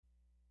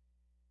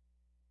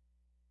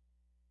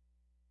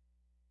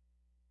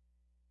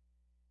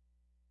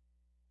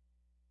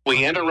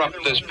We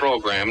interrupt this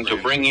program to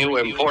bring you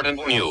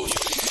important news.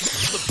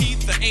 The P,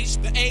 the H,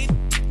 the A,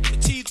 the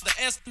T, the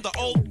S, the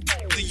O,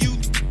 the U,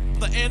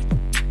 the N,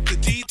 the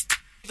D,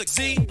 the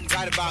Z.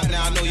 Right about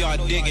now, I know y'all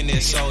digging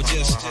this, so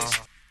just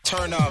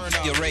turn up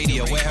your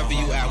radio wherever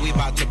you at. We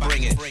about to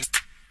bring it.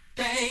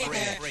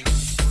 Baby.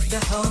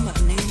 The home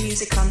of new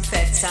music on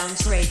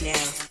Phatsoundz Radio.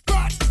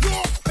 Got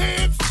your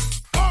hands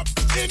up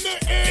in the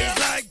air.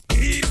 It's like,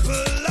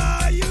 people,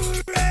 are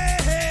you ready?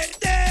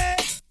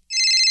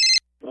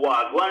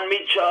 What, one me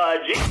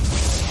charge it?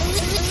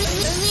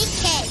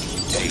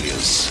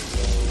 Alias.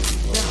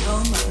 The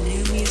home of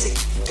new music.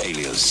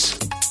 Alias.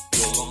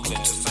 You're locked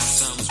into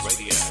Phatsoundz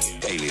Radio.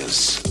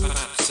 Alias.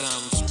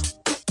 Phatsoundz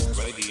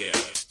Radio.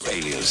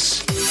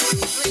 Alias.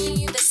 Bringing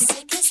you the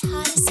sickest,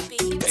 hottest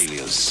beats.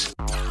 Alias.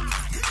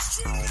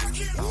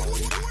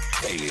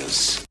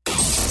 Alias.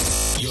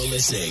 You're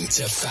listening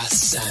to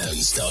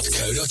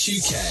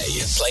Phatsoundz.co.uk,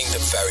 playing the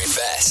very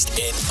best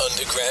in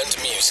underground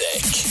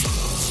music.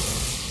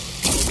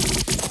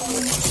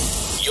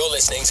 You're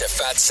listening to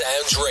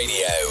Phatsoundz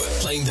Radio,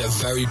 playing the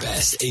very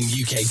best in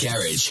UK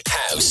garage,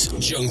 house,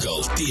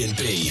 jungle,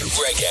 D&B,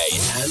 reggae,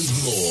 and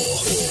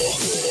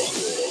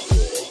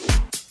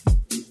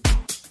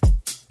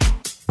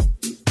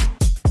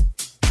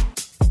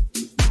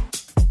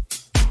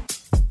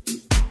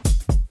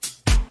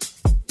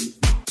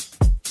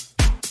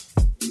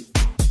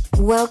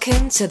more.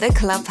 Welcome to the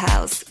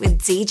Clubhouse with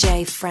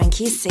DJ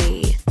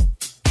FrankEC.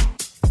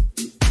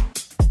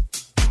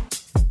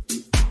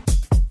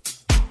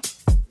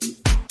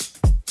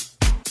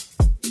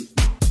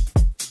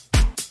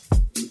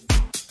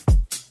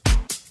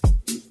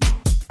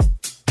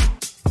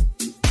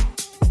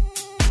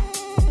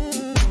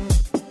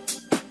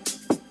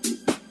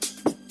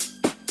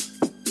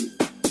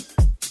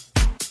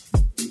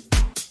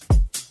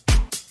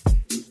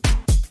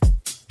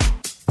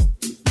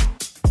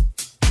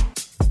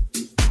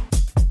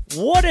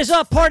 What is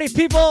up, party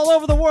people all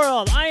over the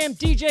world? I am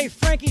DJ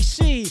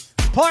FrankEC,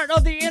 part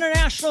of the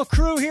international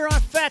crew here on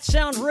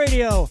Phatsoundz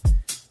Radio.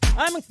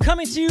 I'm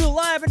coming to you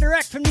live and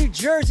direct from New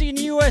Jersey in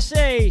the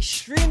USA,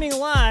 streaming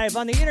live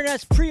on the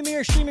internet's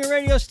premier streaming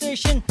radio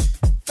station,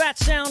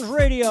 Phatsoundz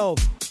Radio.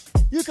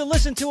 You can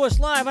listen to us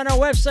live on our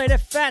website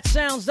at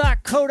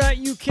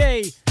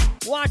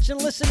phatsoundz.co.uk. Watch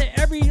and listen to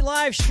every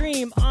live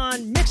stream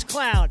on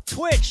Mixcloud,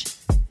 Twitch,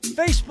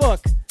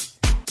 Facebook.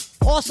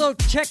 Also,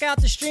 check out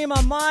the stream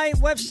on my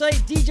website,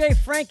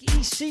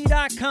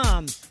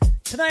 djfrankec.com.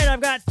 Tonight,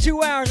 I've got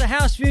 2 hours of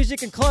house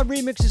music and club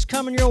remixes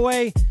coming your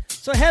way.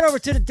 So head over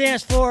to the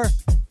dance floor,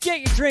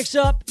 get your drinks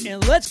up,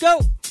 and let's go!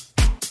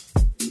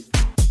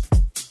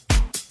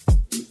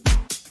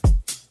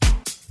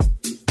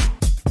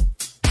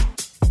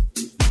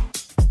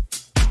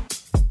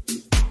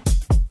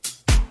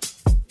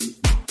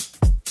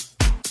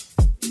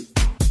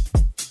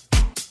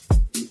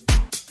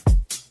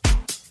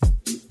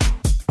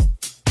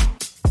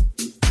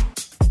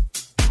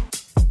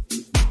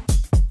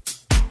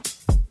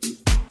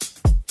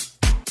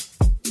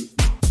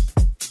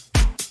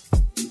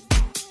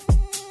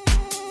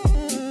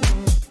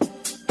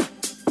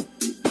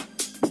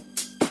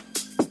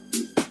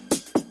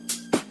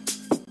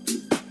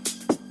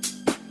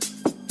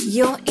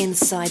 You're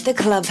inside the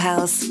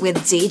Clubhouse with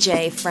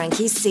DJ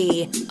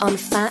FrankEC on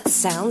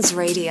Phatsoundz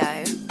Radio.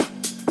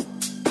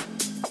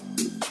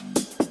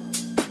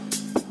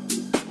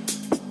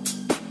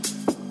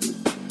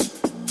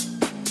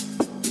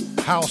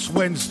 House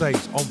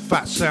Wednesdays on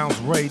Phatsoundz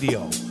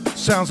Radio.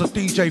 Sounds of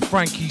DJ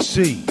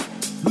FrankEC.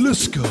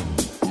 Let's go.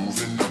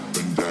 Moving up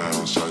and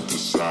down, side to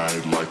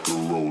side like a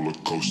roller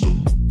coaster.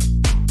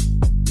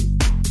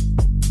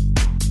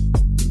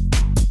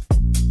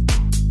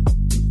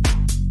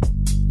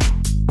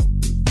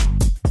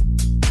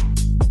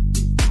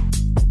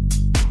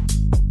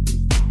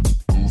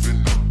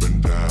 Moving up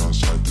and down,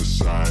 side to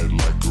side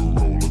like a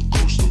roller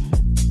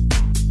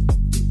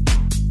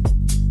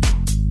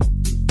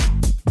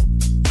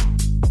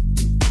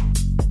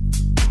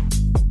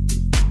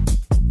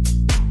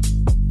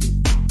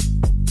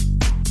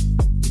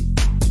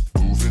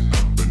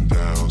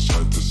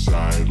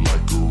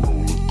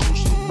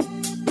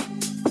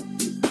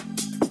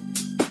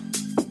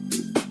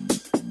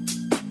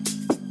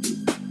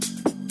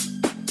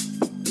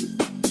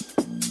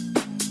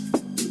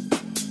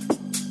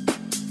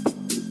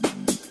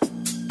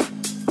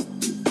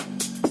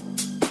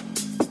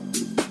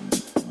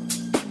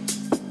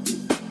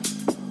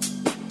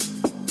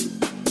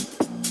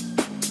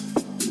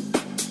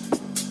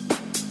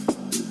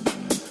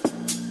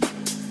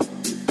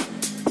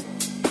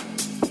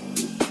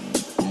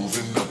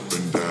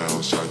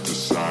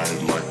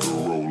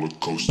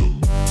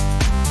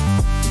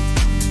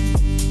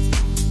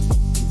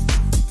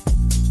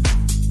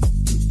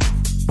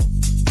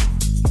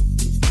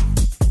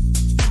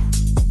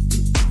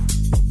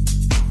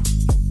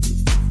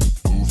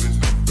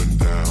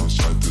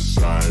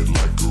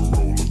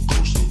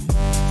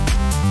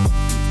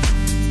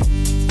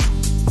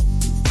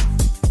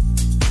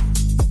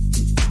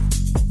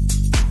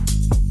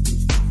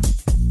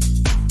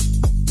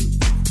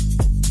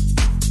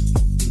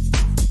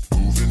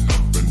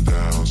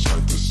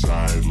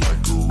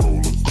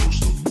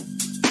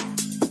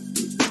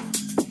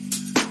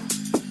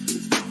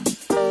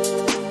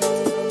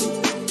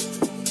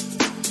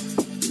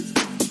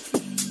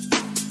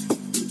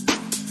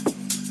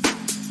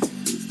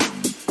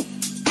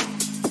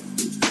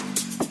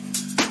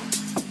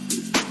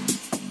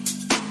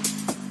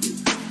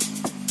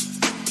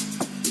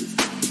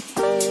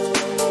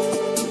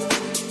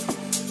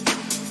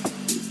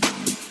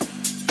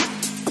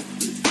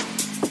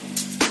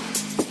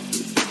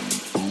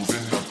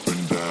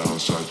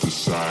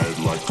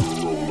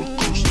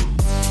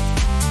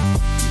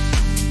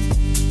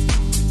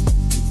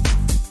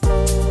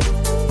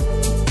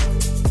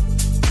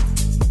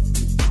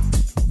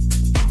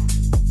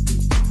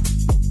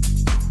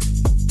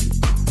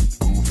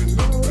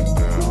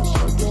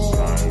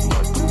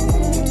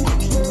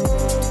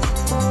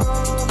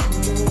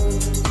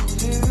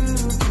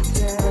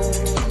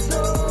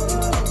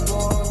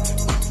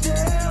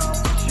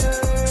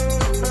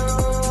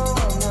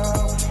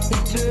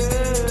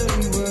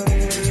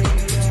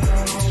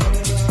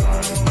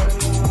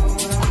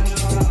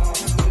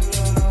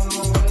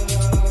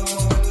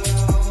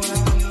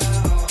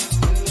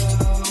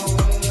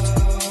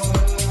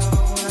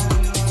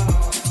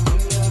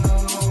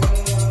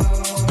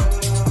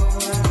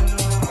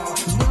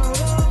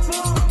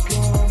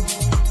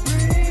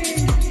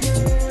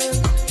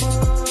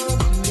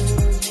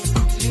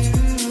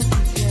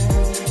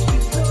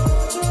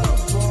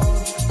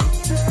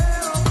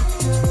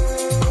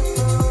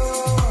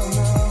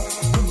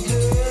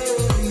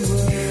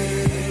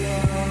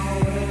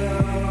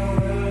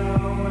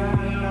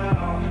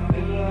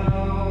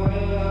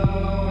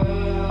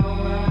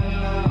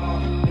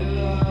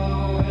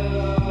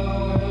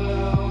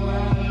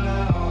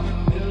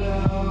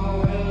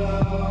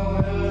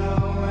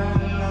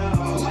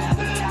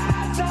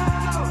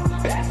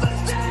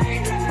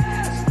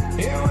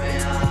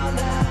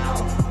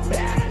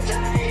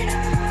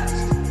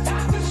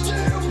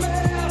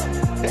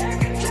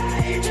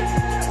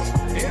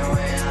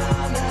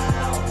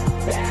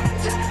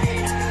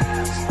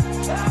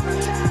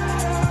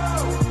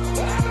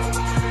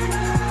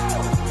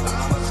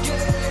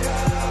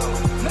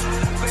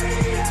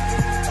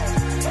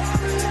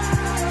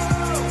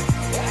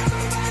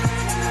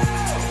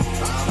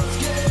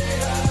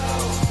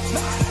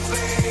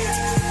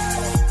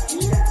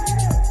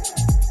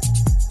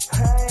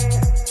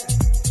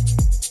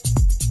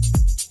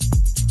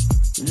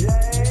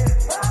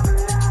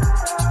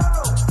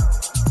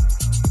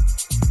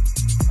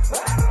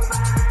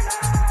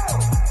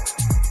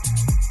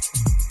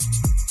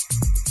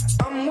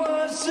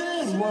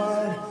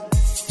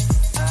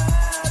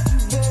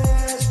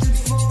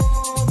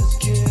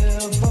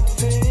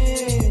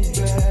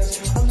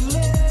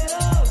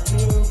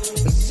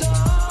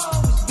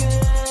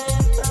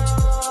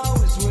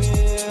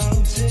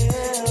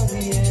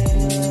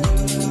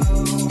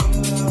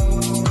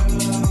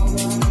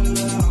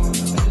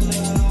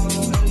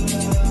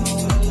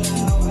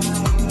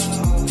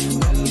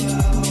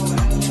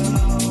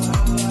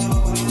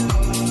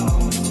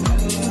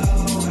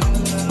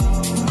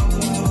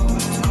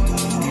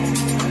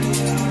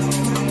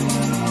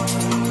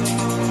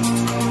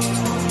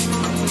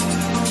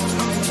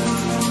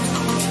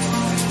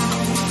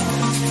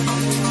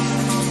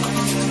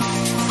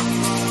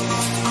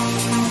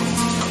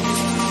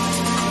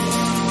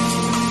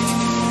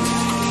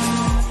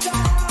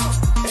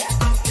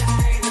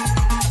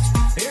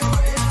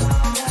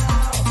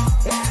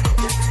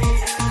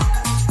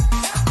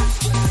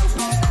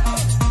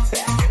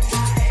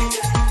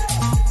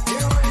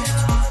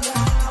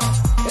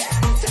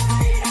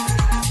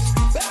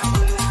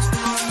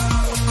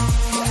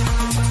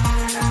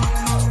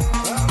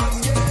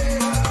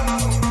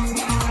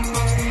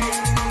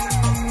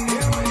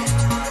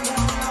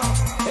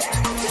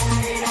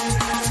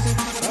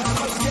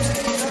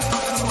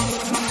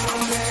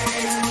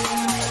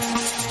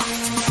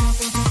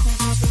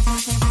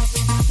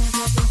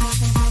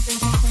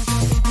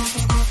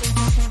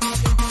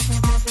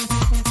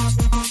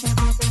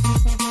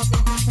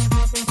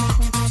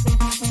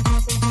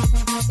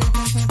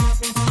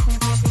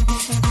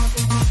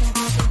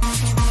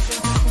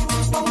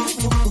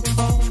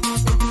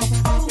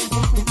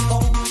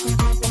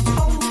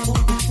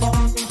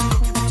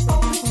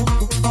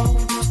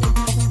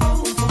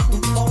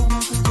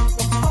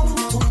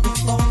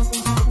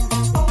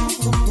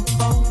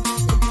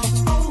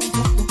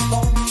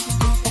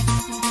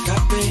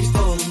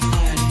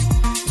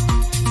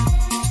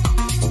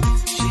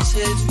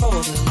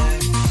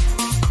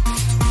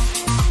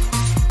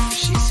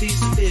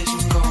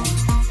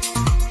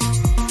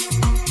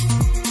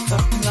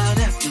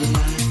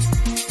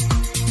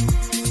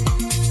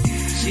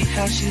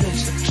she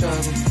looks like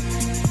trouble.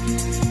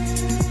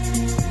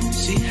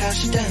 See how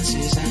she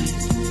dances and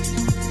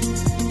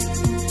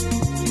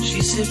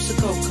she sips the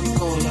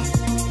Coca-Cola.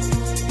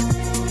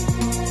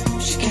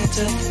 She can't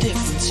tell the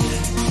difference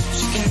yet.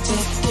 She can't tell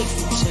the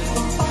difference yet.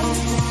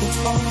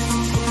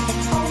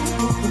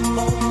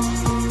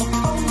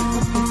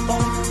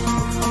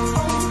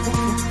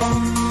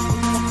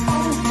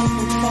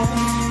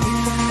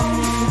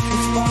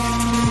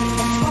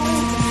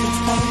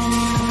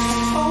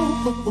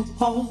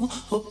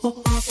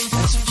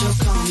 That's what you're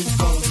coming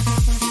for.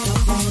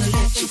 Don't wanna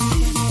let you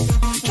in.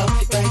 Drop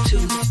you back to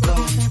the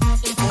floor.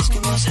 You're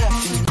asking what's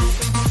happening.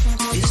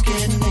 It's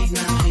getting late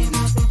now, hey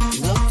now.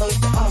 Enough of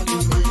the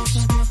arguments.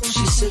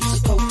 She sips the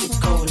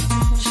Coca-Cola.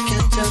 She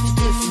can't tell the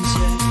difference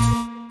yet.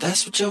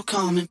 That's what you're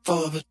coming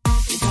for, but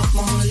we don't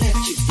wanna let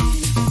you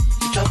in.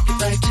 Drop you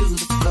back to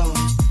the floor.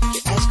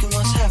 You're asking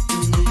what's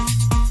happening.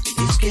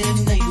 It's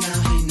getting late now,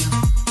 hey now.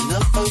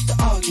 Enough of the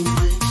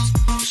arguments.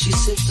 She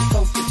sips the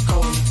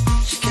Coca-Cola.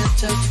 She can't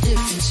tell the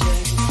difference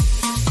yet.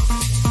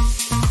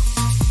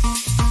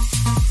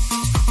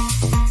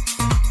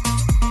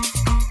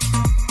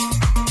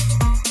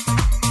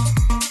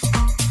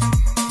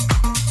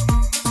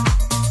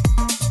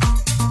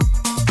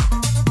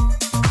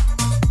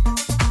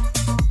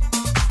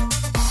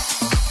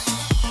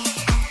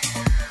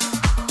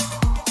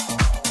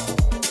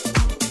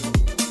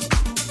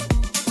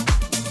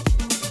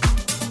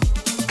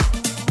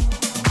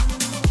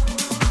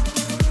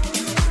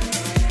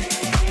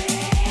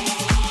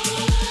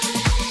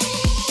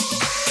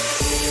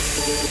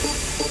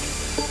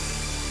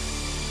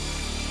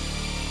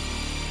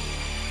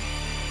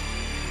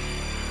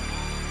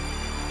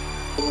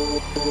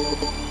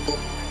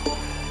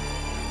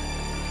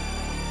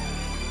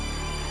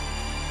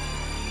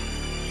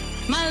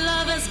 My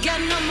lover's got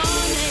no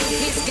money,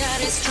 he's got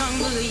his strong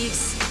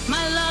beliefs.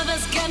 My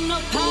lover's got no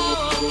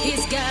power,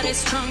 he's got his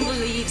strong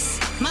beliefs.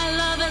 My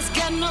lover's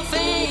got no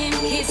fame,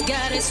 he's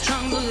got his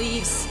strong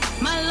beliefs.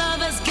 My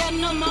lover's got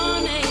no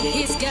money,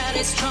 he's got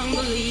his strong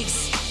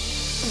beliefs.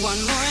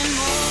 Want more and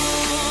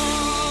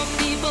more,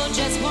 people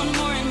just want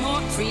more and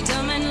more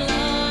freedom and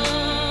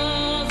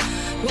love.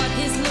 What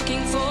he's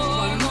looking for,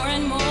 want more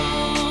and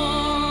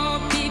more,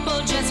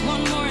 people just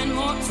want more and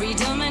more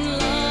freedom and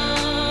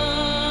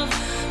love.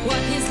 What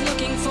he's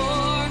looking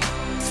for,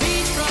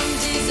 freed from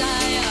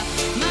desire,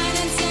 mind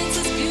and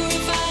senses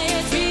purify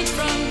it, freed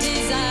from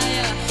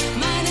desire,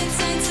 mind and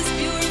senses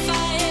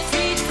purify it,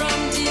 freed from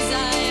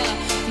desire,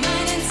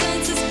 mind and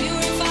senses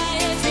purify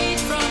it, freed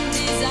from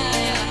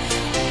desire.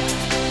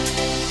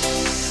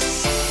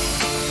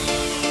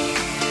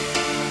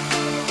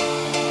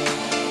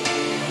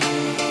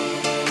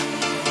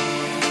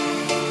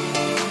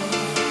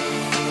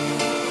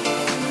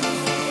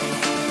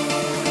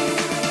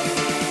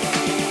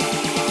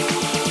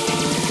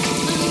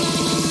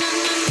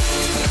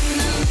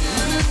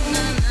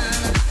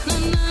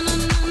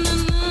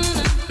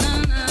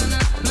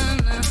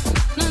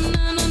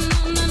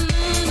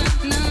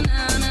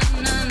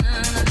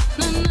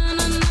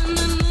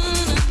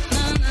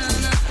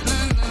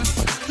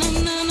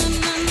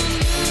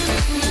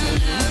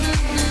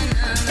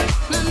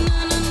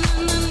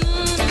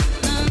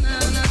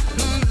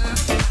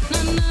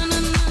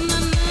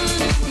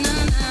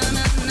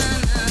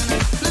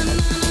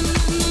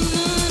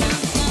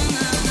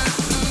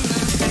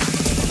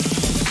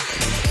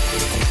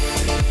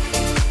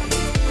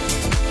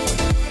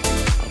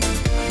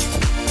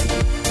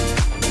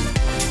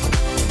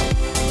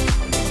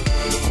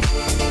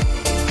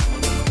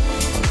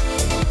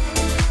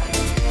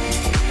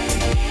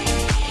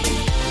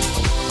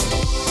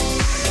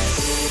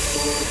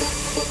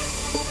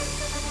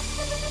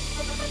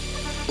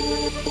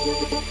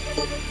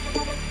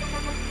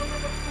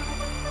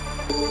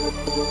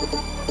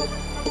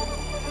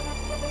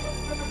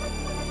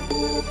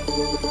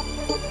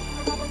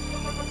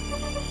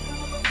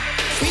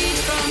 Freed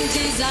from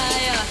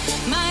desire,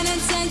 mind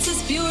and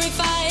senses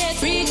purify it,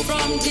 freed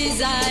from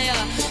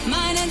desire,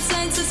 mind and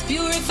senses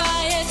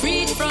purify it,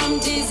 freed from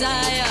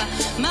desire,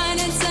 mind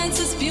and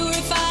senses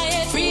purify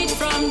it, freed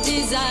from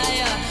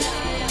desire.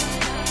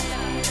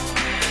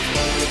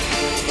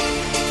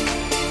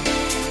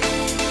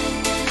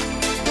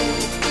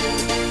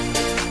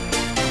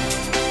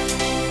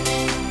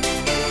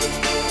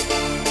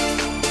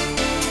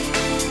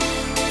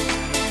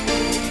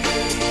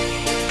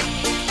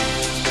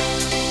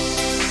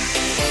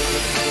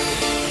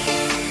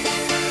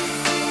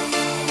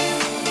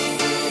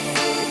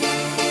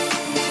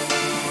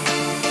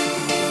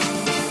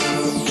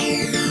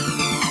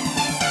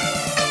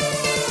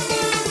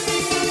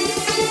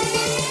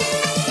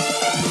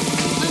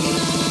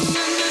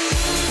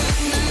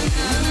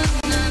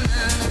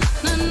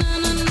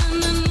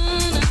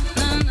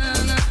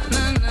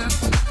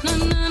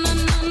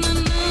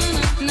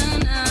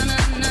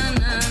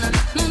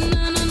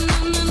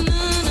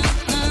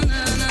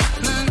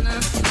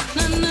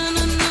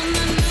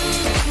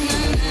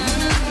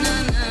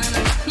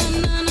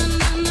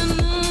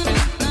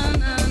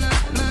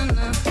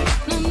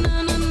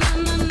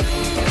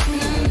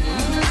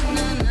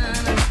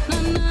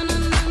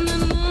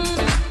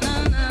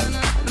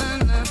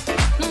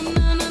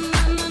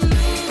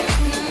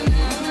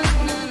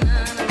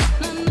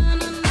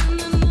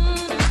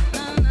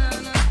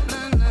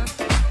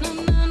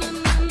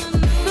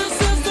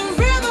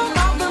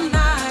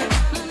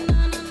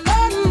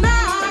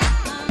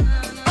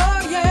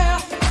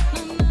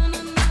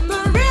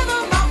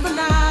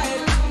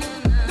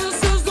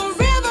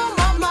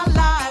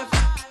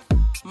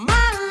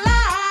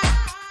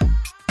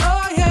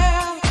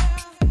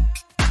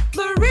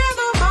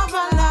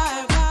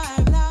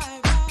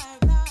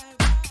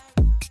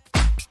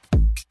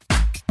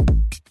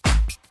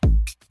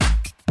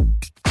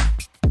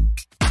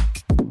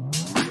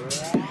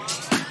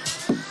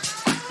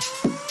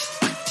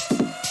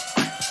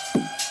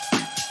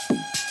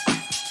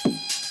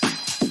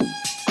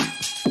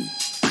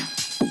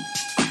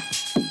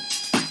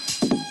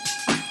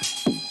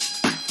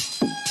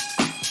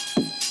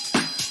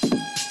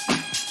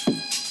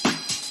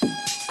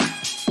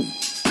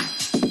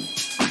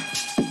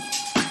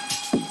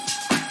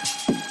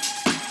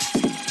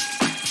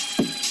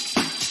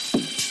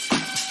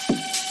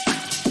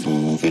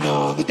 Moving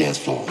on the dance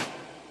floor.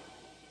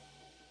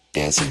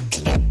 Dancing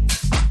tonight.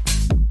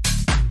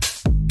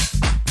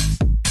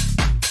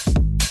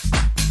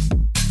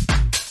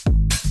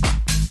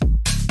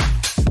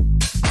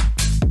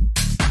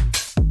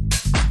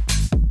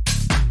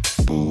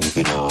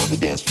 Moving on the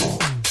dance floor.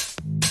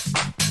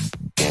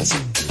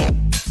 Dancing tonight.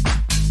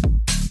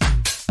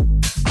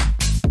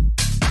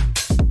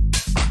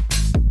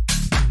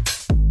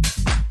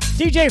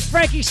 DJ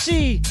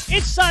FrankEC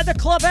inside the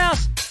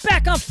clubhouse,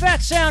 back on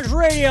Phatsoundz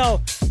Radio.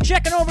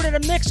 Checking over to the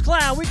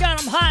Mixcloud. We got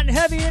them hot and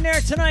heavy in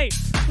there tonight.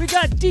 We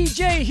got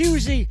DJ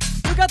Husey.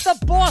 We got the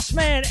boss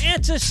man,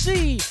 Anta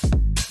C.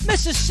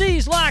 Mrs.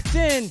 C's locked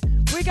in.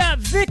 We got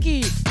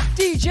Vicky,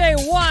 DJ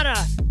Wada,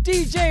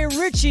 DJ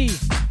Richie.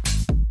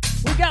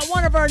 We got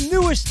one of our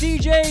newest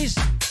DJs,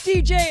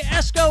 DJ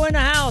Esco in the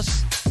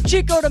house.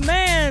 Chico the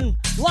Man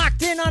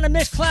locked in on the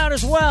Mixcloud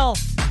as well.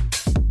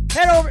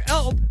 Head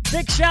over,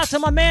 big shout to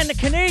my man, the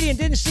Canadian.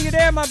 Didn't see you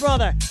there, my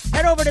brother.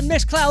 Head over to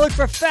Mixcloud, look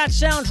for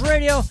Phatsoundz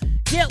Radio.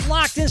 Get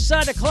locked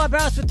inside the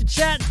clubhouse with the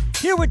chat.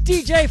 Here with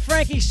DJ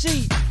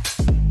FrankEC.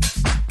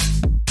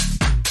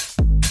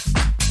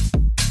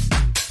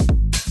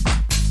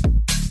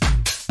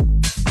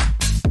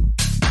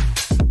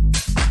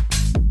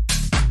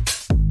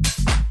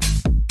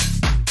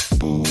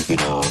 Moving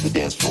on the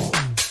dance floor.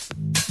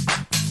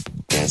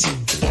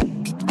 Dancing tonight.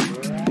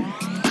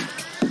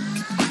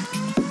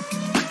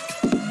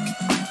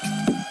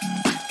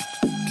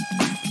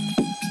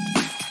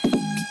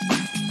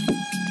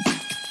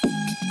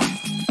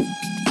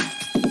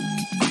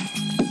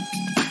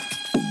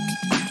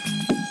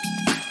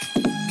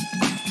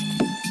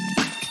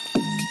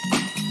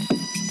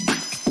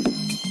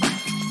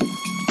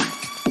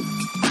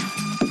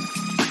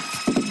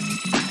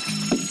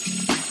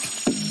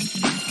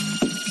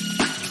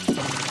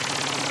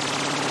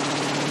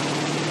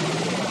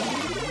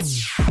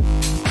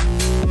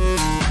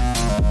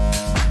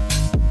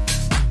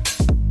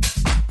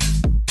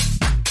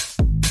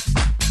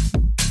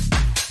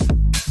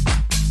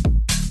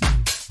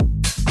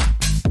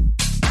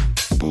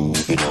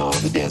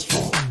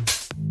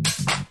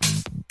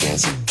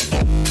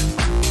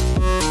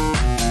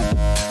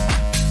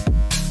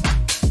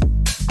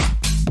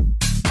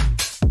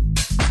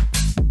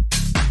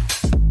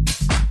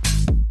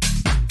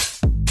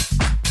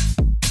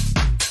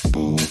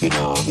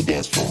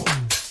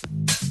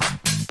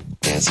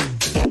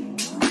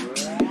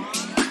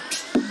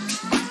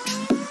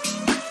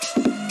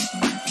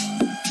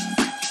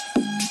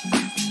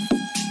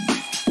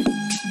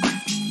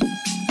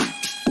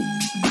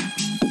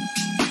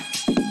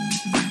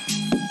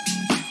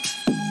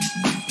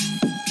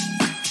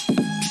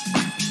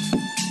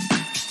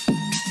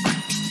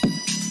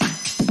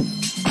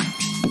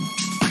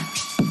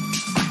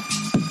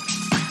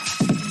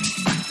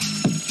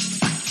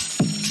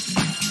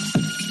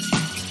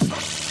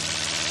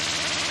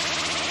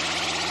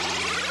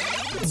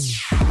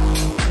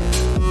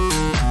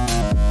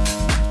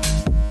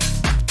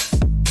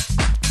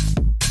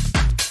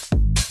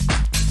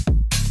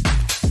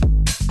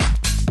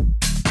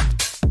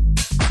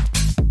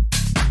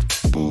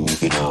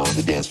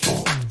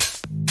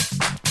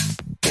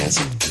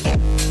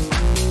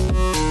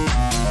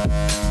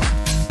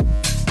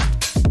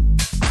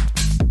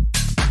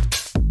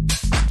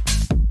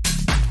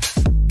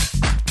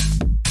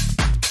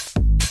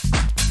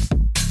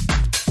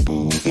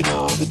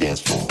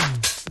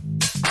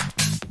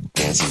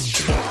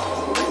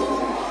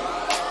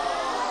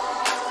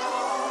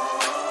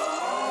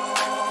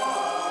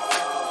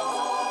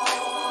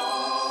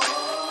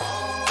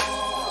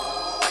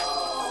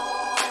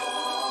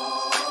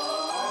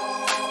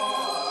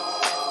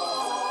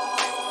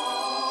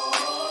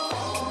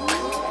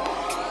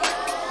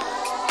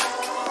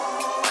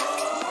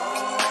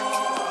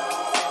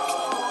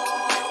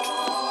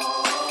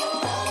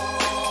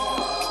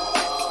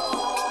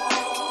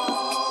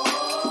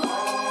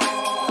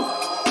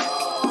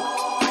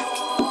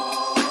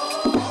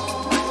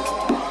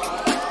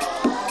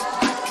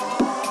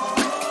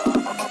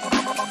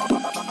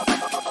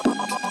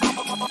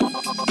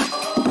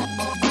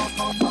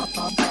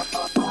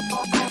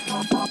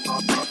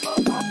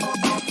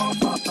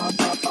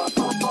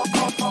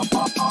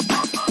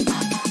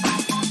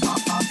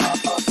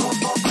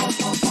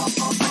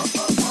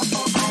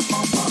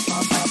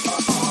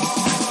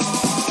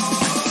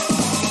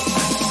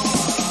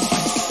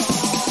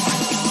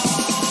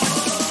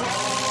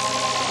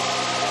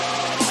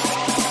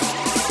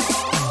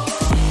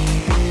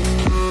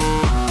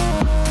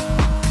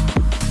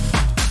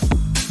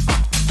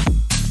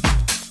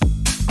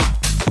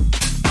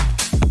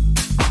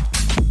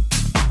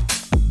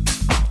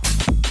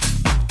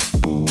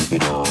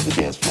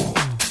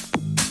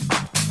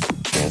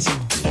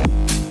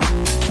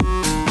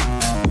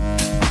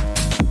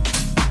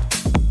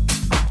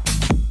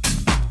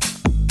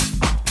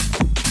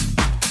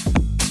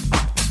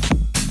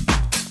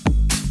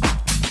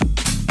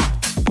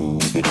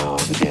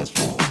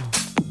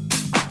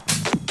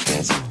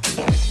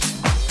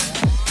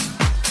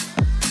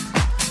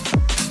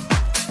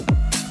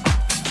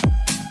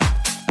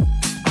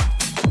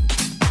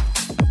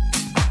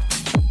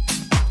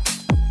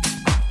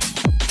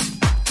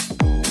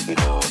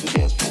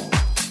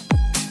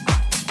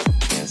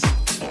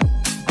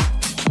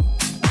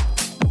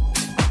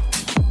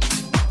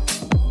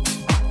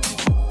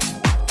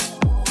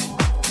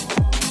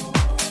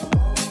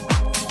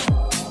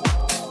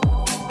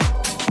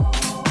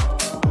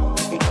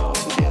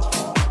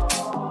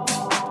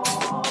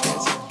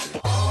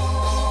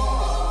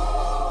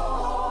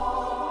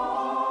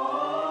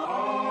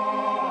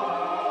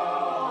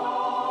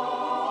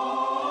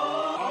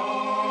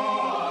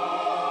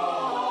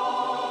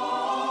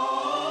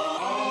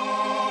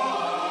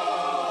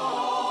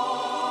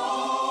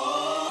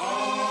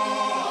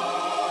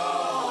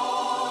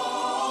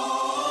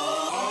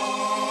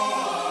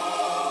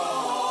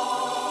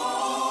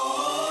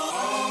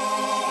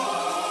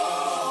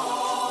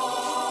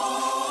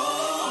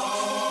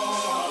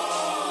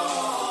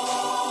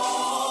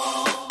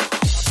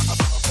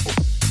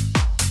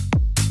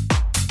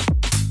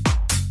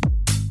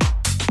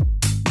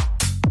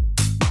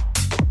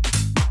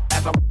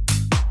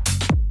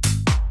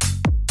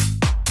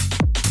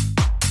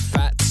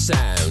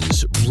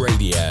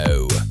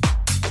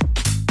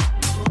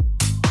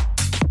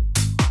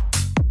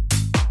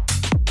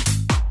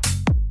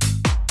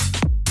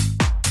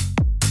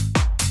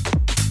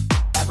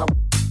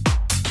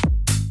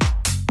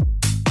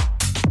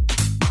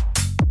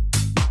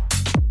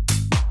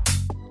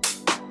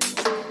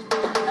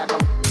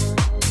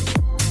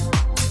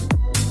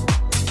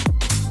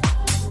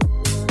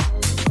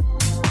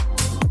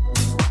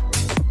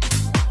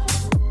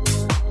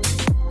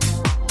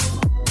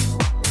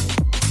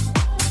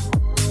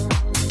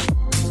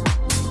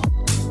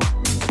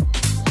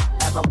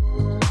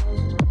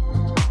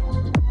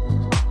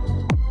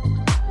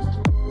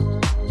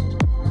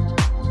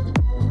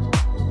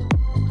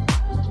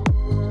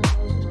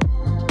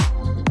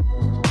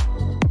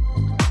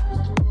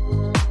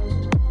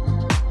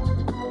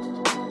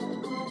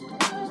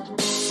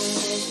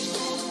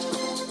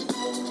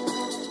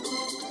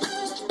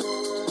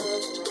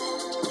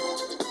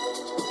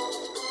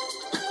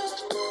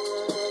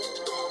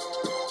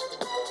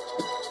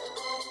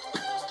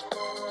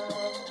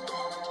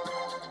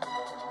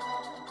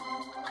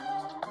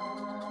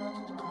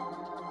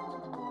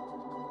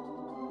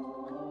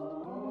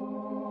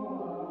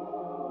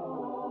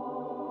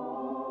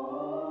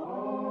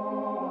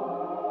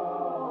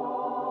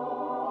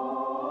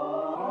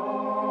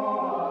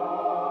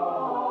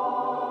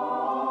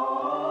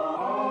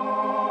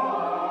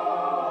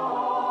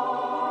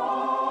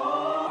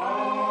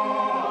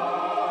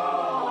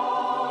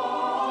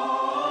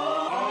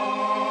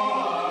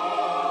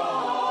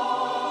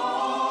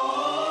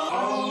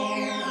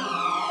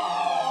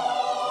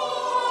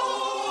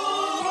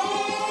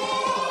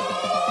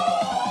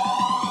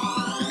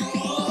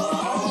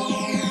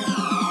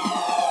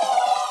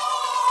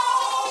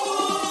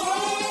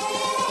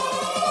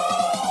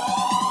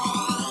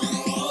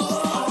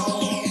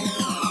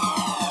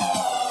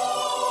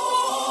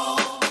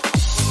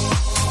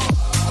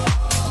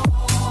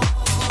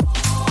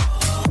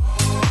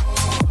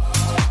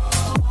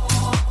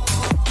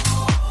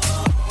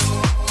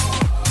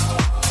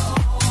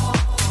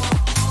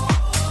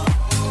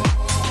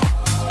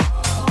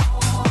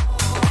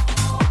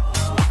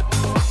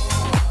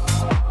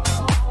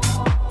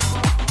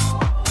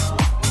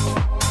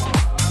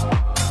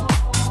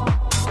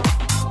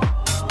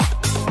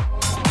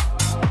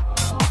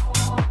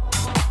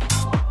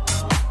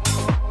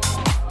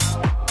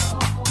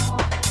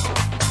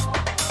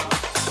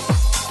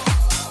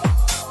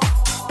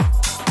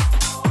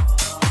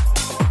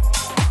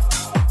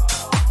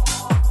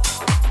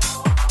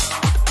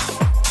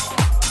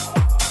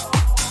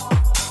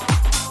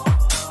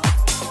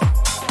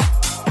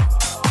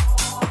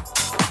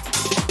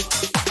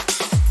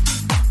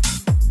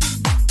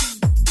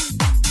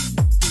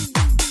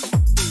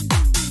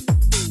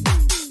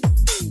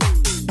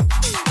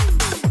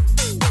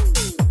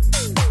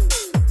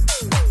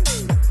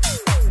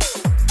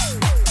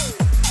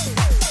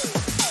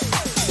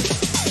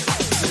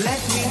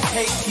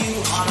 take you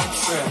on a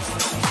trip.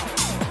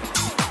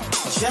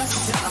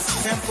 Just a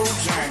simple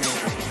journey.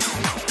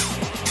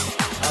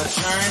 A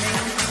journey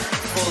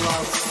full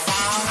of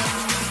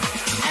sound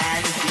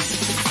and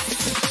beat.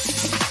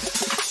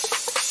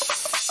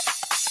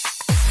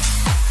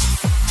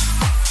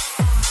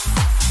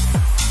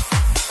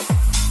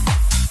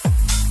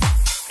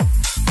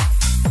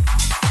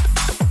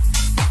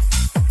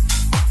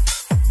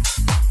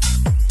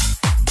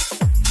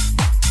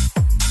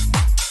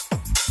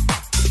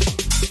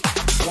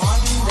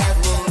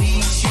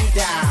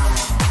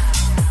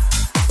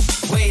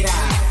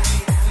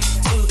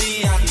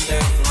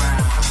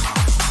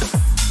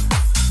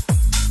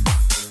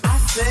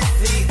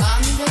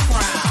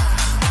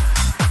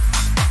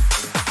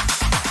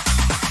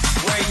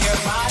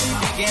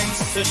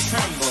 To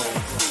tremble,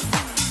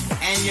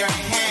 and your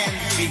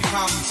hands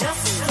become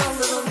just a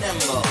little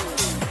nimble.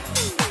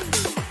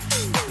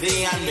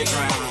 The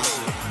underground,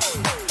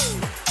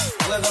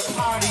 where the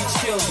party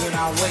children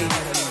are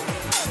waiting,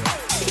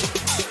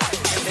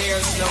 and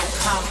there's no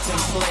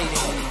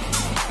contemplating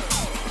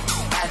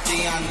at the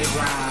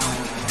underground.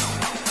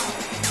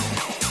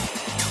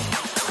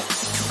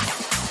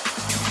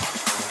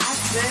 I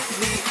said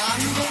the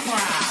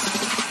underground.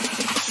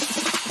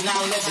 Now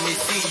let me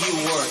see you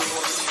work.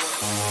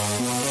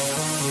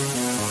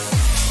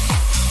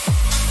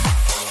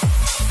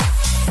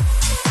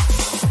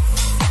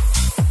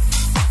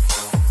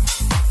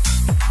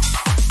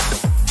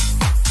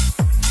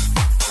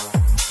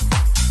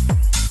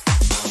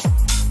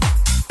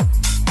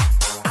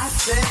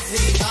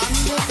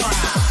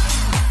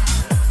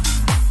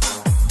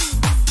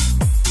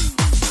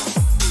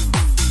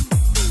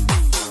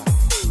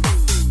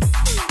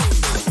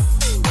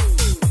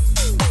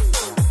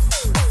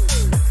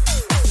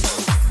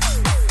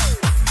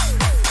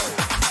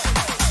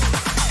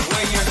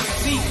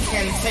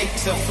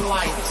 To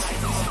flight,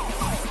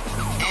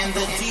 and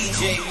the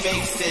DJ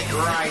makes it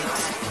right.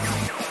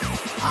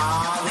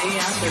 Ah, the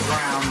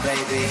underground,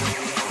 baby.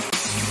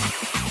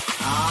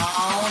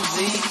 Ah,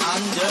 the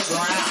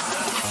underground.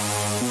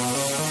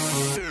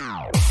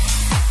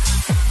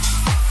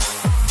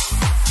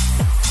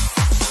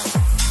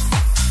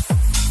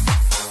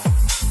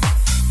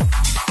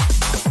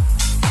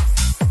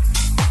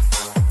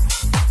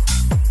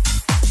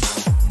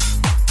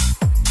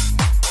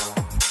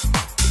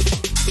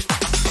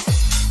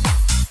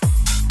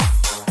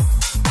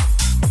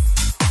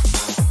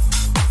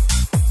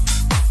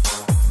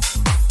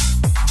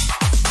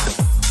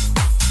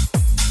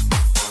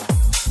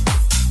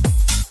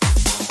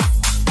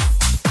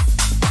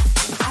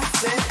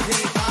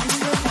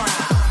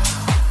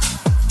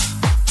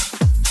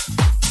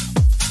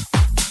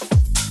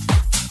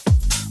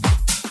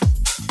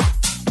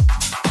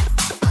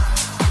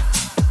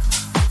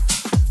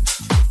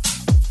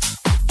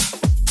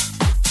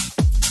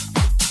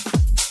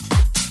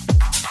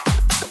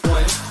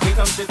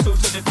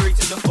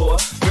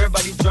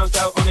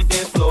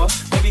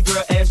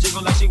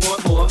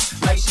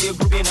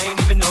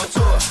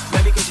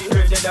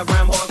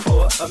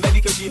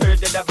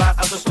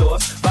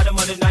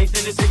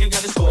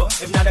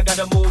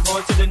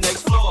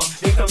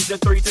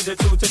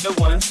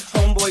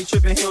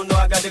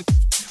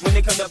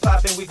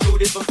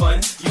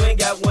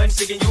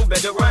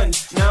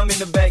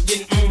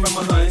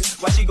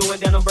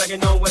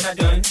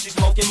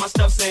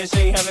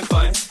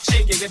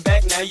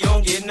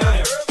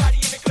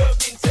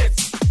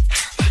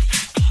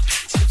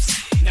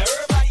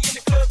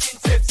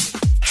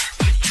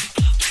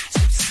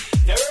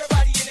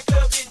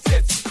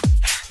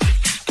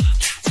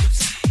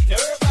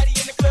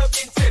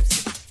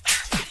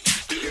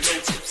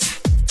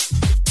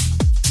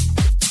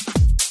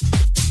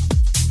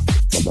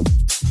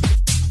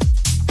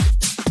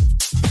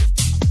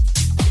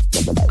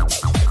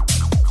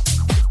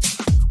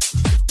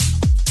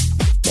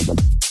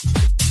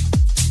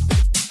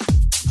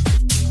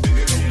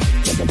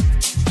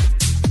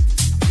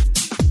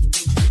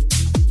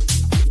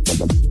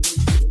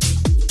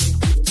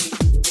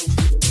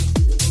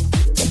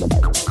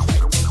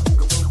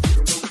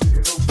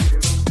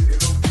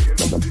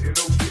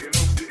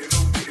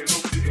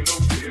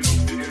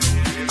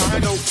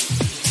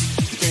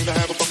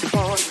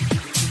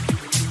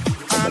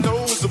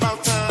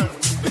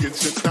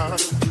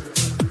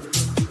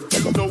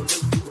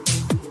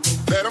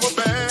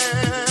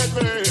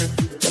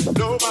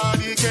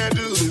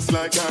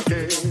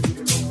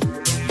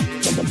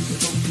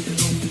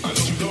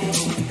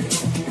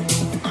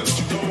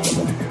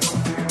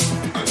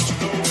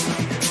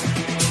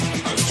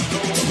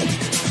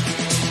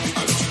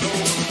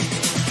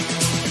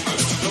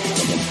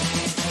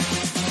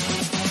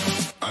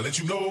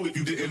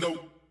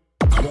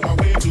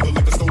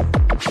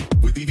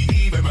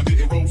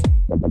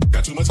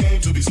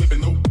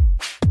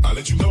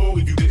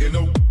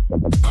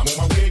 I'm on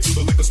my way to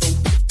the liquor store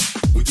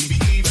with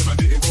DVE and my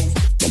didn't roll.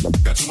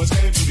 Got too much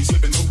game to be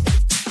slipping though.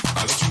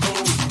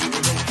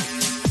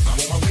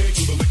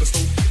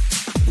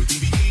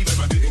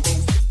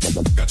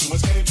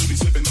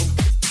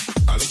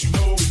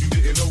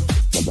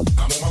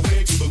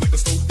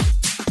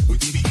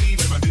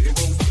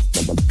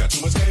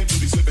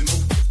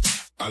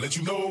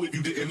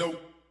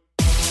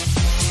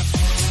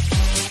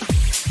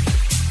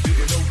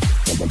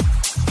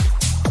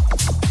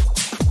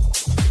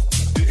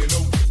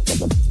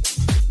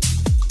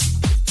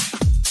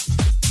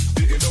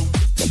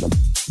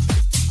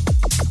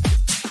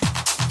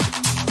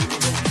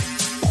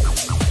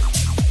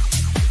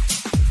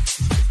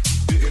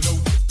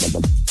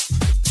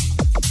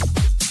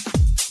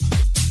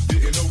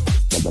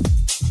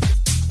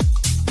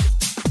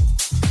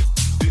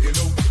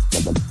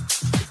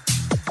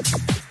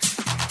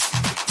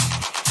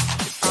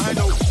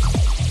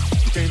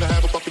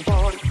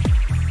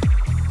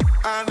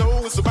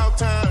 about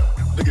time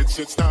to get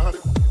shit started.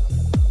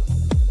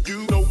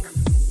 You know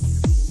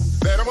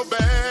that I'm a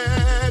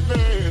bad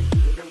man.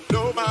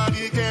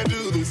 Nobody can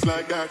do this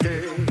like I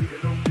can.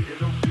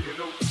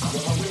 I'm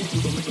on my way to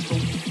the liquor store.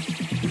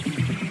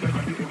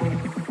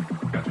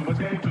 Got too much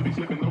game to be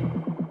slipping though.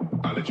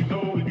 I'll let you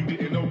know if you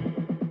didn't know.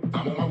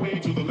 I'm on my way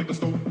to the liquor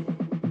store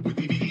with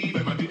DVE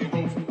and my didn't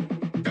roll.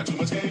 Got too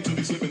much game to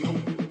be slipping though.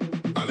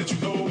 I'll let you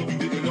know if you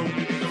didn't know.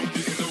 I'll let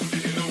you know.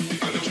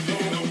 I'll let you know.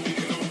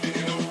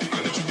 I'll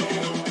let you know.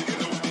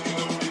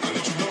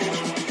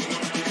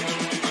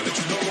 I'll let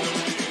you know.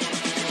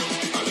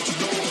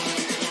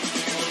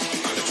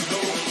 I'll let you know.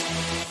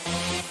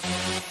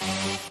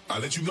 I'll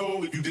let you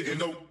know if you didn't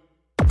know.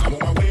 I'm on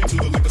my way to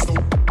the liquor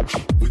store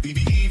with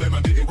DVE and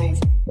my didn't roll.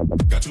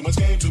 Got too much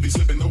game to be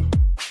slipping though.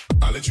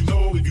 I'll let you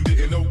know if you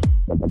didn't know.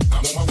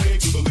 I'm on my way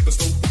to the liquor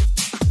store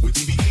with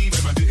DVE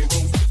and my didn't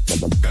roll.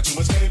 Got too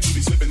much game to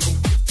be slipping though.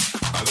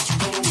 I'll let you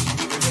know if you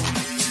didn't know.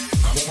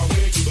 I'm on my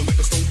way to the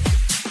liquor store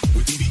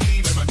with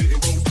DVE and my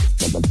didn't roll.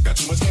 Got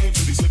too much game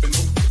to be slipping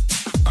though.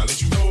 I'll let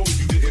you know if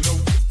you didn't know.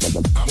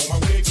 I'm on my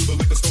way to the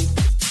liquor store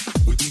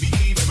with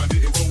DVE and my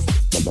didn't roll.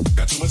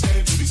 Got too much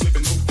game to be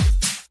slipping though.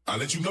 I'll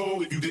let you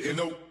know if you didn't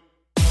know.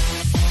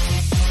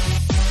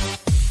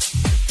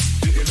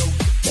 Didn't know.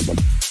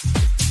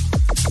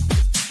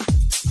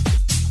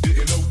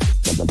 Didn't know.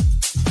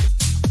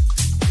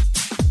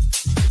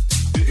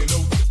 Didn't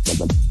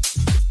know.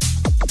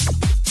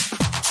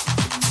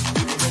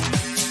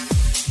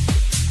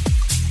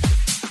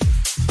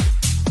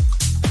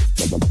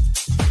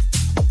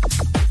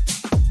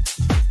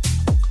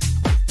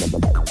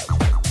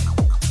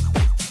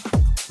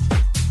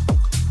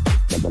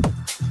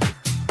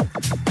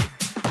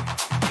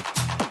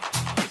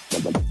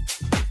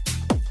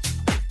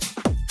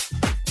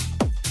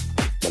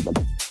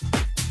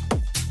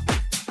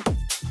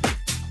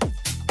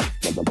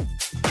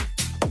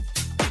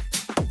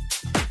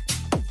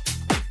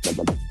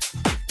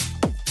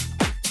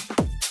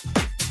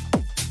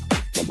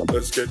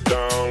 Let's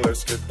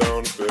get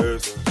down to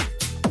business.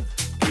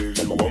 Give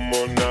you one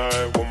more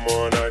night,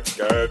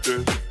 got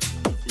this.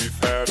 We've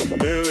had a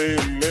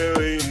million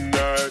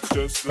nights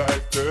just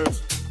like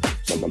this.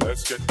 So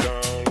let's get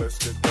down to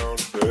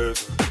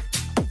business.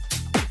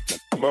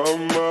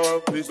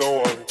 Mama, please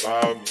don't worry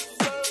about me.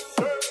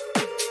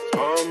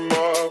 I'm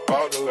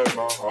about to let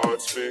my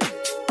heart speak.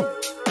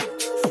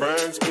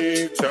 Friends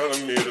keep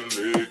telling me to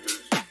leave this.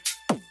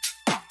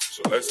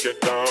 So let's get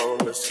down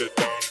to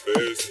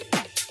business.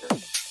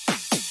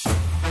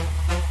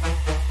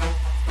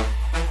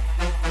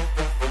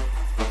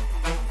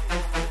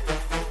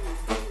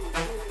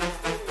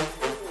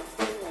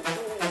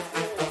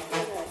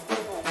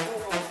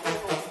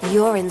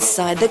 You're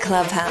inside the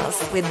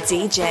clubhouse with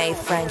DJ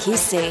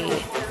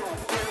FrankEC.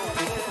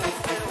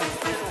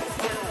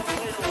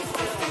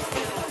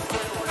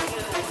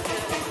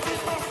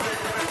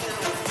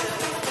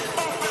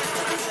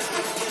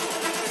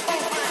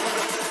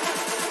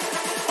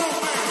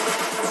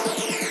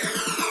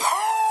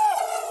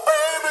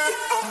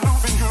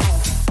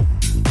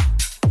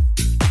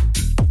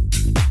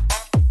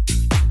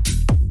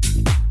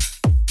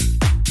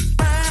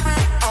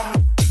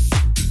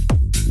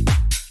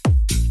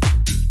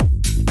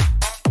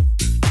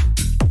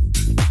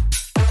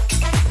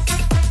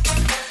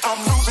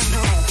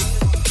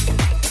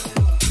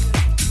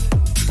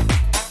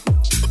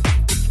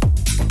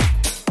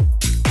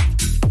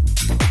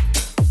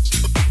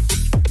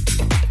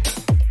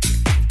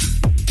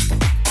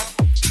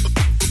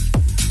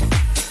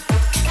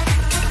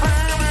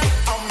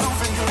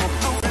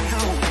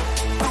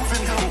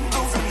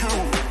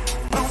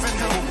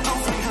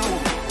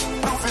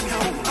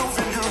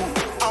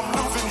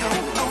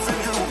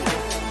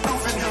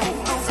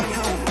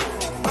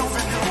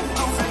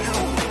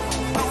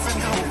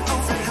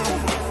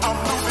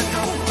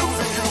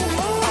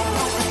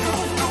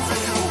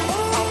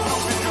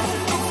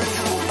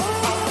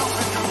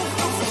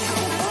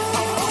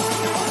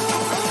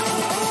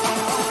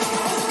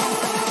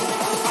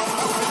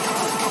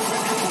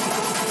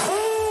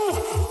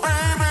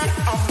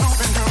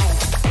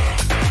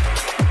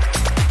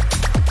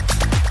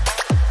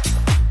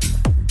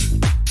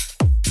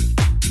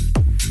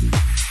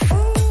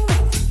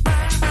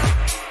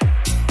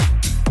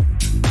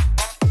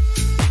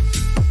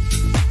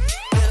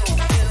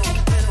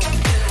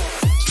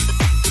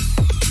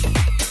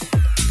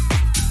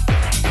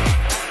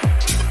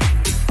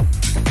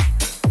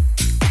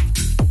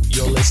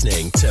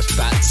 listening to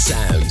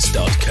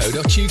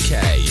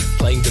Phatsoundz.co.uk,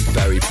 playing the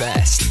very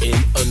best in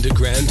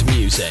underground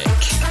music.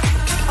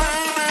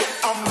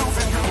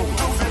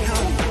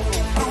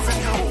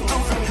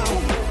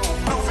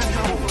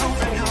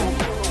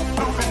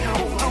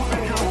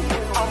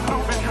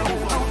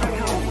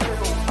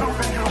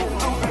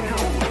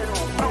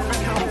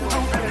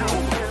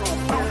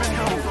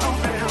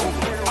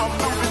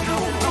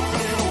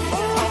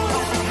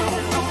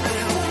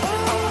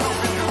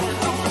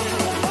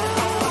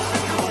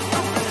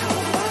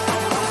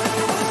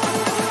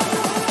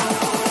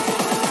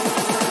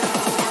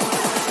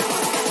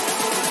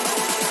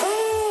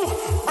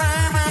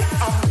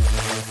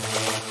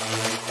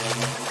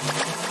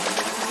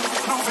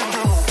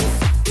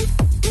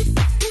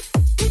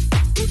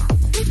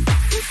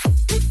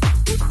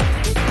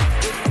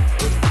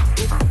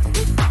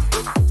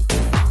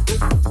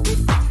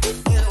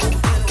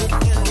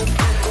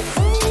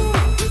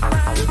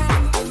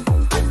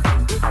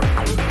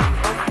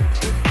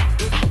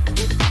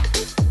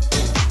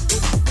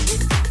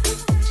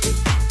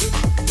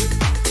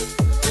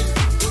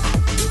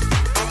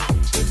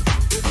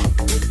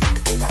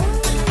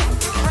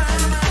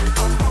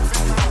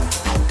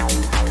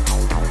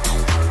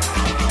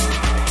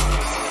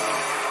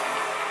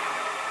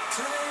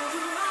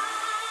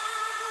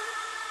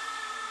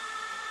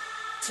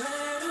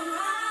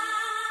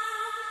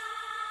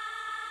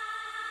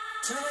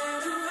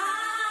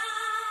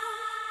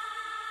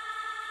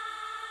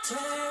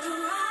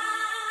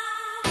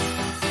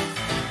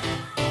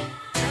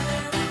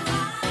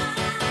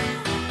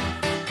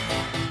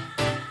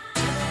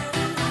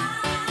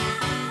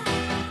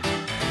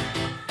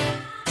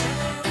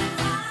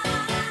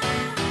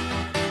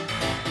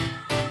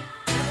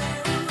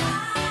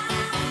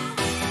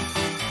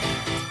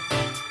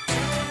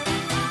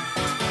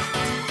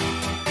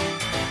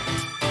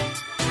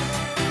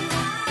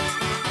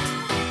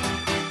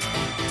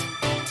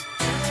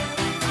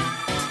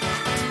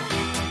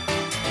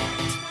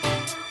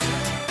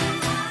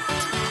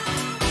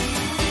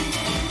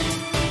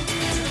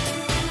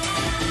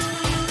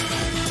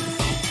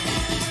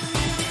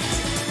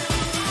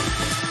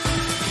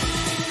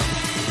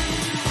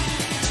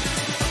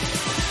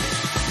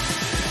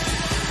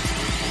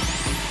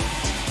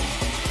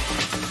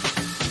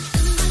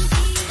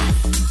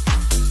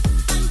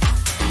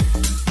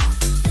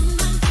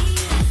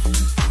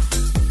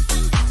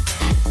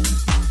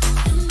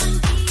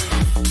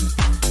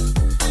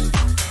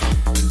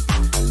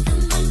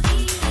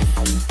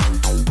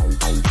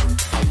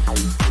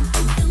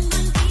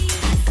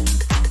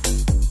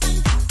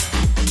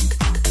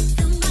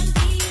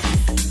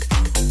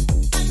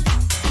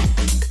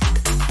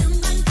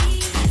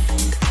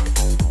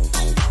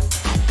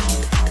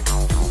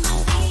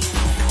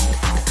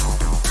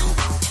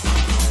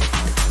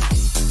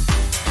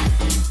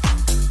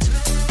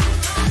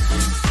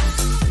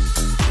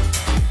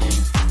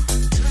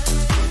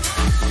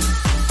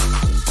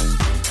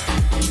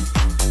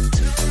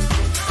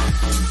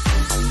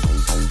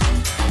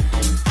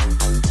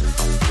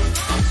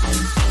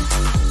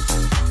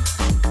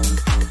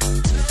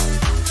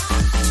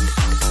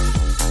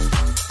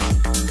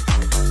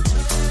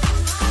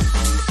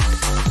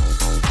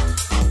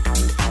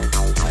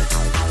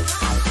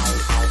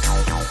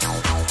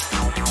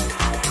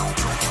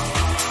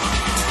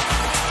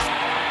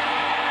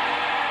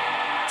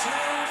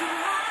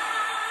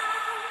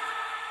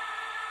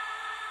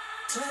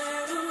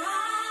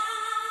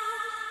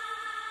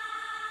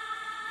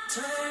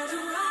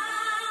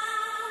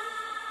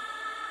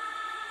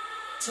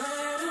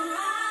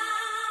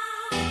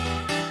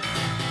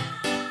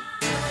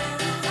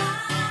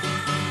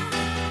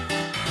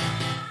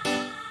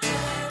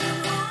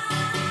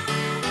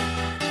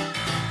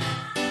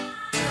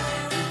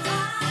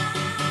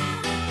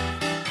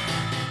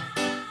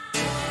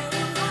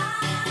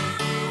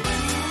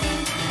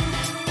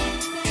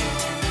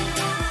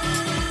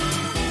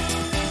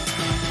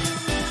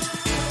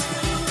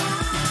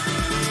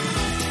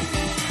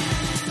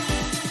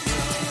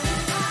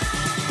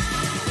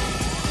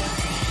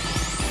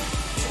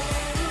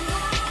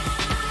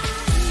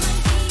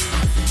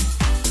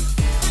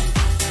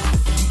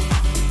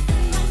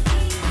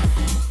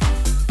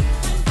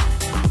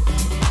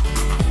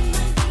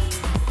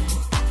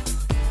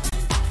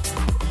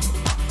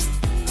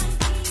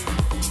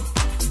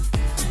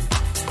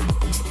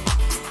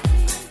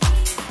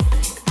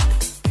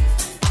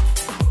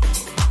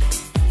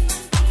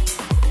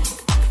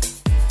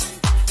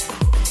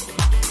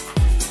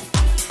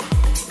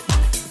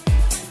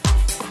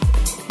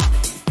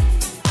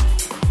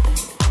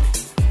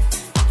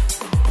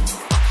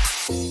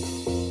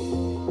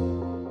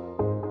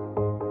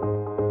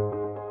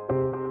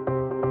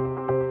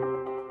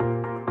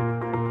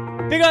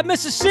 Big up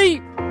Mrs.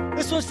 C.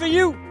 This one's for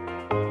you.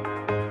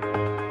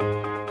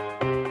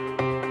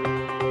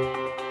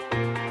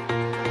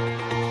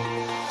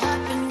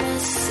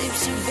 Happiness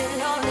seems to be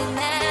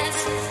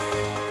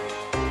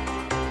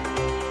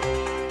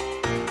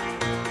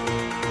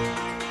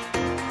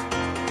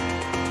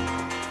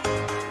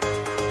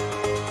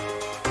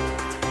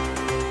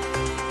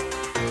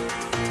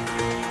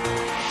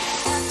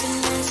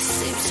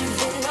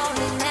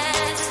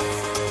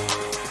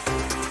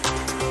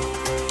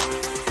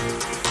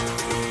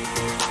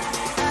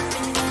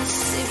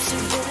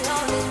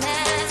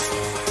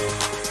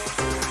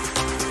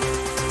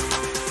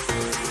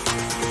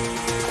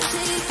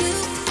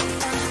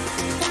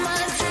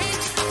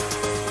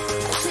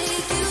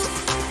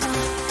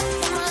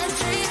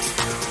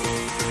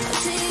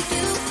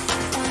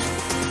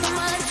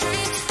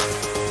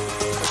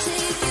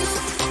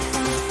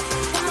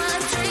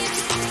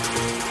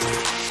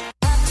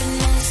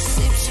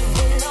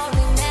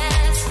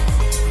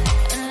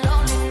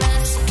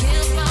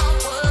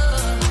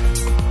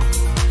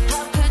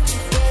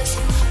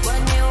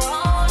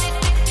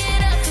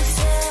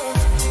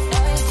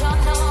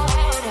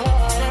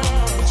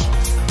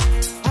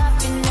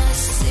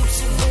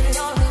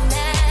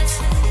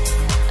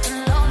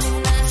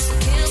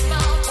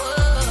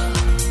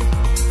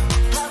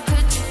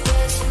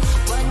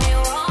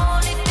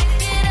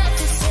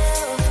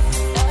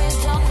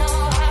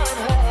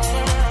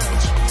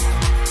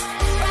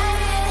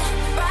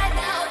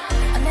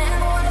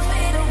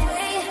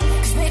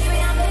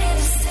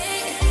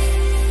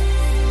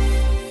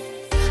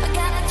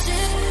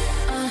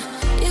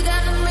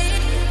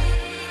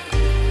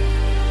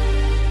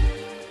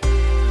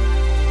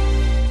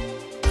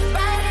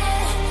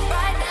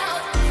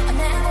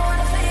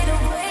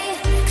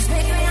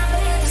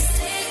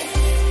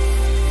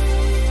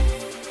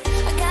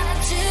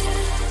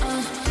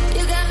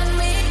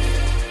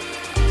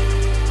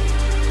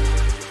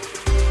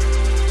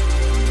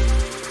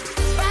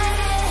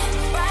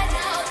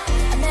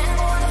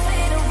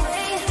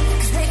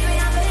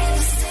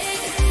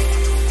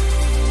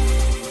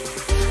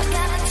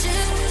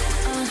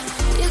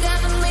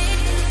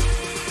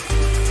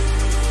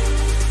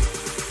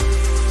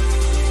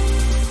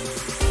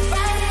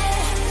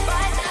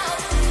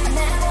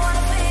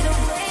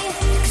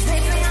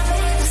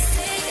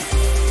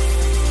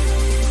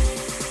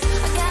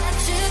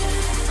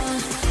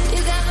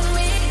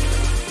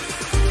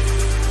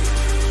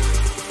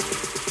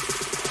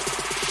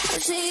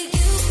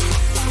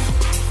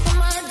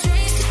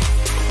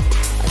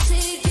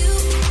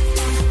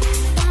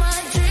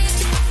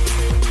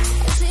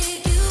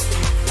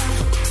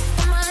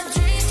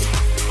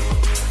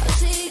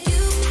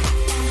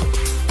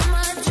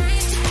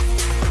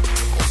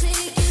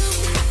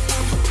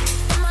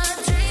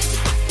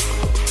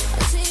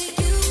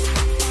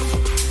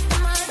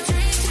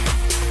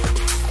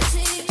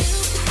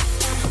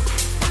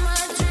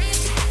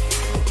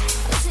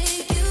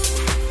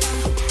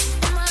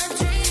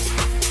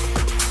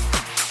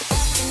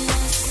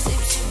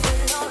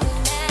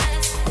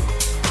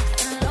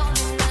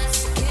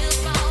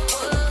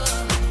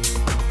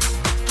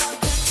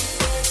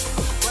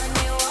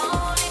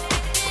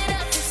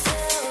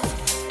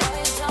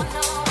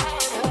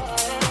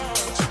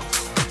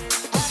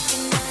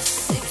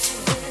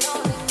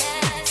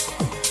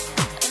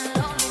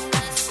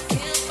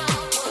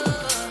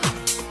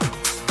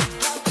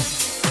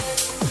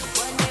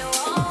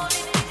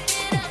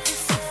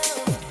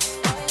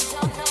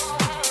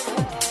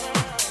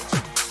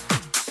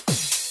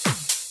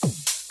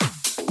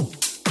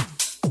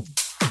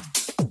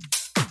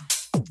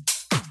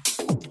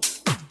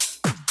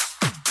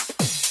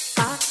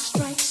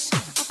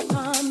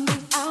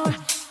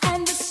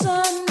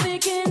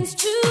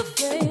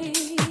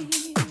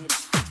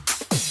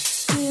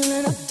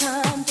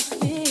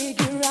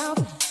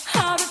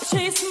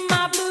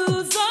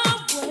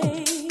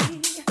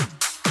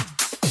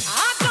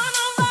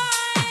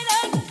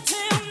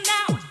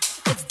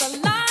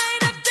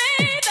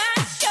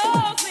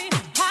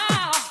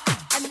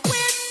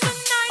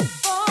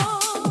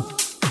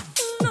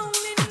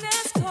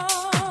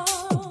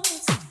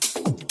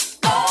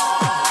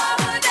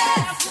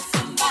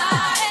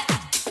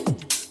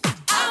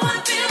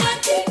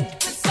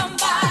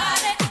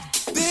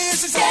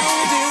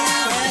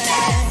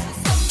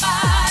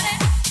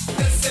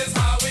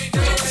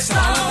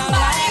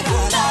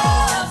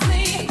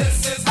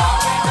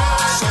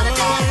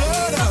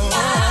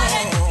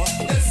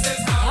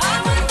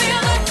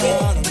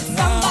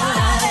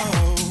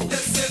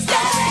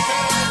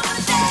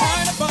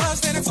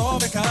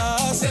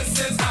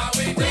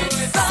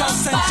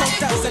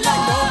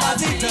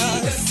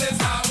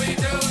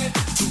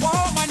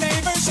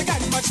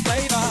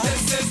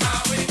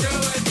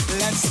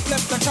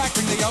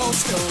the old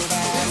school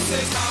back. This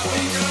is how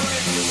we do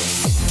it.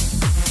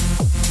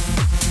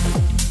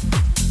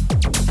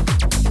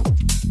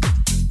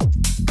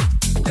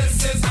 This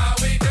is how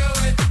we do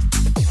it.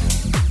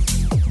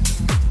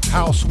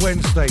 House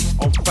Wednesdays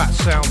on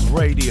Phatsoundz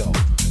Radio.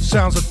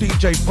 Sounds of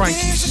DJ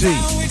FrankEC.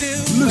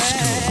 Let's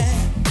go.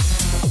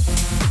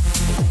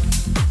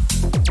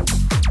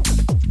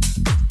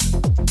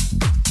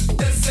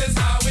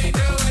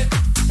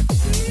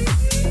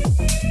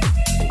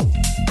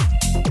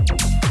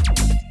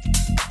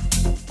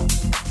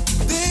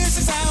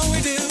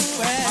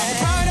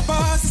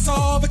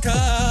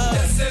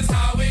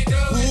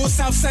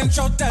 South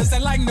Central does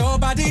it like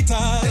nobody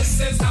does. This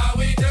is how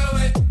we do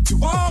it. To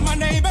all my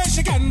neighbors,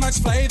 you got much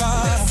flavor.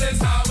 This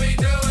is how we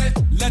do it.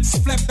 Let's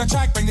flip the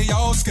track, bring the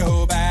old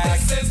school back.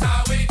 This is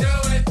how we do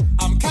it.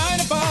 I'm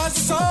kinda buzzed,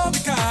 it's all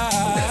because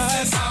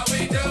this is how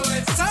we do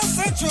it. South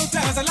Central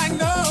does it like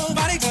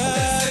nobody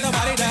does.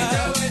 Nobody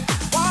does.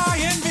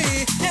 YNB,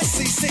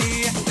 SEC.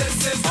 This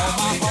is all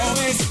my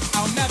homies.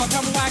 I'll never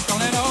come back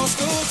on an old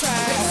school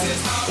track. This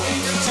is how we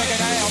do it. Check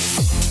it out.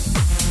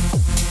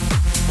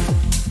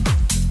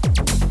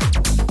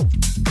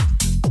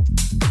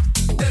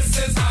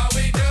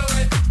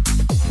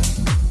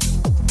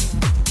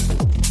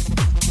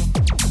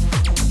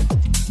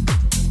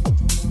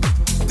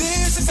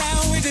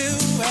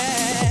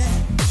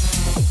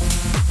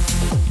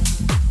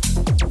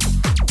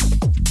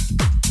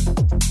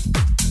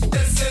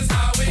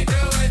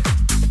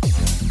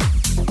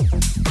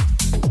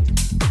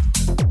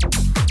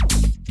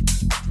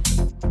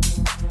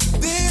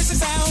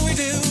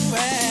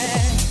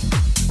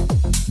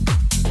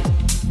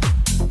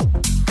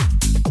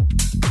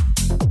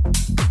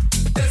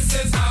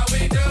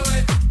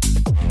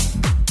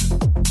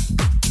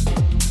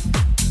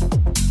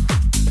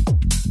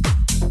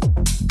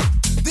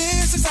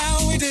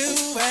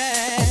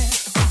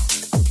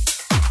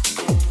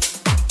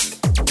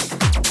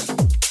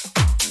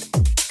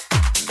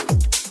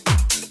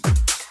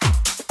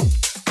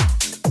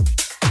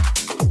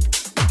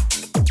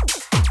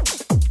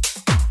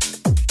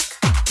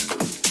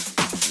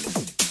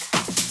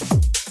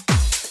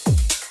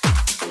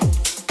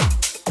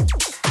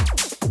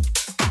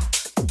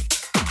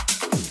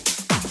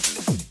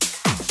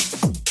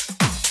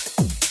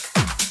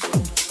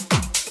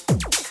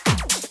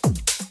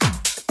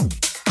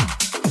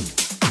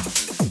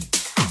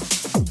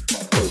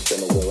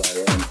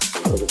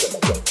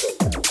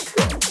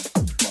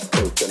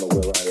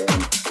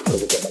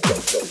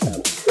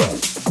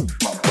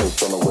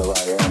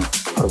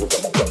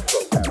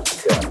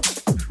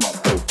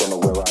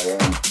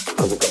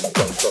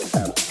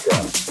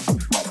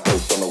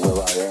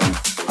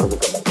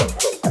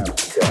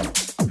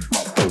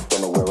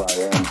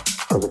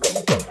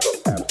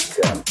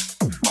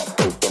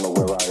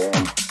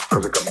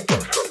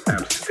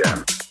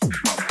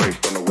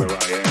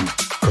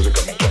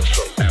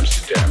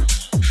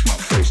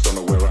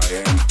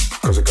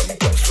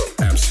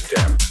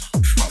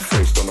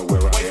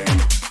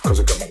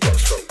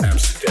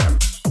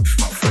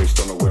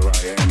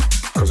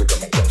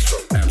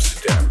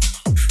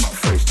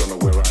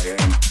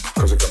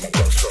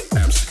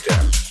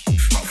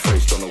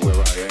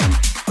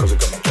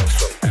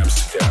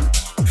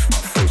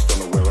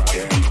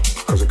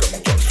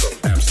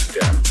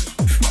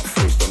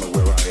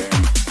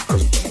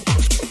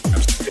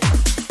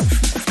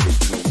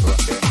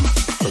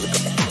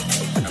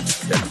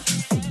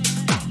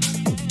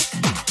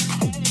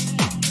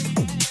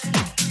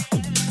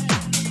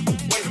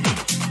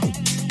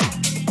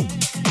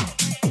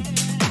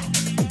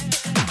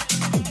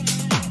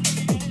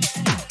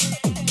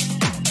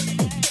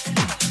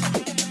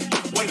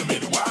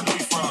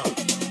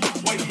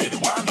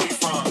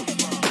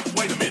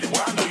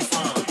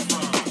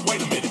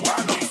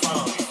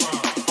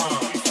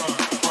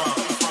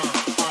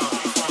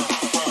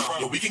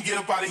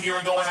 Here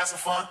and go and have some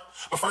fun.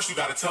 But first you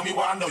gotta tell me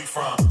where I know you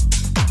from.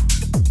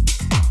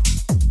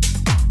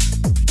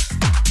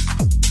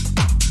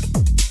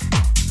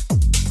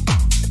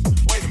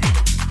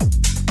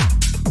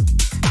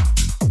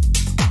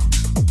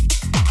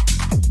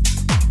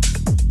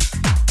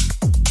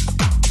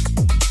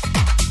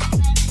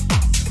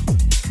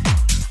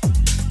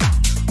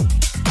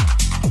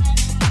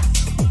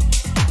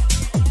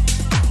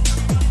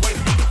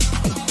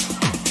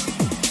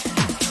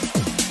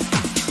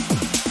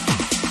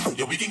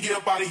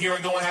 Here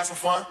and go and have some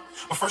fun.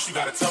 But first you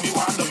gotta tell me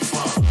where I know you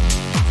from.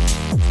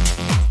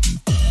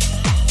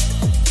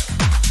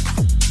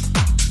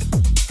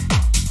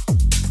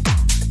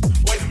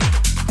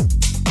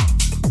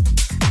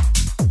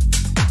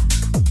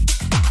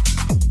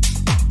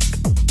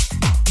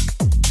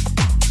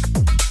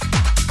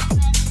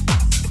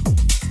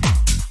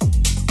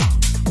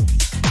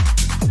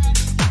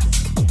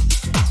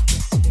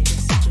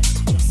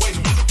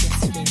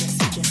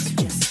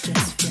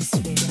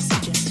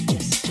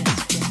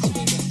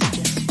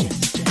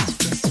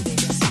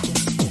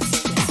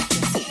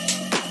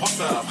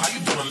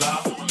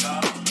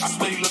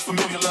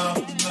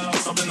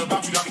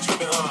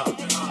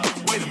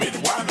 Wait a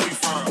minute, where I know you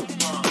from?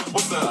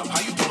 What's up? How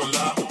you doing,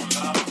 love?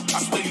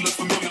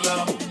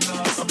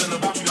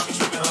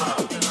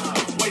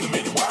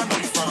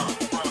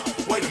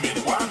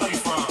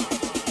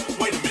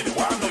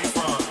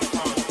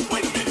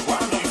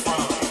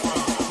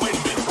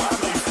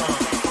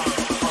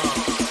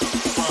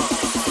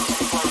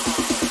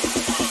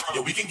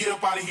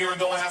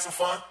 have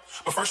some fun?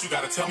 But first you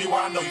gotta tell me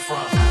where I know you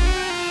from.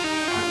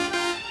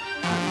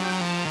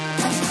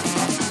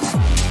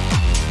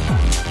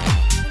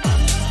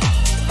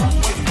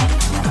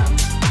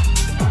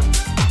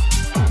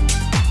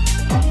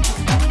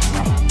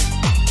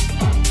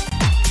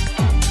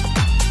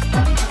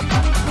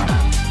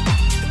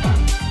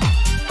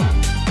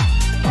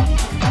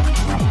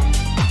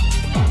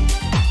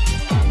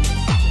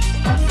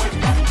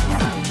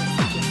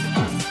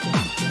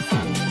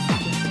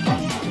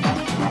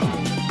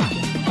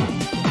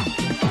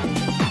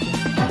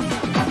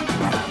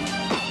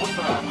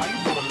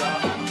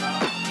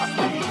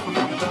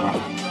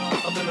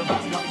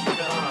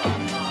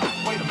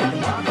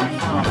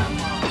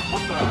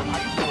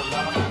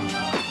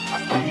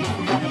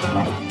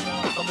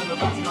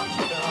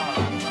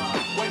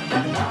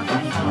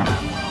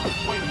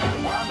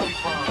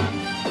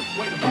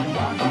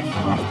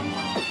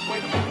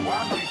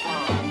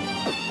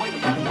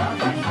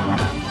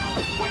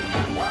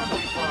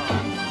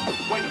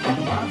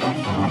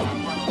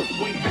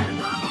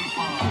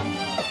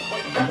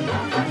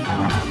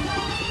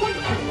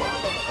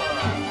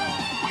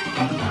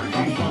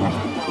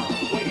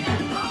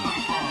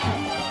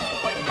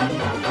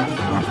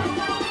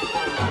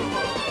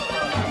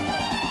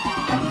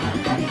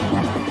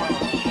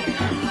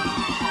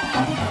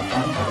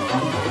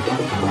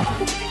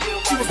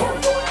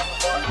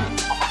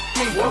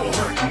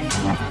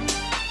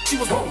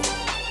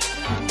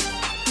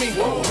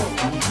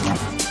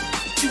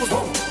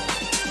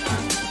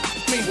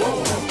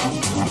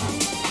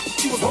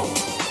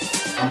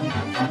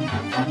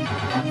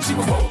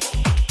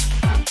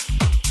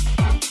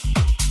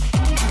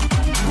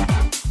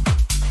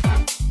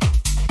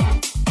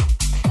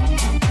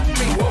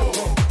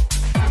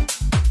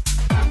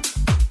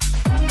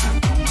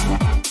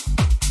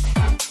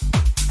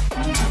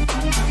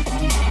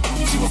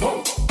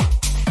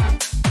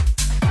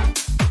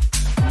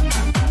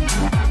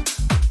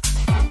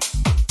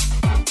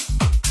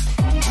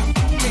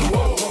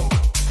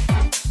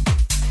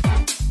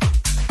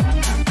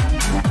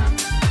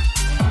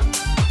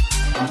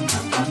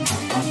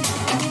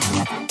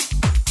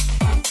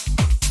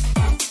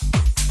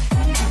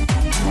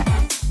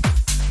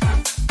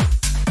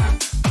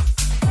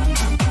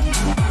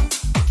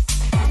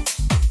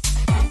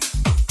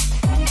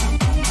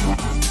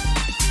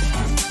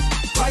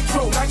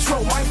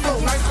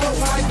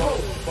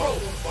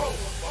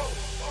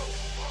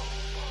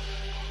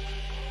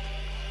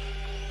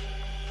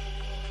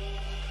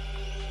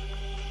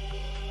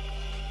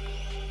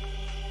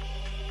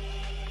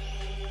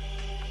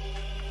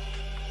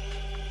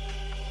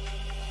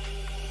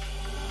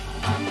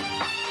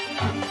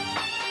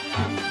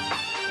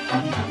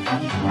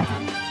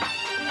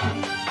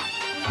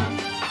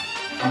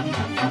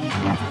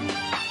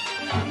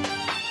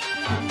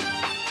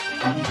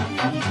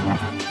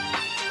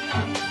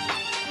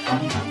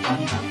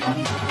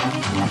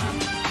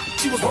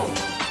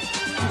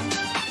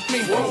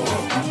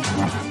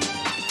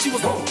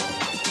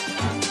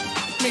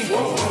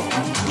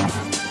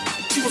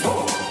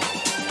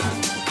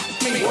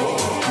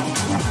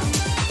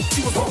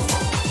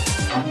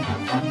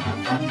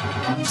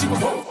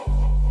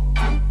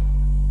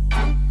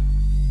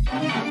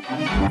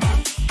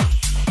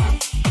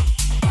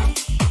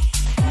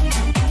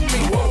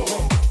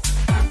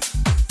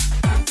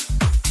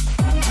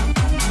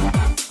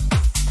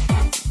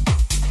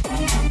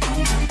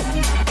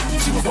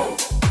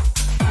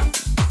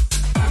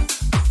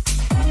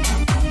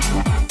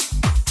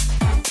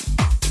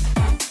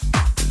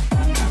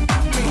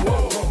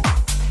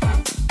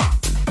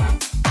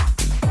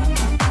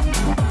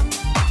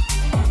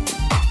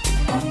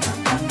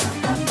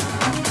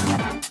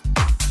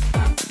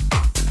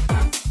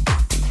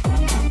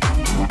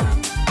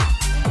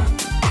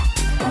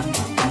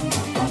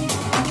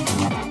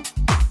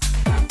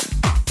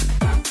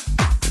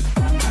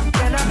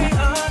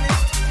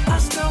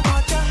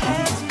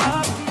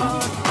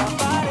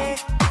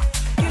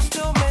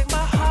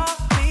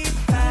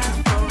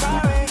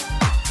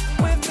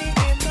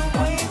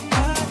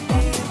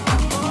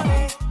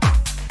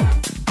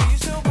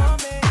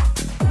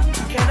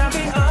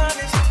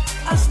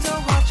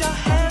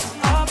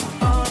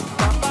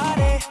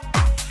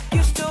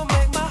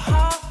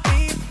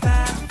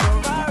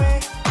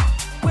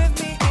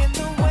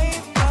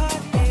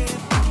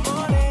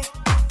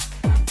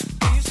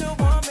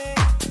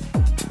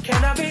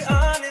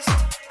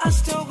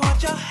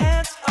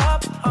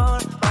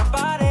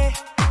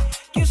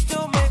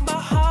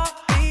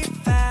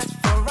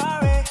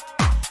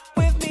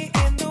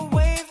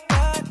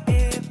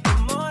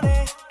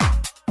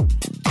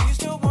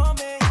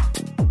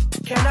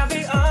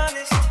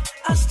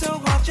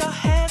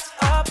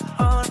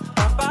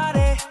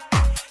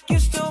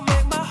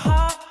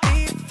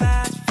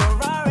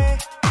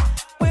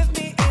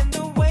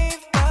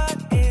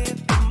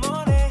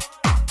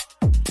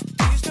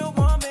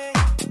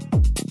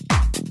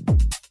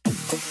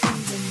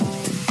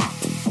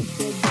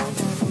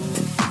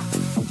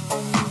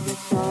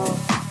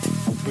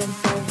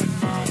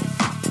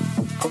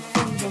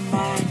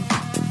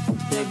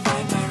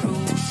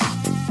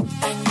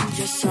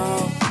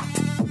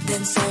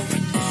 dance every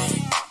night.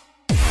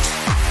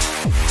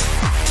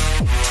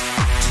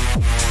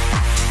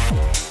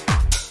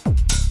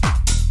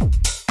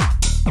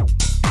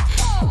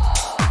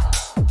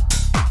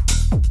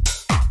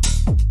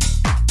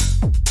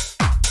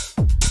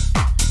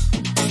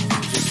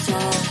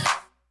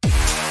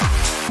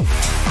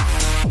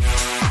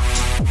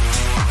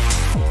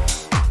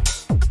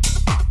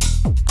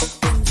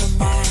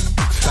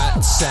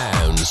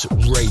 Phatsoundz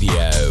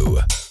Radio.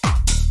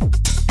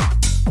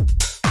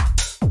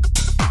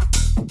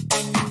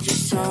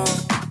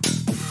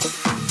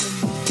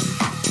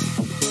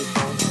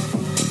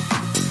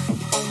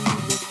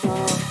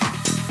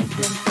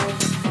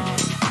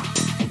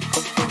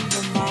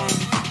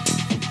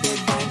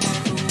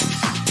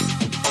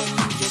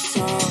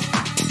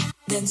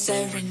 Dance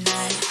every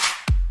night.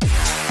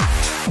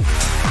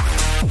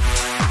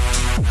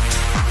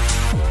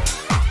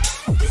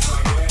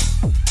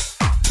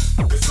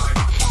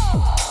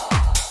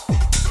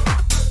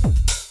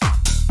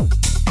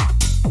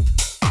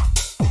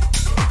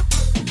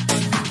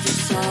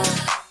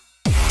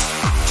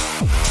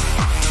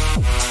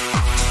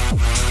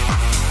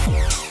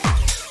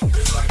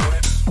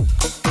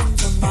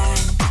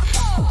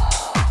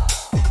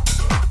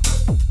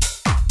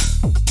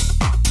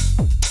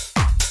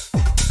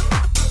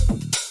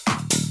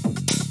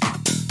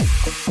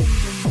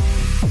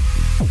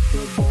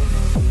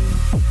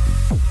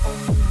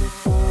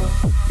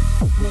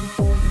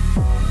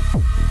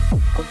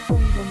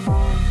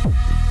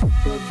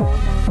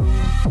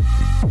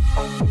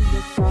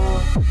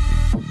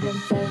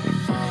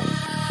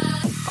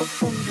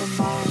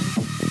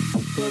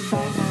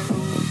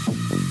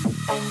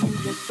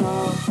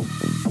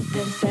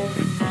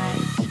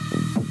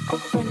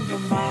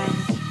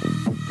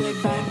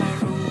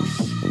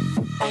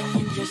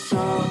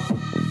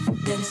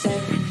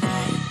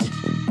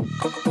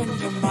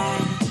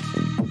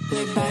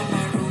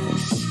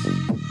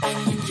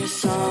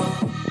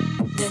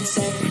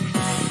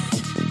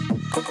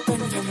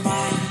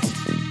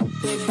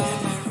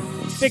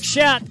 Big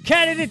shout,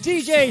 Canada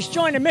DJs,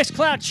 join the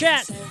Mixcloud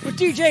chat with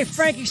DJ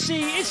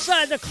FrankEC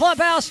inside the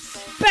clubhouse,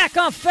 back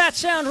on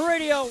Phatsoundz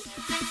Radio.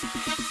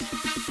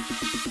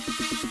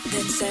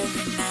 Dance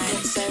every night,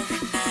 dance every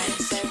night,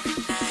 dance every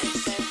night,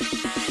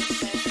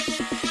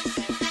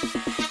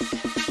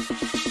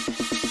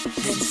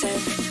 dance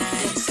every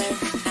night, dance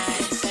every night,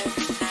 dance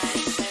every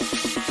night,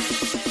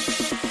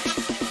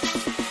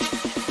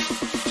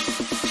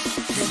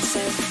 dance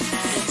every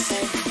night, dance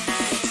every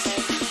night.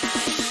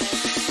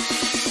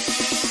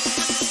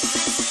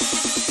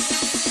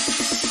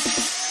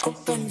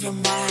 Open your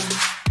mind.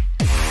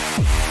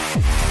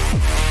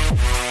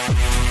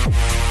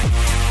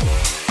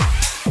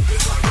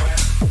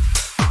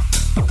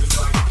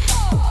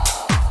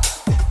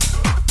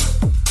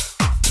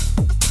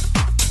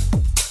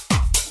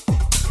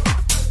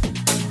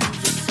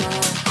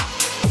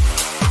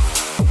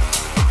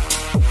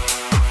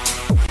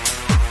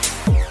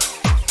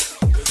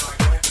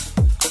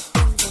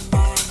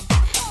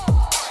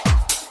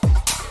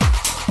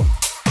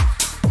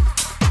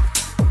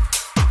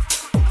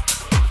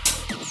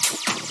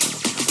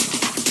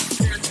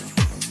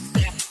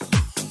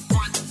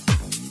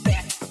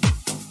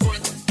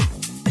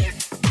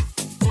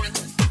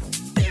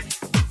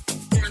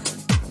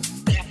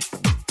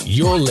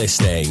 You're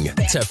listening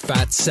to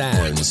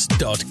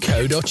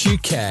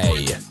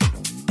phatsoundz.co.uk.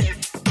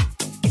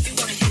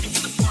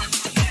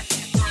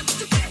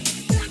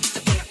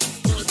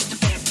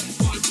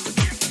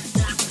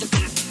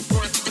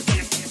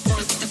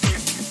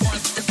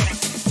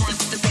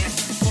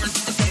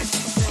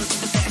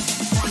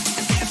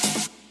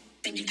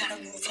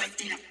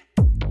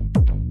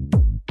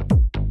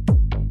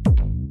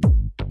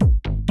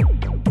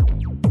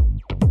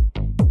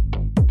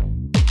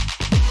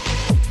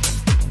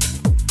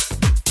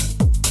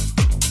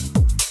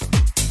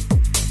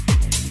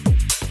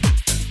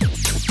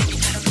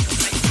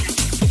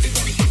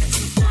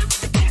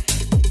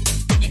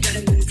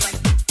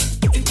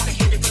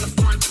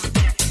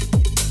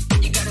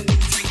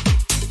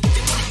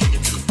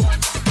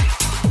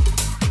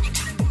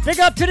 Big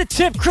up to the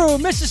tip crew.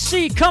 Mrs.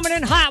 C coming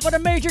in hot with a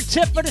major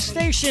tip for the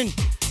station.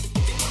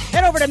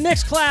 Head over to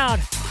Mixcloud.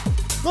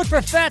 Look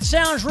for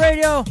Phatsoundz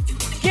Radio.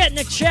 Get in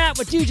the chat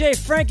with DJ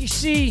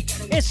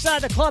FrankEC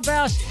inside the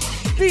clubhouse.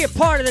 Be a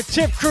part of the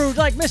tip crew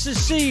like Mrs.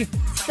 C.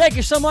 Thank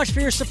you so much for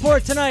your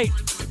support tonight.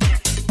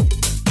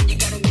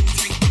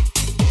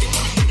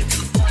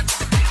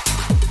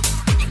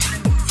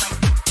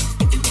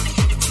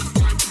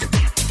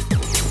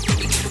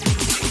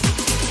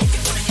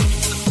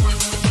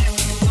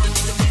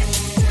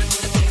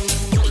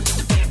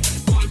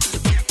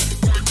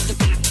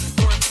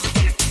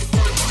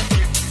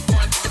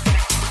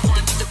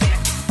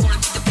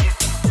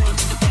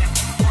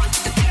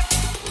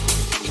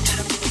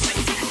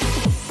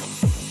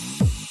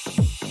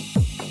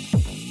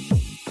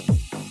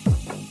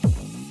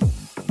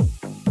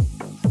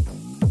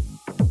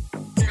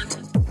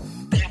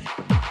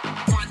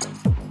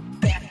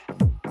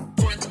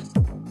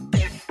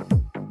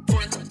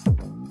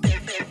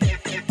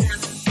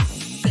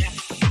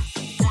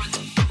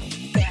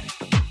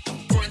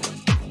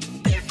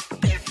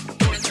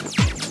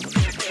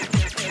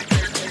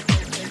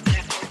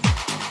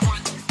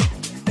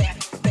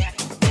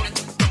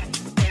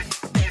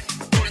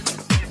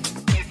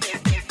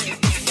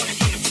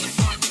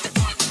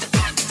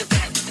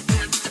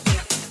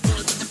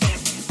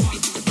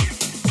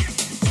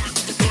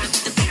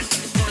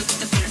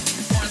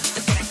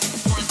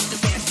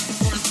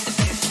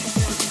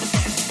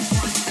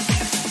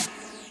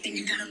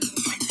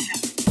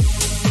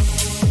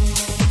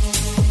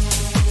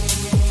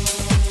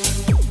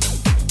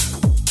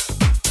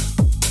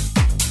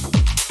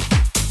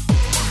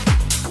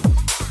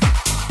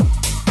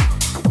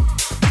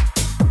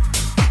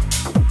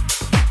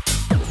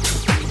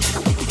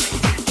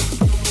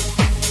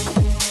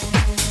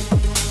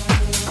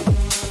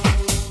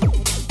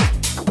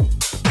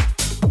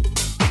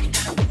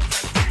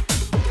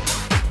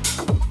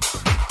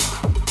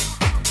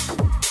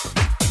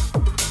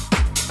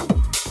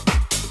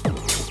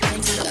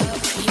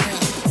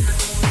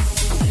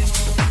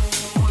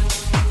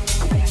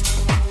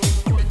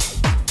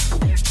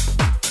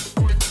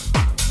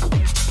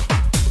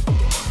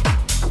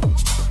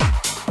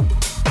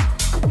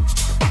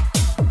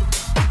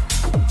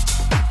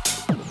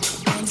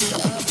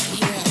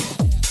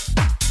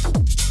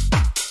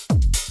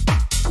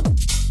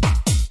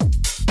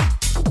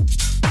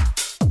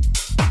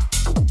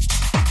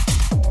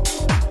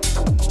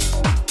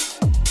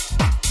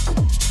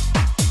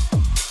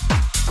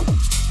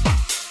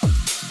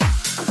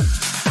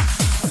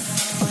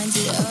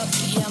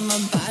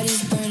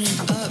 body's burning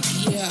up,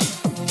 yeah.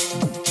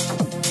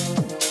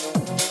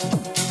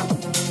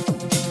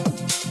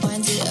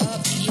 Wind it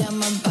up, yeah,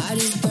 my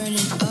body's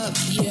burning up,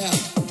 yeah.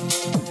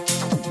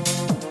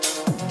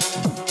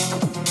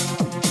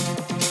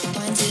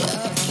 Wind it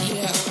up,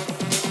 yeah.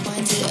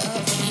 Wind it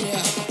up,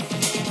 yeah.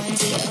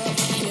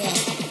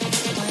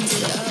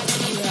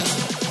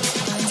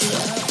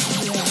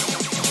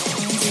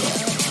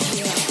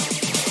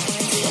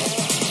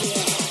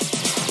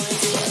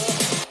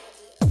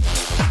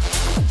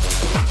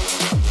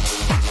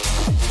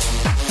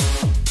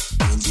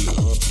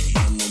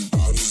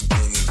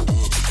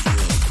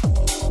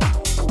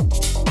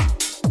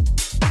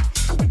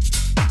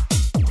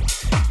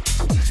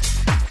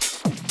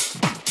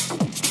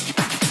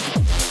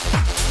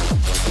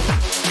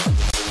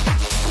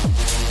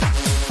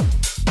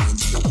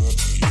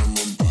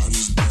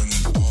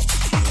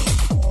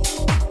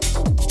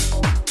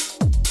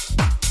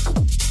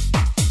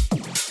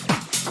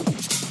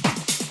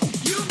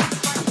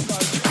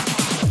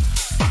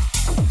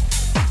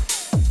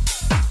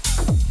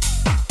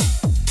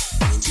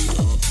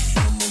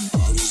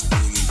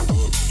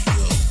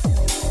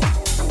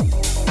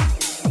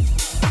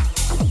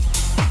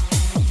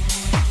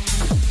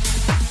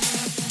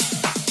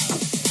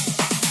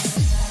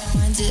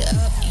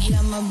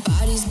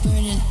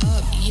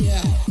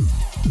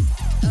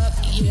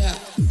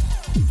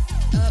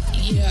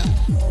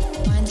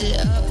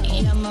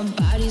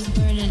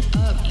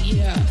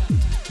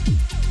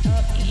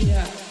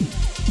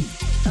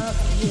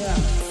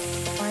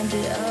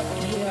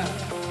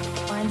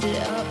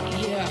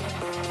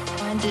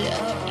 Wind it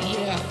up,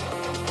 yeah. Wind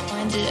it up, yeah.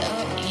 Wind it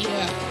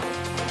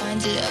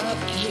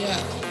up, yeah.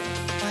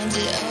 Wind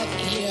it up,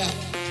 yeah.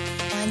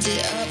 Wind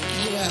it up,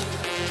 yeah.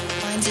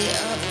 Wind it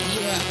up.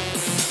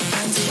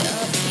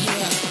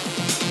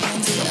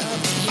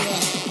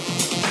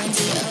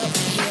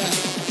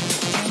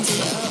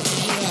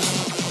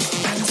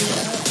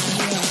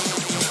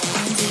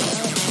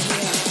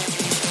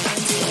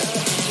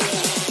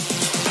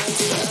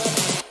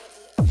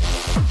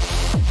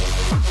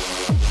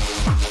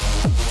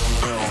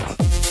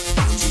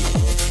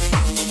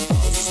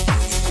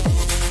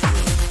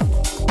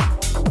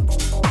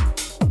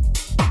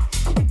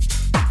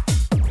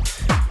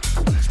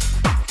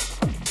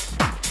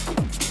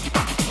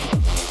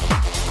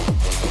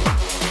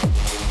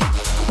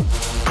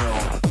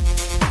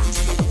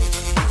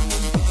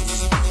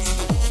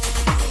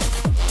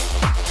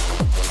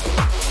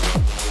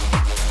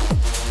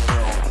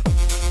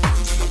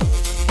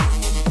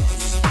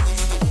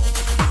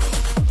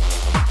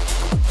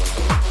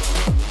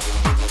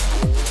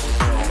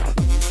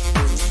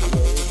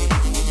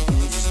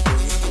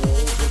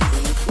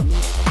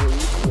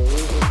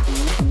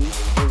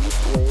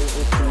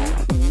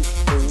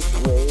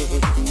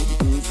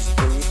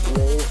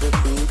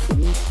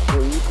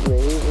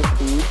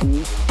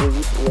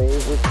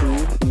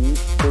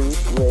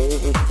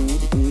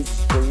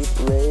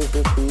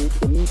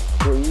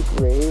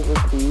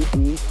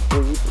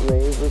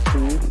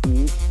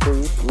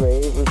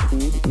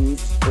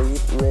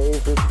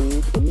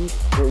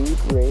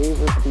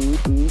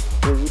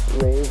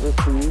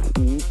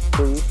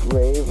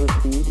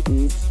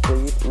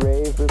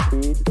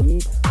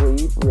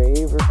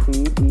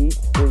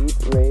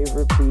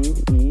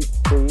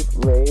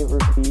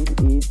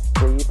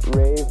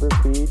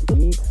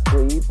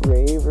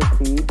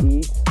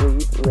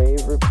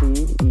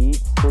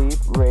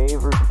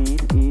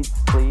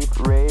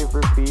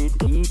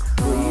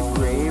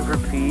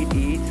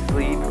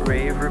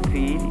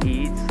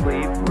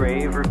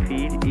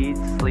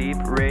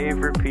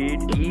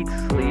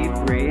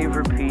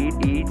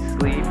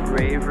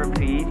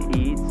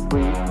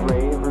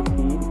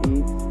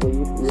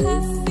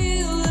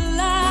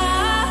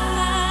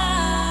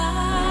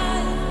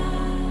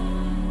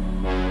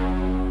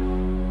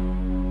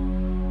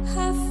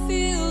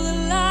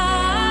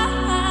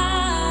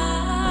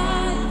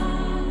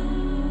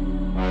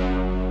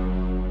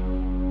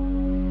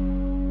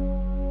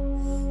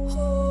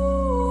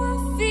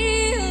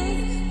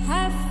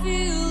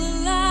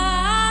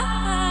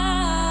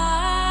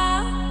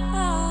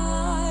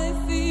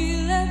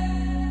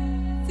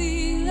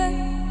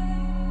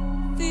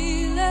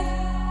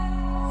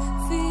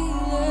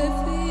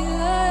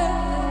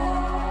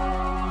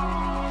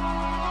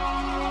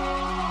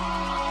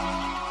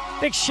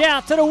 Big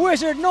shout to the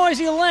wizard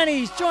Noisy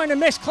Lenny's joined the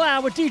mix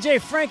cloud with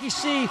DJ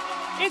FrankEC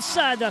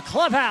inside the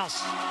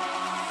clubhouse.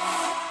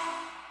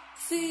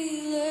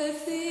 Feel it,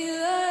 feel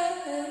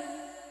it.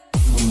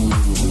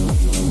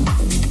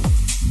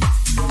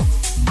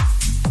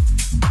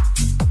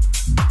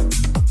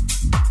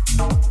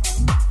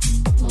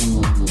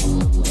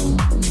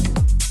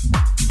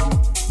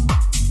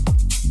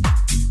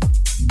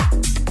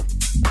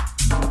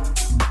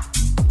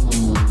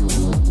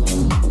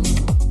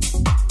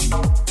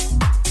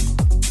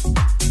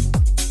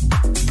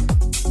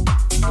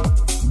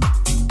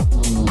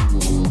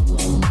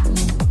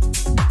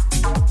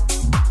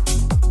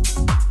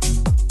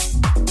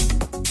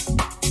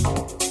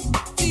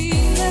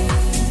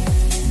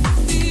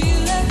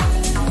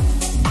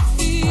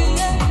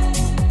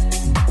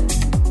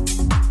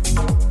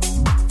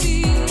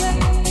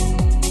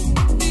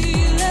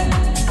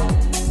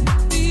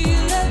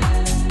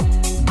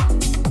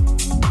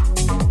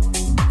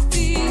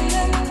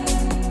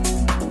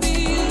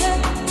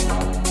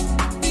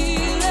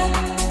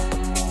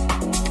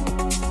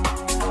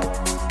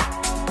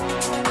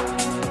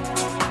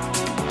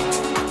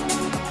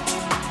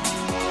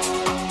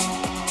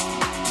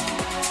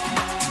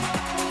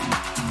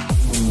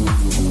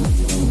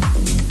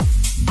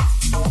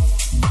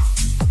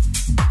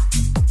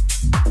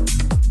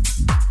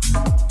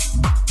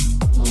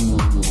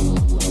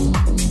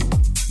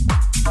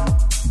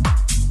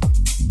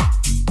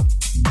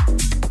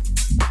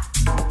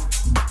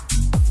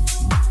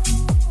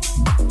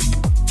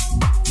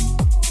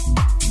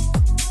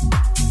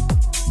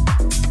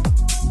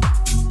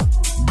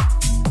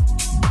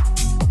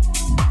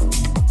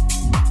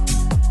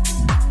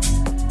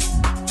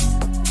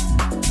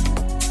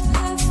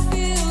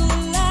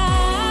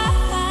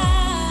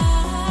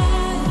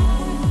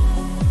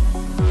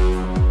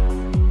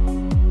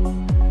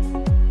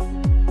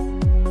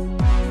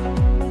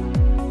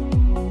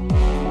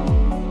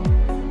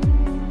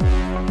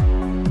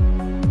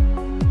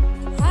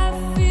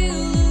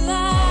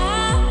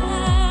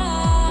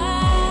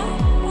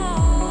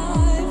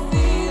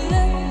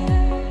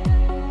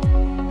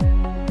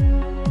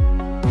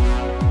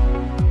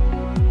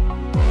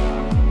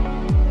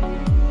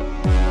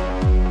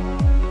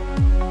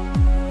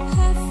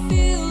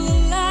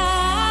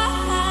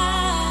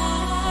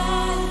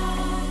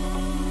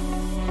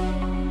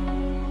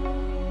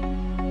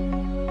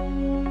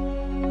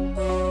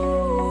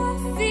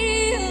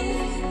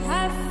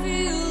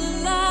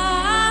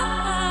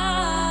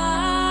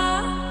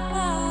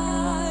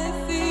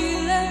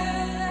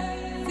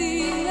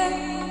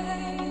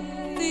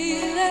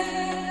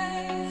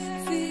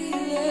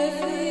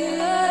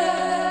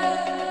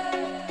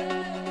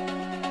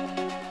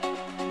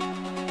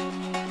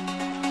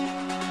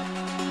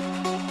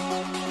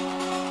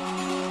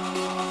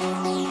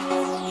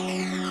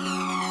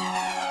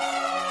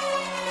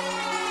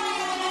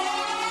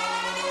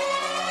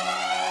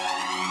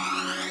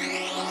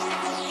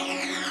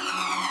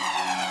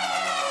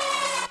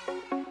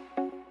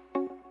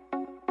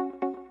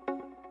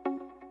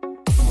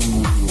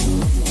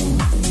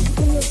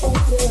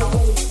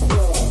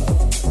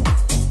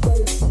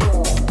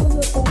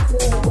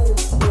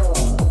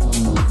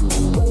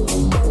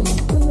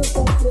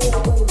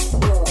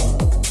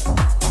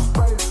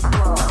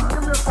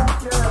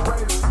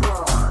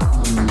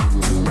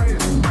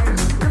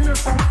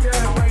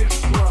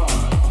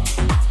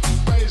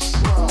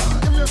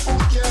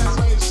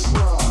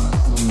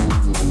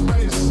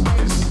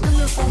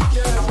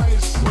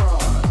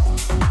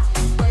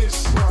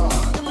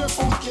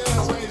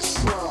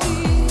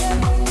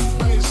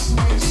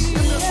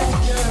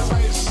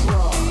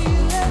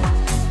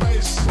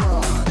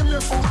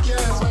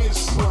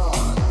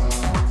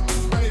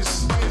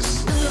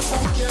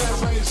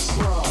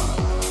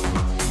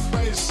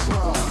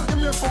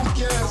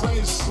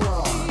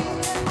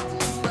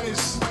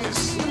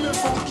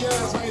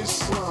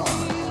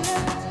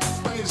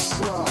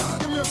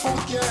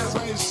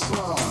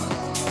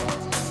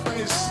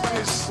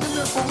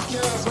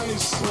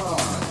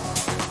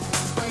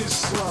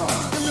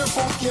 me a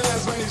funky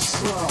ass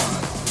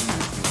bassline.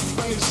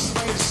 Bass,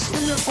 bass,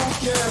 give me a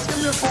funky ass, give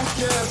me a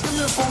funky ass, give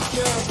me a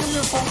funky ass, give me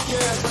a funky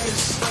ass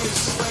bass,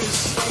 bass,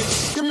 bass,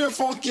 bass, give me a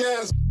funky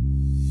ass.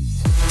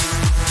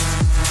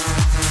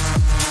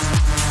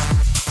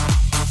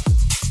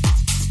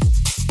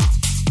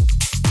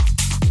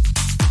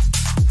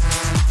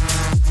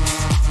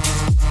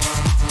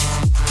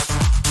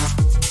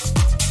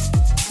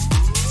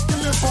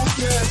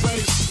 Funky ass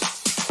bass.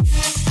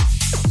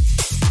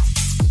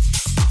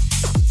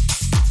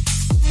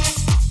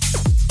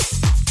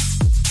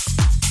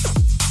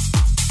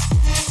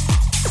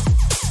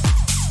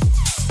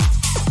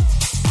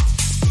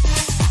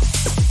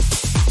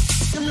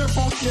 Give me a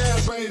funky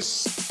ass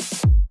bass.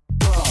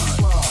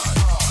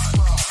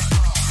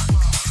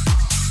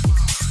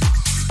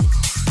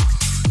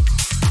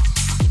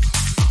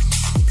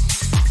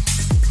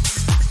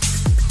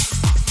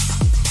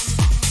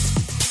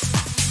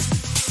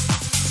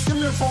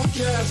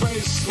 Funky ass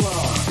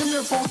bassline. Give me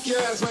a funky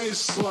ass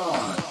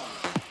bassline.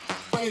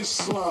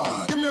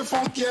 Bassline. Give me a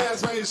funky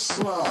ass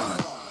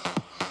bassline.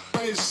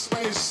 Bass,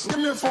 bass. Give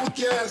me a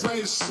funky ass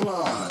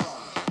bassline.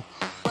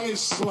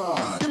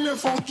 Bassline. Give me a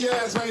funky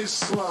ass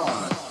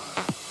bassline.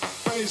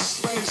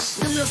 Bass, bass.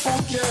 Give me a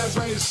funky ass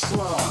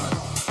bassline.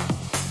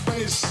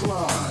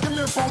 Bassline. Give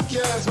me a funky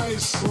ass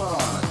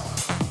bassline.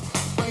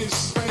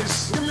 Bass,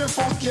 bass. Give me a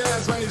funky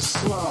ass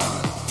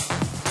bassline.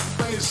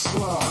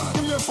 Bassline.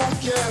 Give me a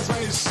funky ass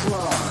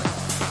bassline.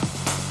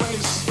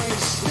 Bass,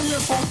 bass. Give me a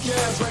funky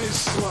ass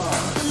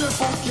bassline. Give me a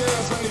funky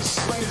ass bass,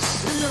 bass.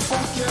 Give me a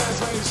funky ass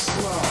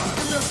bassline.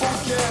 Give me a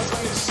funky ass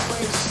bass,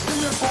 bass. Give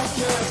me a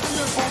funky ass. Give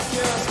me a funky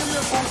ass. Give me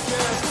a funky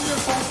ass. Give me a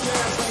funky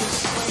ass bass,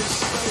 bass,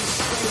 bass,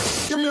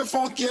 bass. Give me a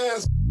funky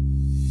ass.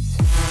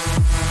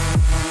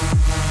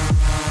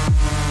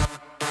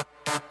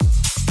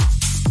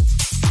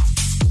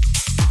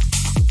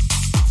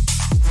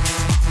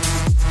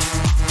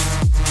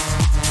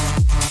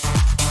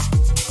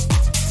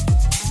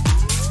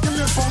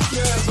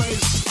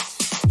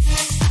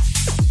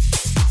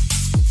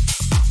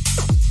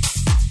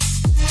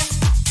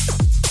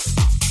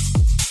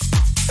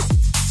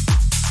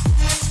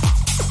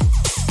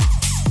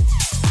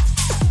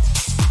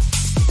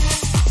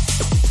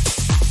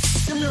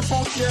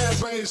 Funky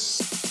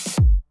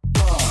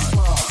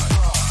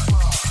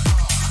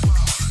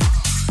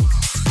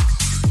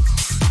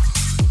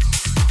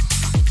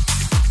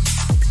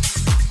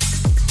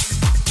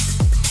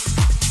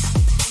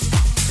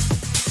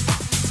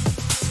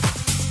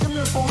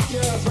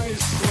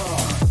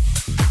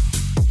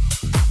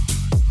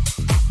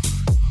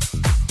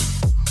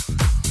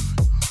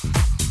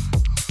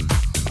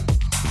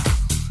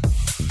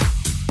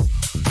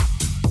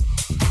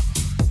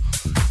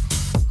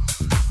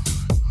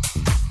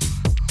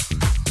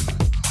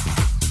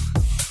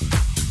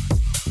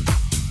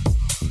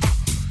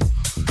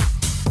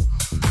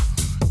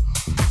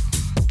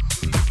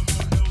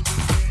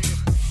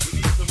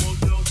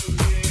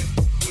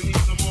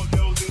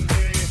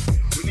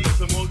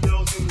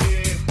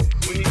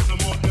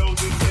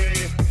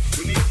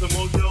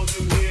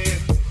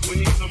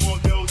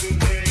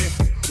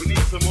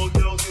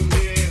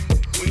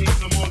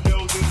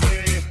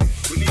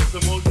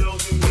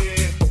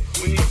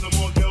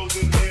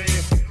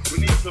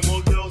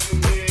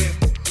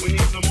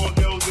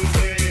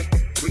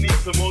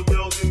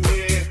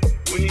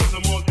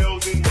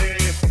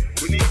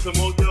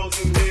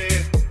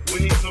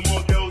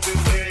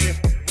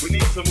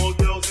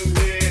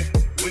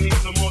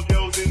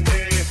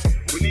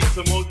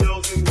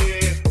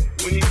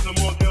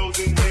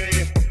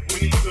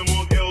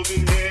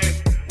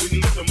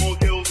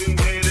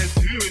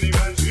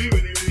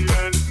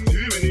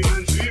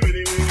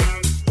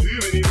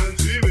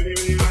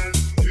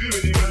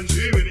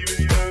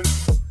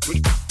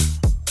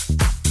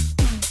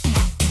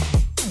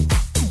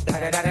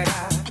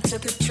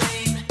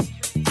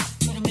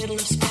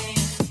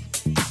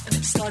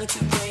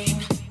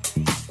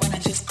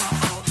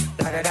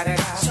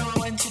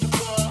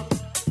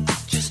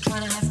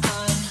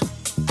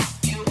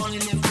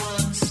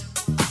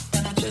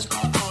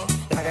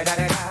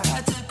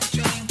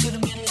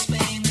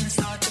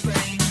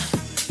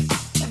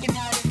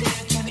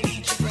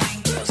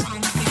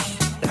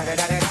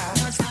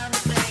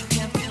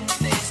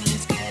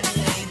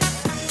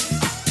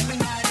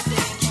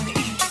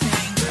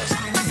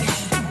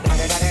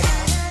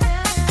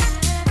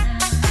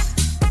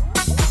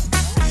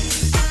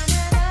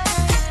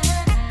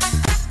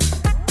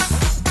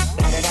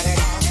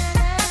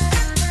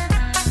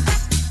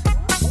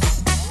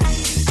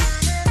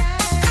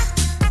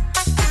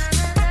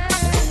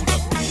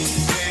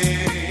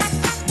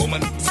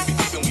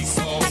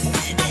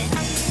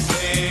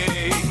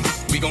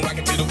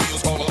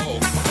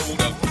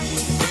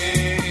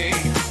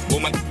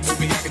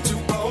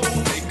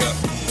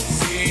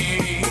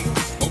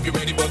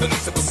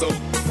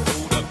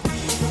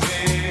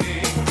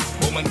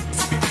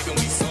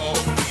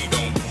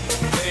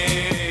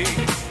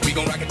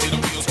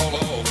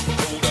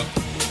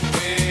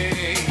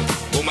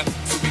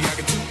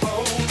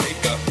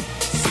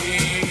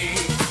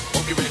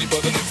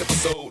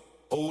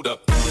Hold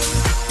up.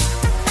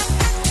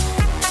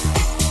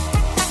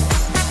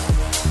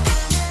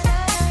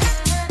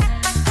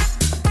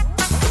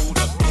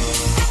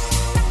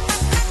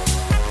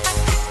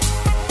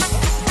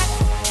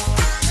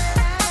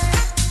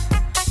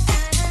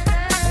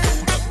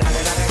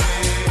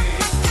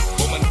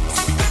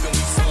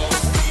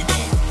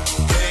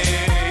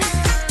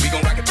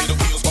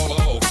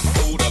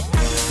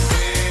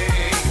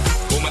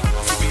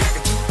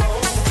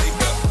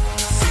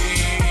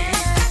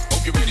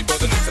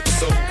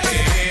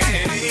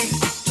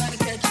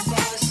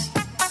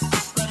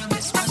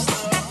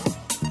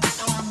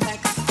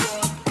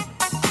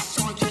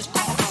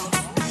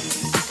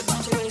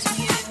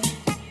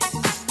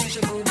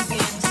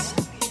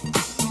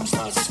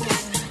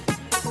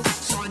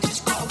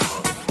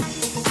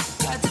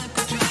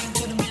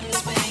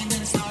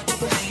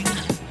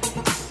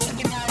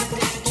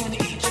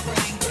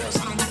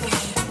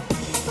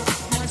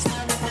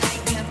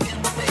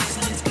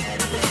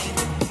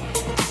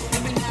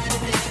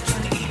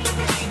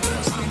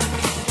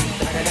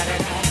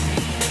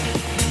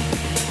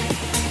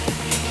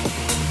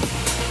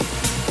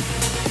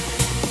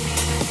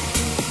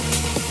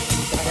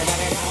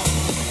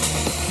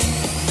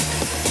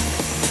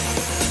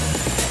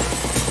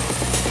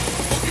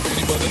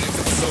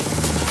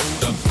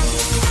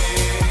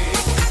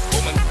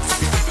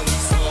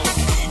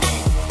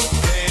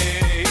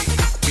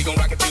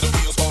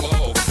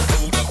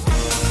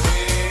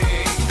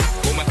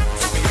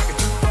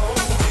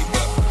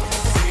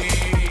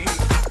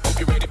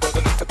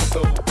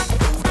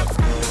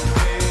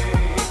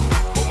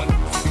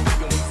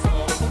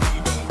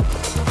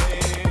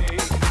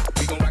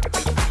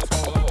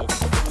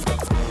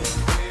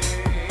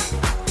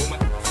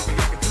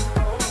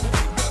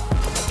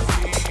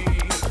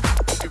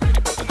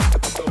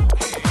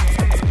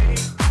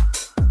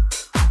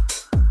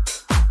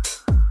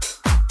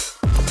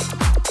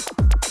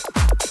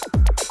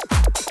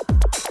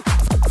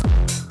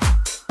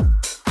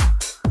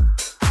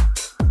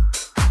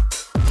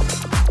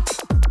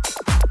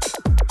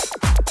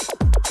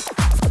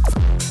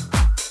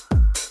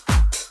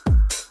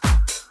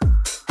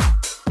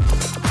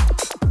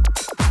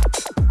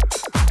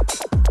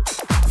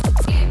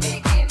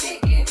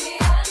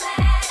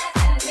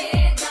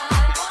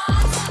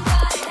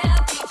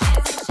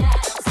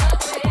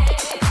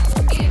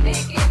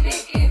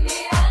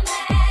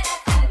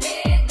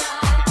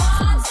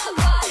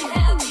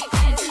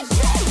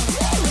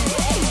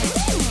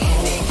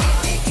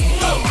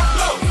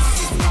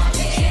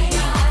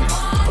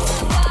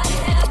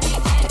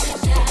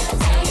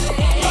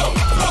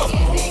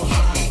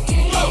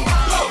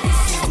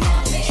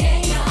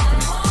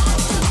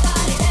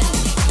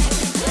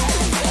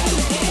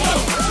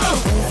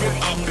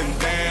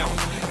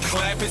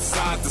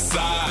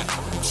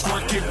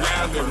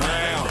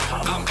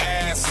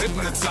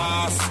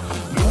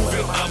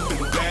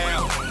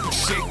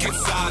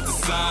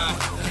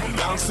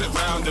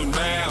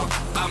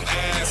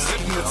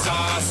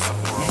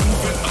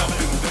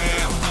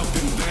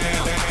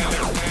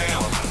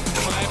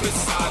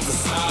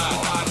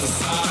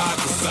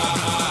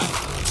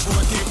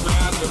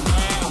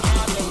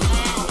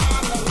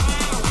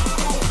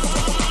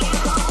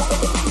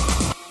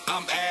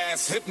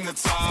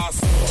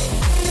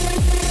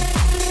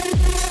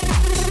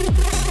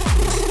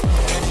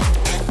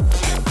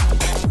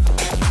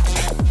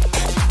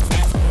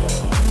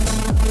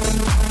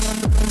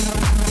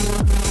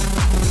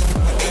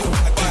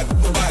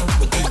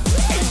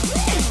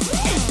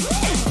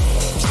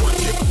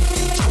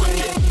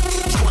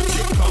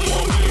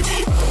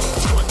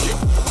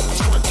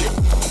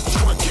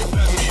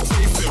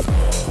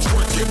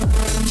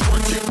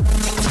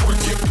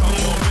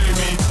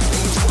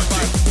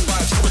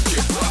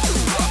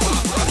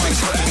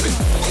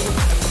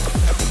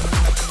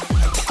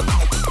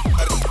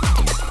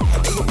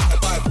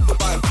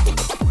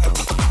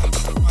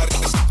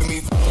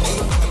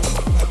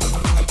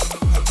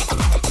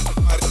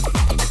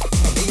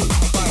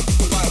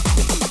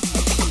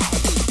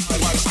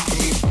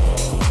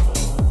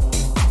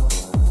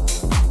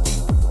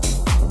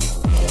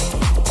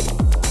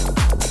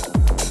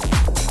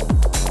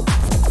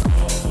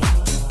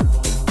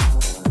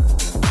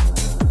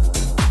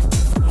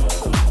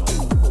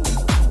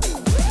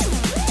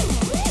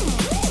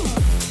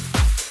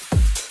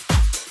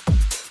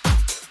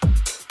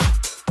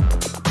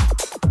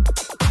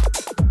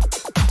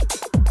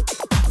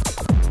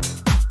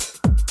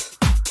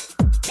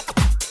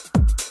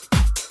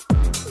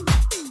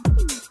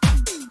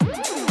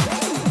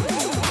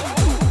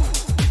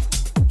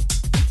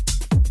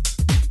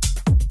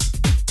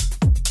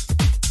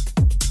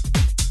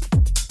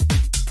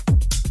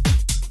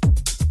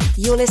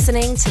 You're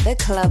listening to The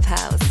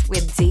Clubhouse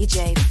with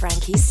DJ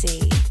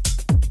FrankEC.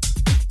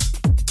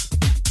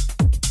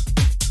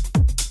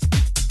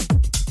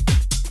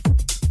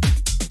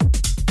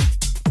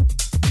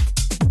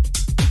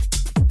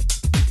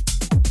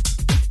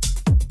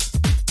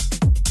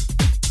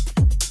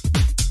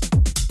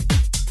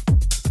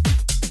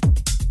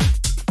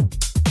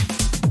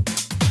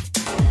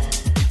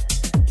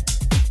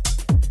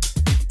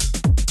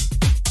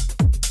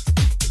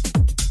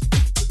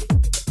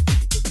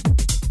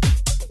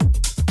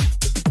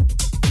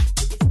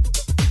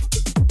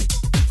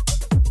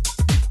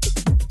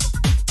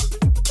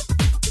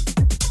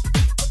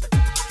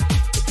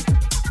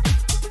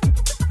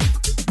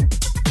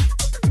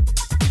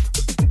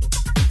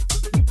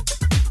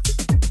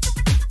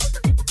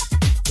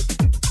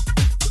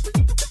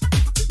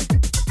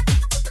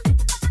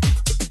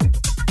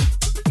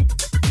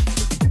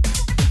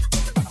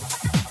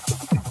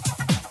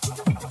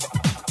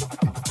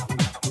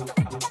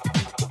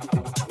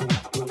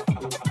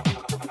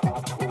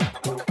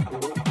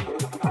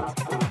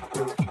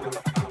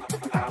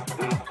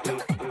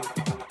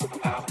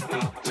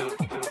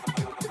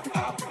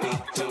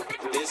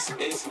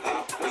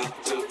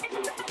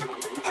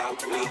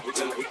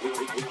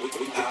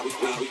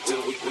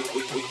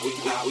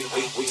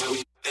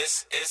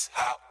 This is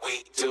how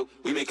we do.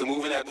 We make a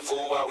move and act the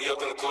fool while we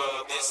up in the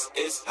club. This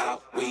is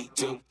how we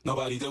do.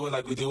 Nobody do it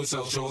like we do it,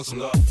 so show us some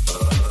love.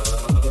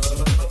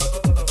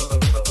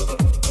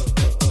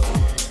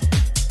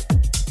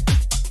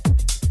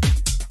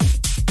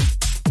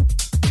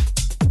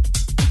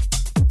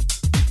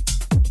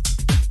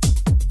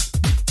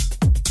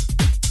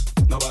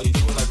 Nobody do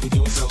it like we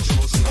do it, so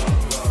show us some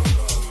love.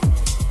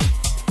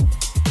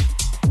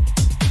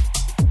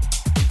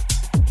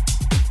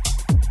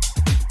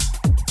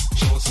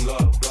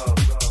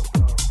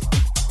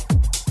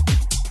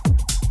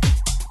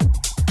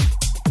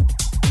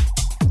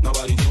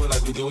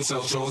 Do it,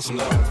 so show us some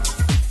love.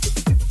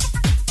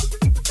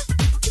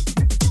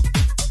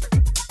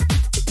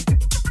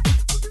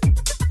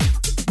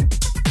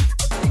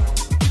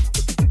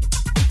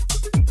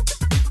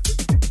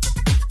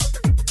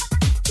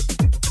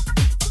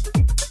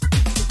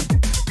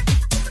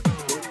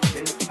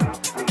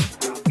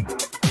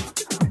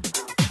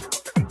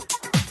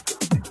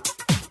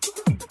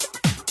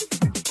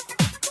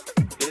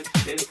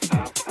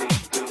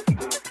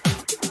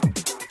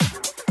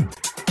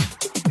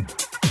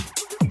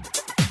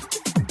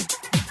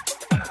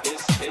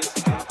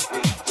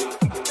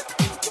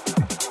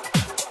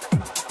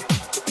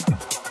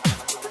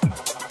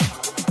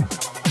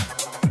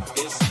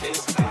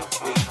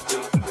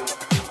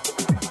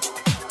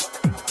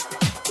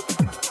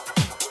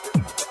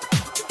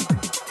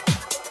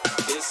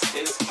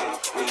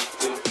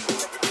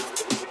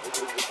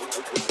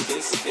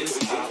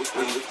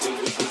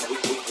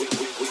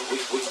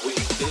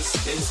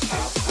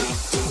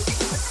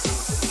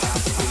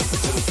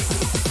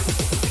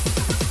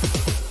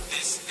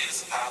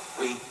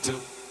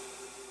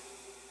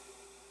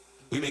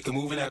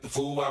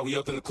 Fool while we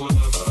up in the club.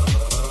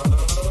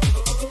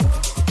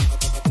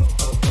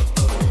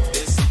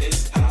 This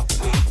is how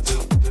we do.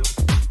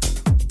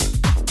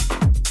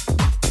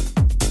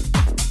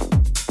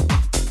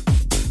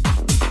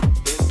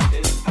 This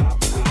is how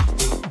we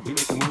do. We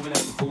make a move and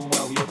act the fool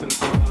while we up in the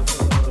club.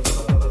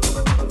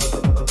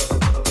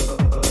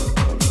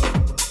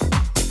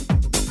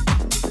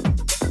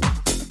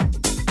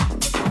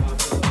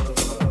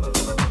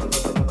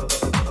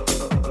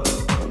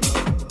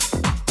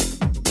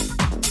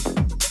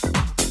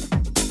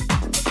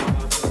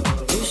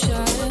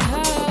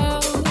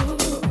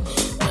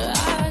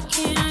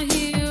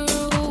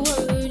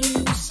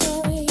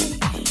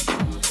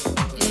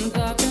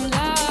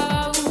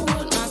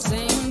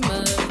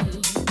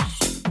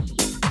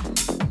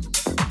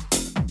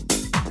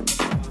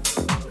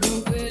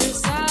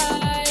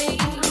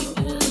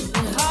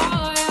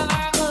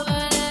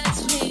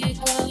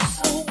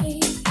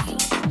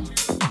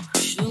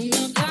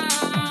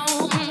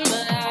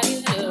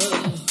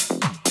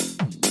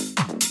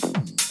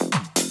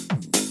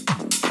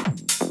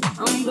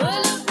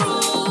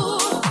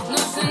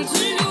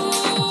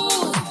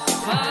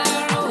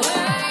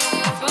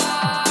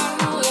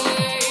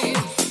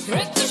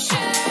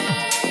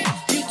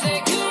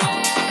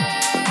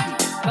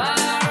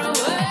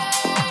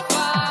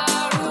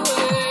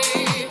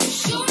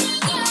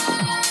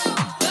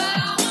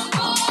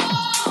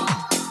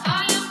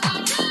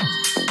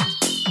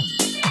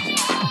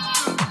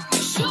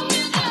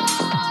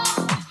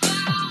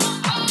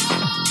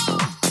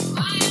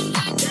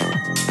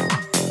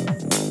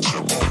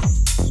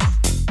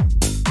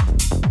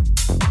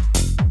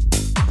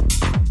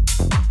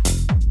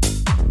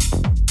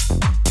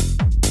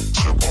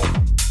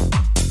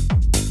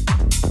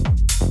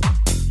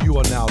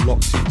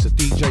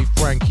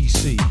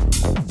 FrankEC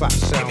on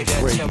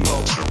Phatsoundz Radio.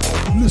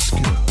 Let's go.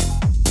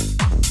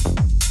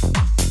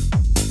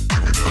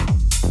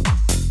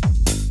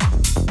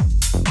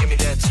 Give me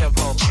that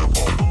tempo.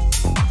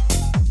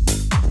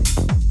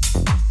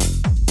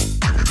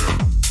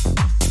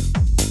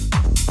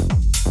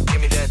 Give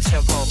me that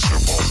tempo.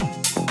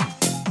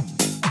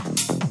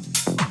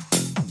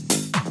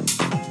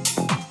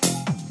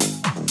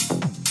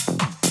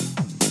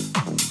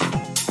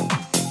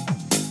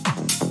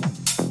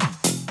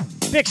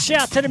 Big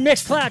shout to the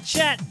Mixcloud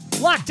chat.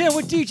 Locked in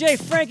with DJ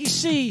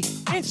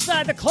FrankEC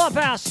inside the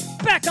clubhouse.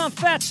 Back on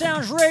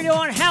Phatsoundz Radio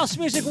on House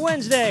Music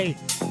Wednesday.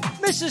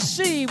 Mrs.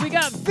 C, we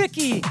got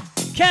Vicky,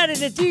 Cat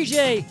the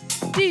DJ,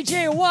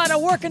 DJ Wada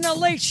working the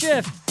late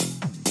shift,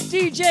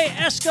 DJ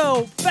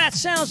Esco,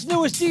 Phatsoundz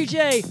newest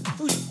DJ,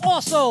 who's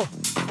also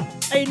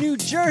a New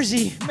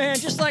Jersey man,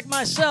 just like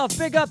myself.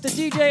 Big up to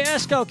DJ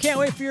Esco. Can't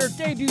wait for your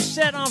debut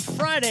set on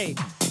Friday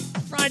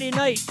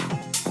night.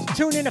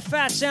 Tune in to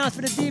Phatsoundz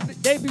for the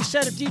debut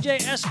set of DJ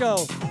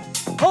Esco.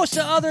 Host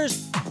of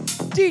others,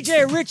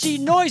 DJ Richie,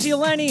 Noisy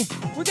Lenny.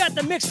 We got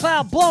the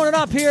Mixcloud blowing it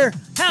up here.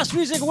 House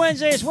Music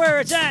Wednesday is where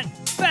it's at.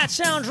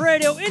 Phatsoundz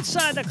Radio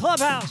inside the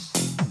clubhouse.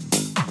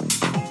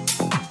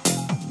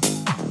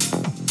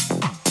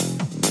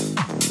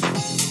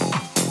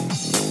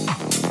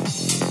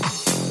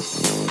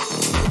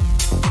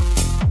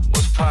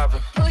 What's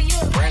poppin'?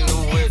 Brand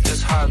new whip,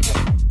 just hopped in.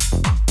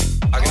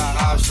 I got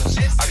options.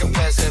 I can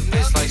pass that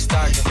bitch like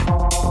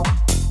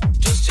Stockton.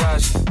 Just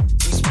joshin'.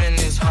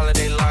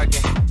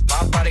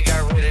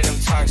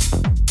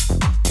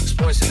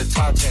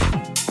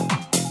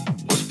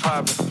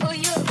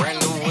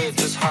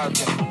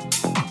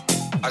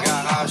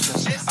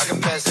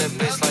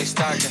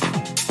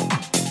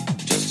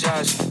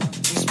 Josh,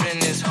 we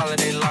spend this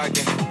holiday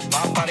locking.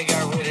 My body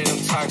got rid of them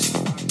toxic.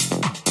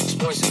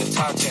 Sports in the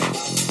top 10.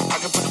 I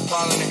can put the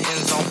ball in the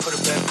end zone, put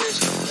a bad bitch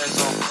in the end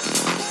zone.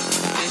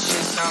 This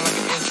shit sound like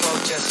an intro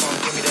jet song.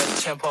 Give me that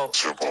tempo.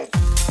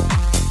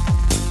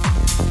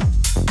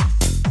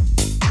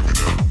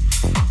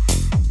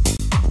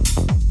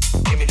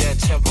 Give me that tempo. Give me that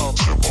tempo.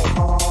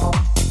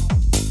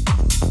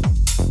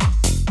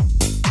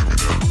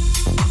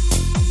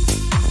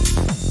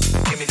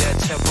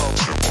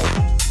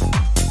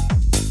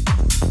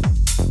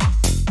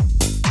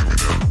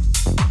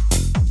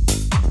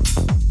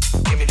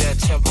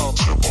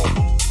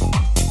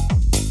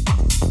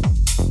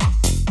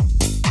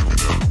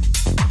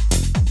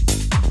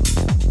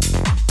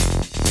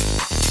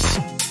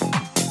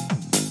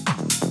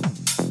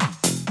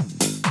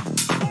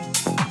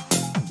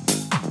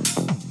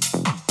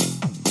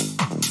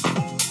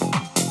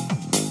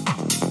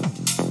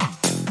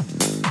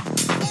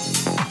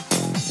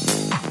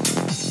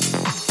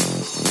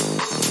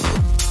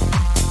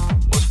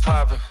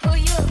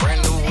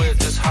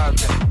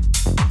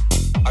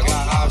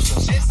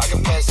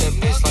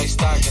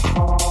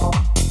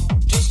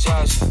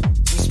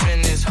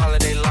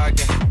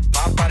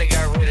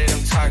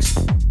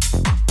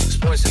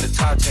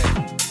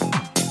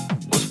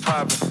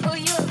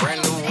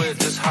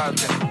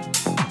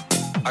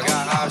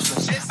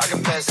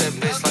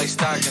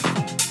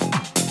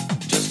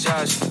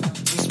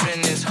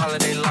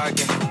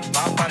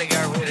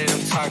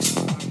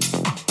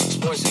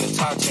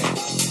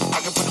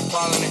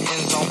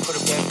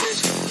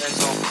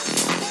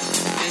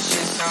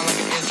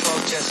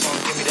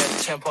 Give me that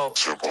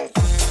tempo.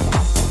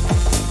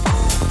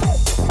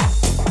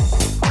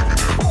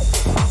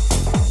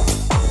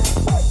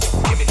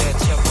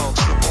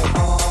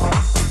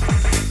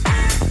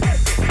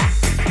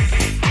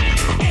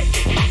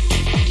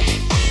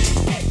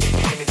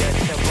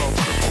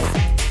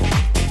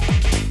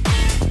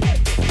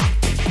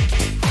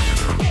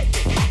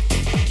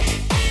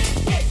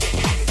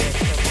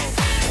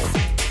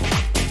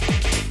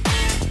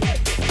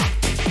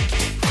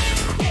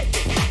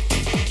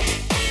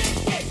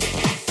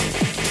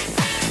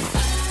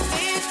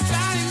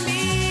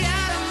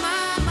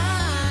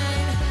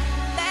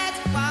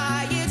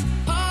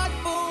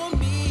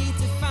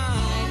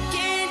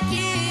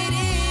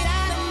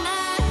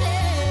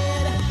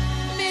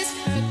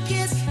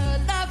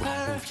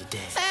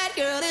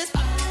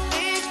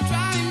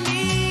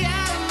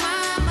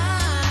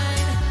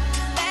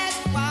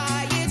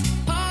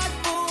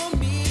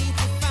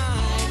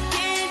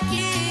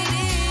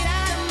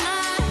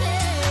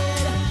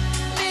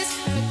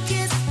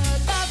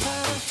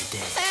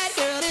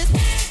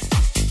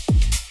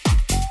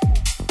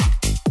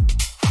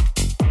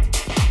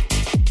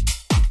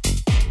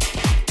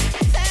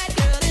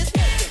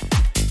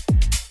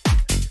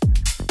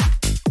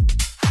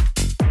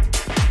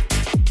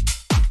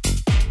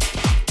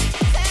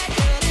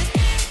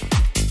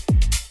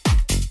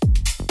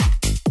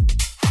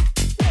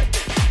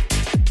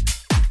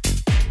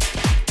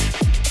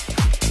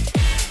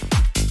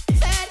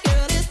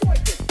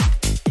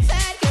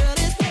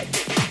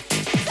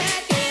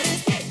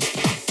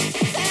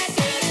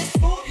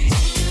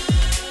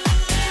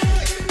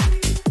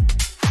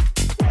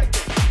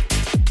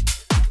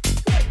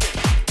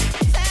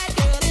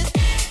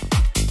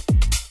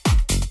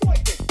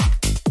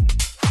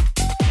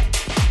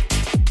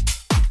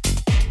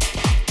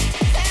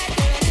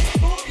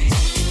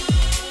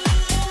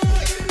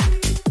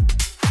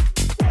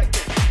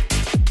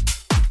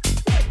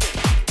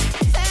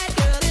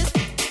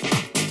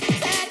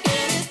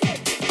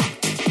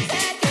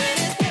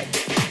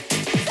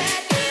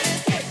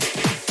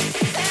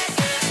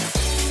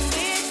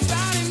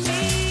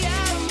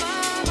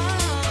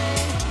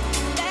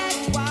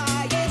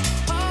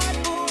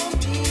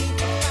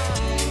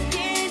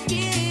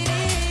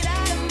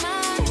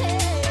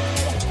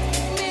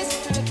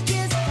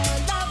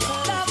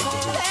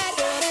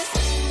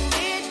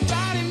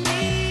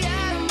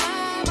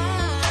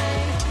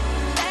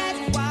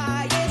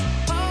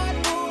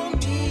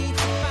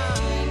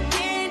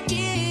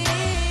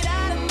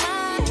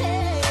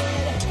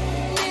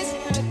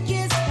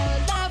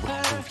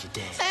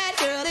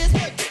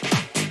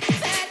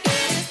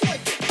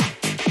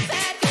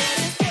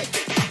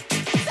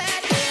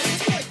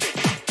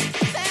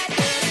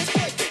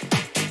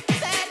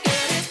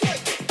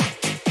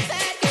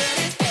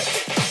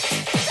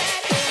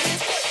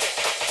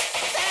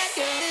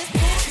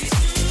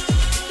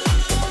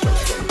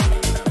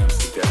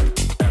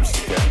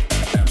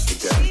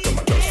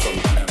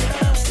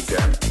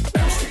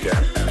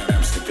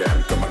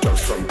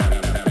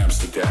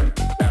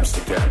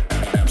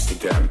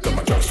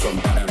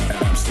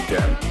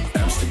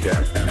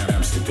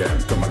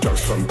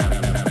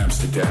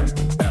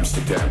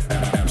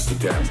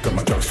 Amsterdam, got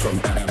my drugs from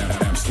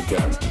Amsterdam,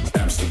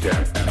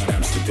 Amsterdam,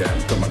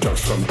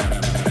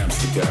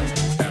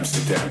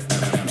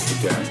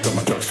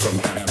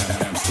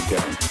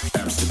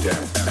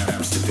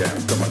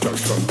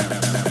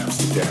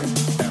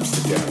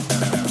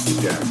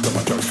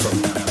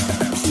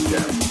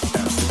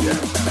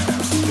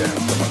 Amsterdam.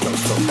 Amsterdam. Got my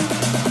drugs from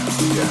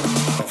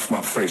Amsterdam. Off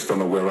my face, don't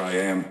know where I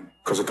am,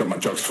 cause I got my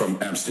drugs from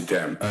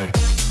Amsterdam. Ay.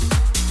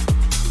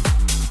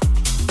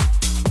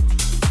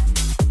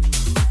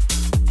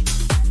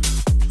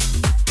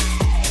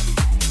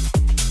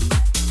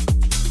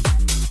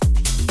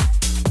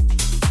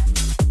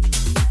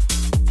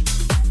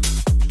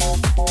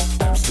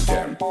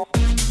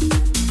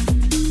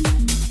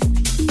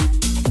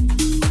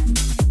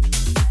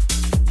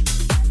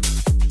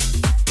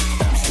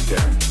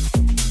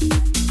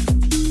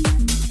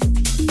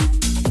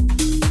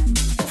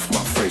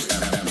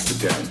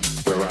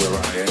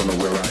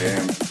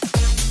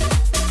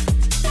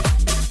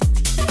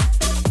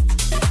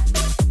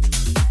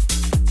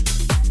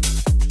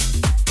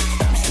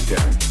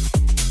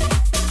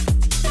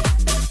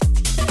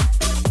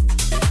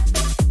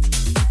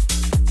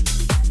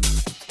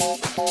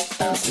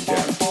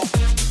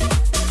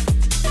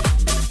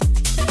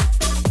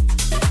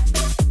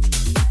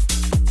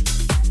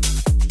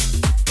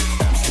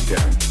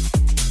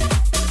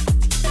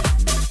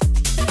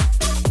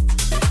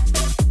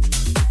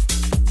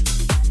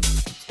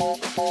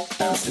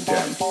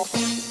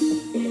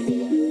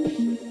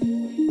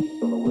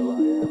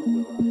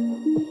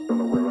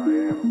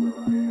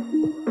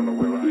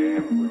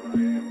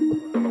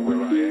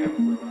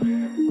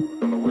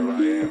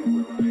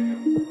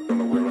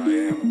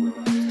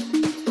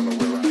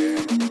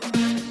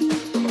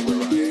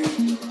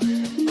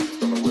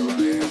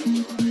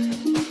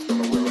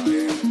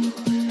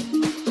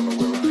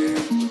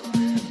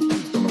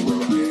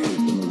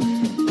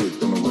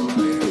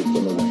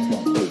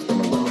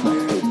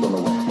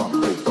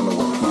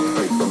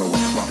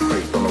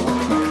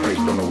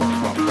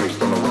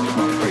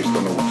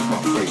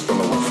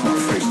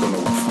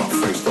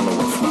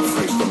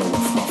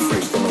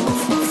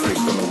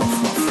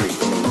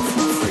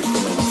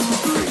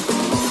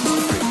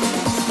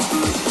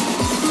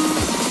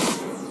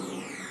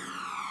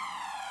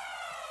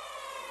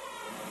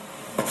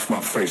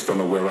 Don't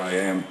know where I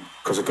am,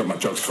 cause I got my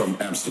drugs from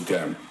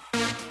Amsterdam.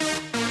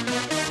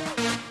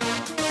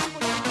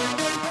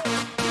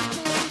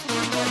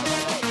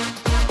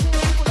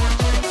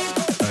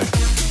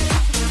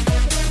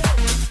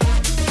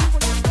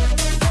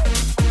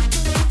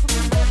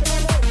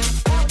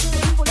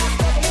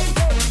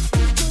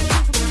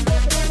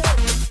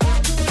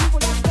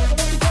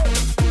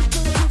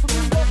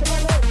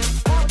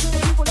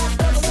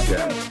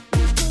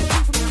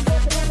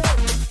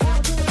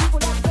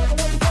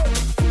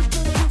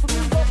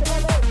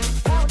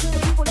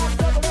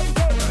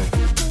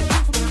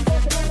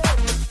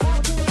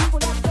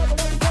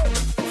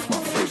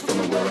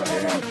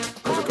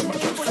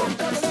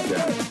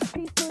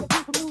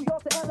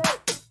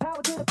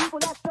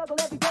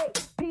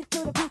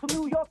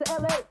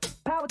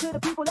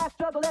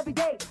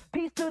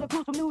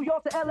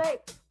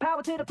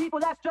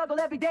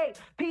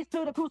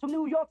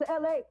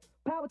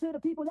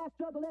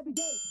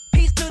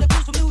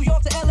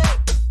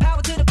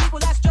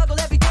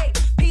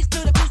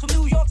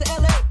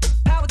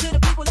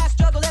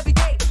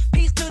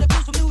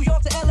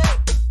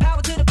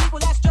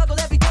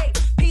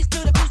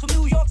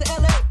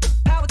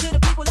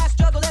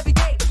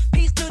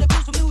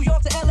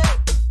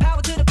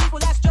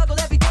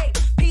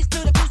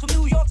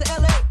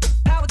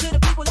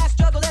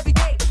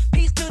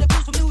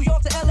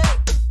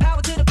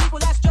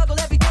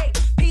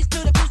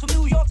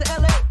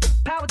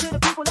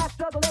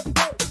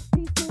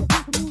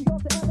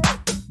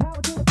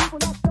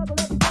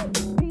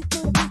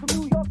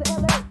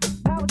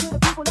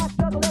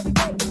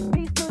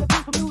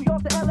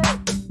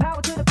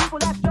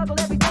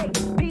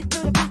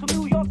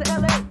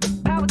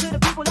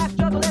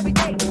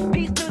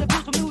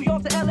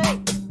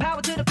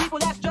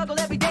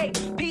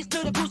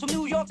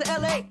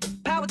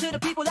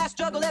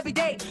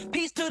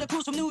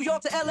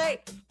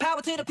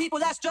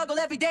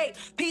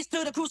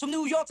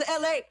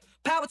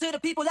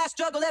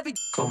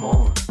 Come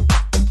on.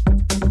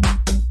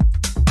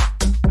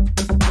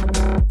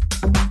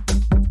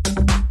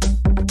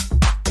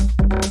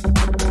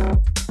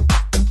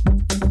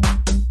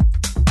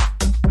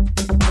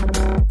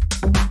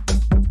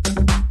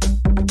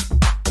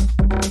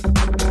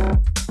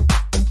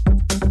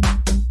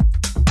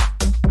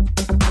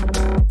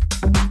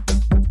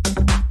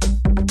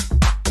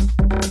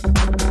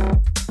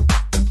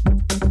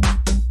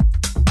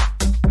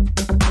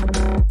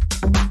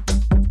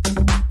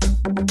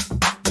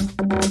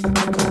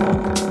 Come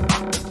on.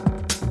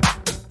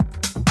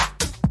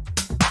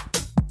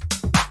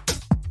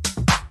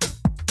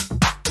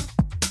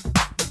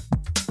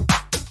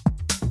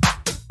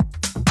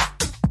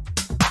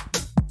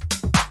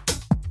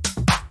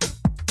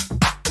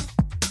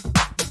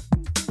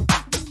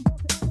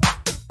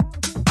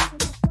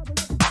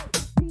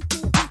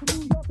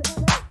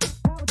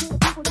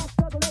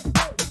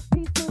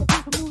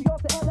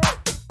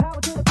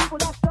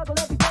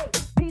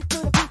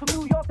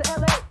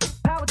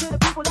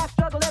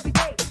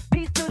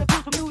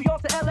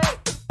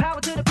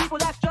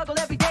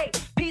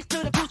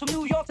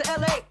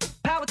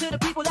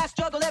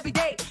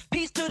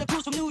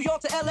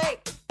 York to LA.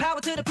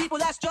 Power to the people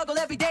that struggle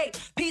every day.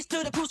 Peace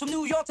to the crews from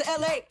New York to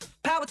LA.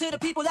 Power to the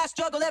people that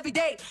struggle every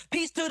day.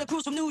 Peace to the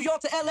crews from New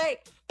York to LA.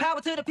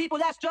 Power to the people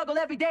that struggle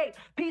every day.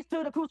 Peace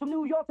to the crews from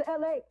New York to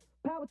LA.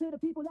 Power to the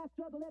people that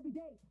struggle every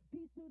day.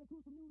 Peace to the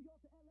crews from New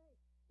York to LA.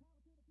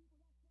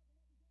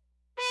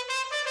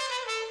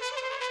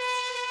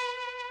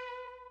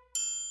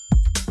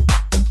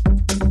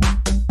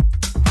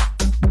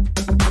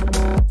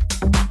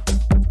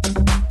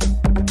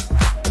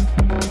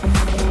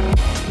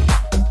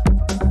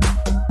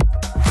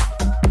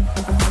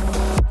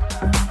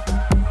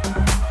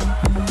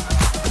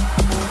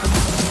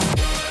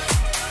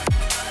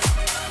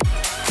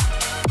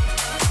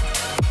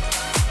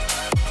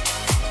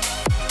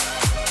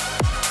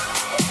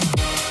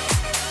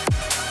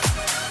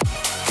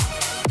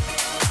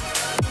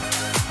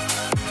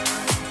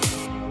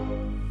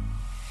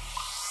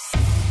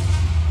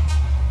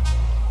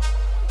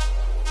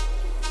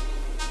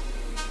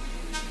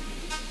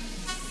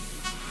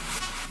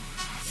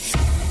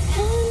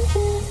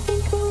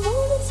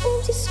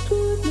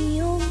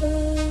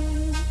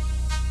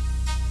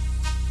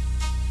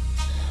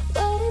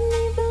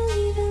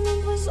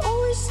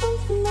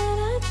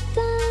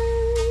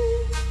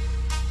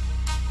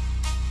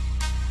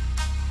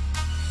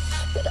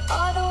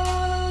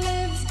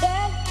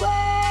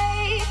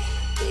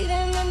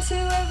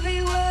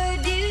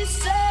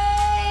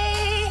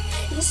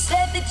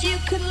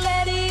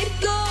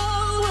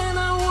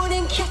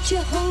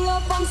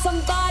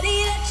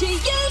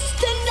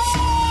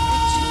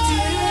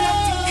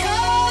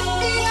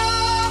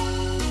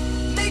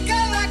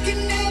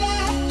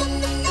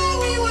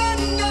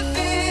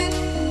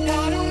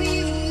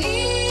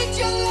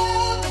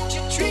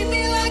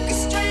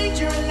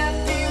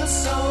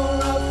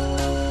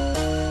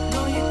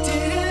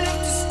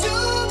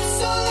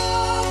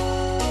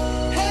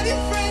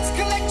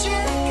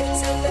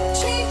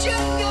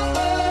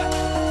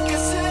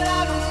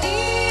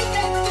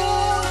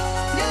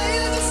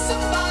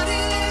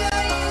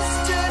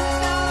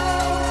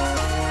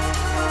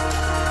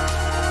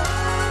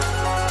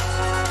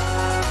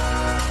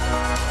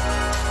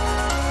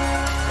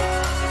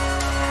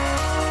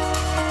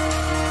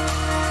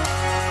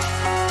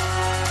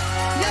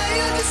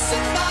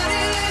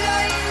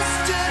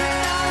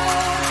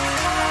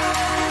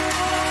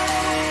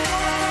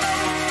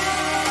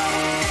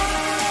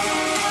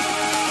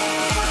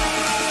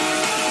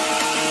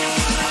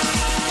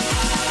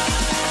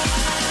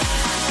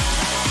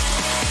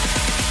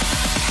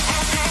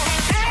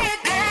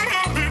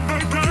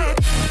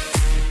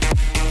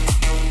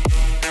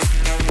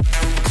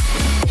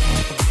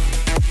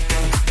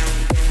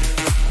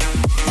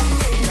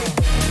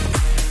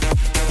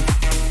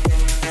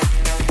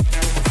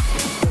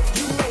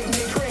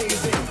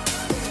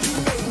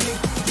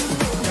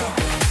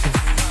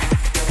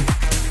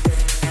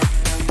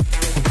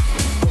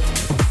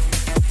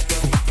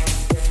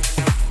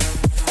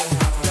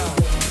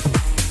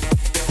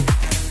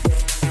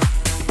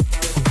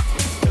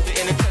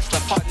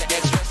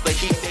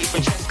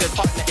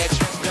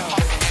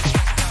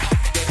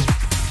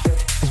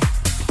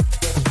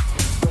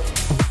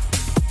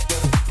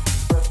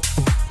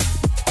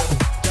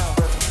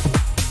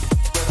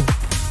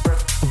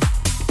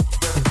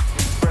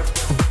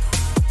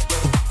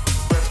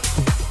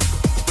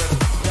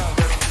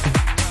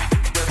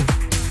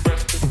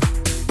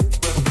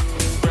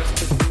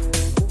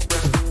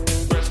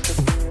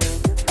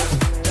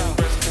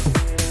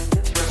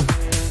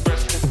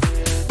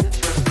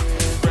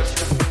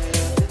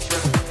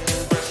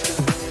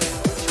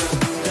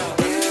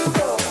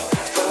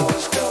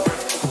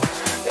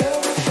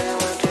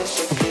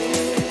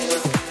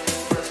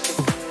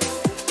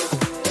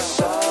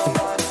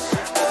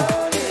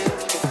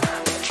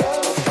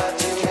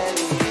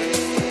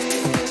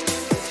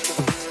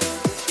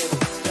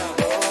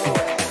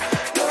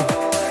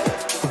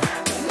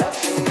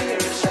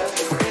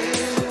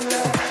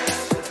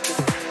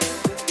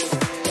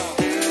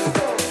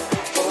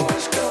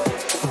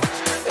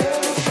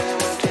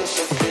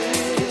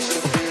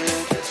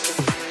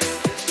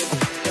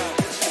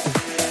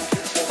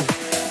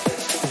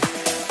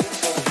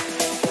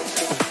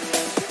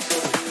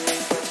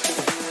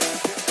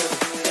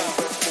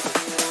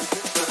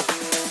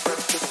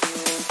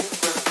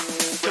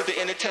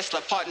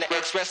 partner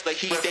X wrestler.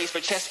 He days for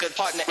Cheska,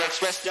 partner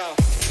X wrestler.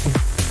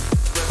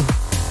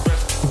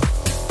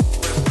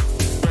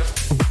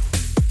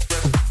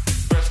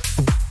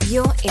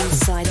 You're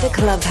inside the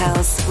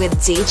clubhouse with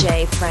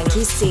DJ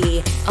FrankEC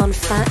on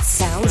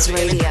Phatsoundz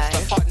Radio.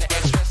 Partner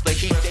X wrestler.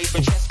 He days for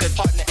Cheska,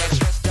 partner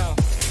X wrestler.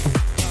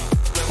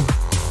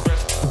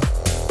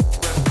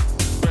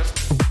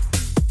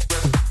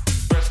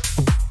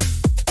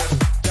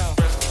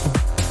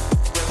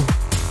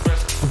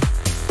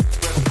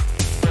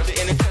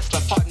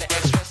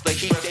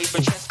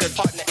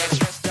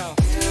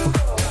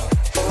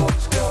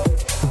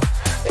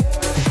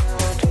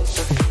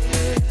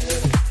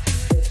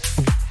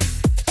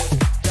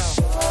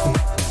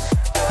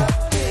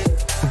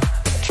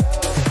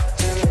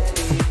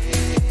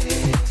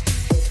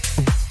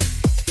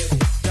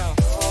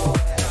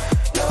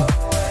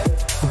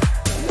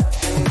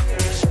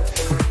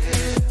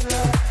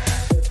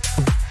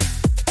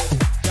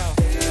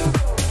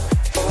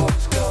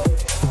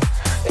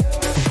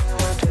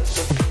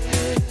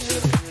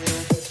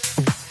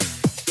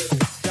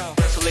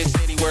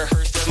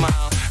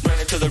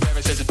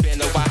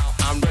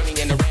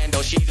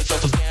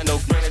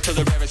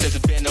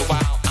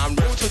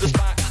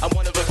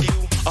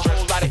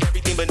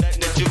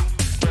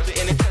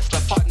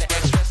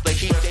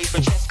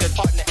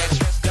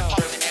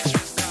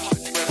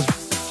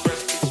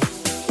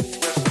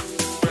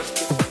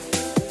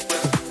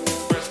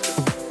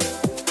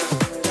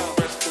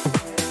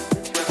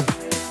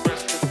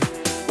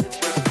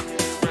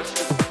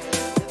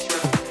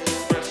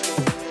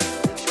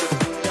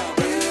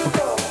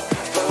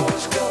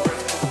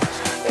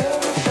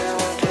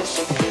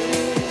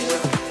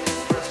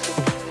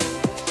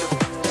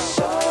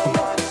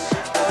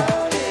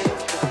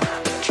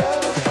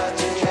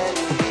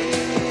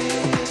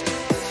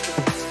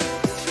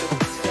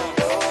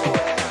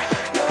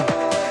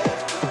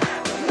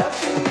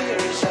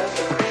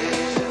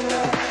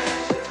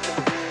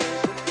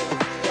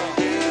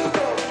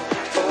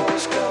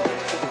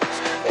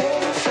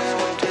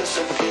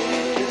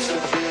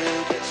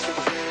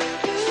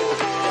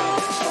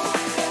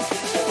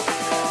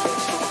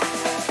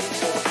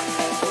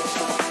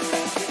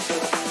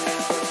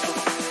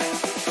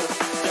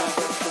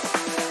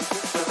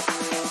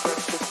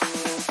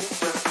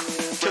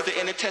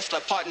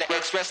 partner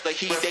express the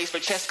heat days for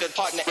Cheska,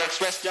 partner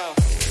express, yo.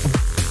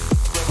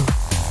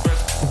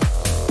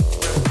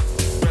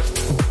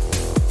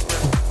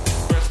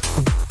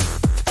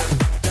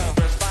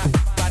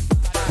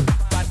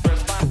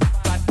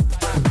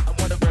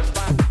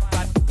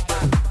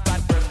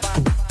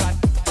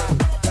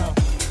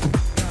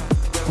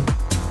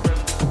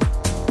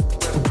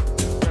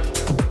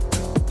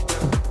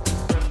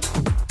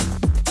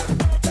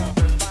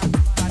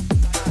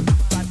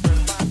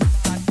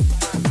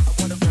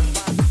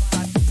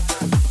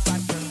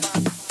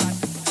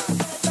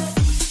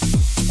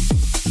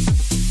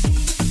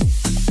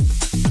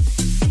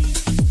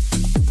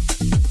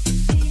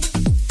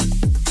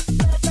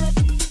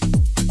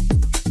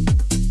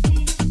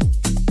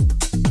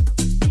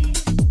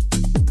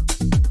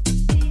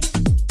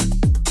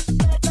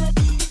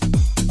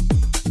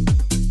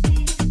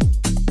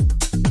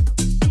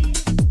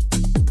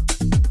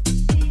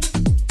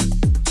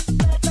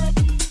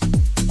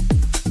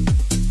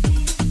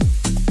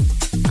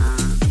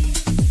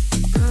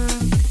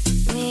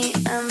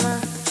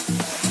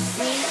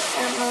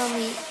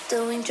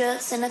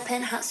 In a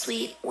penthouse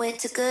suite, way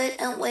too good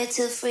and way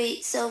too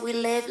free, so we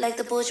live like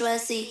the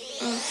bourgeoisie.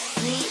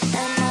 Me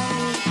and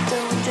mommy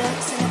doing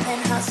drugs in a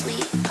penthouse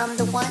suite. I'm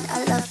the one,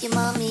 I love you,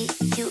 mommy.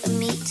 You and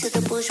me to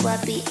the bourgeois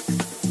beat,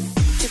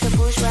 to the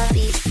bourgeois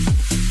beat,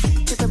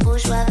 to the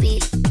bourgeois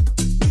beat,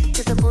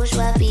 to the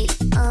bourgeois beat,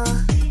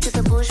 to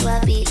the bourgeois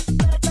beat,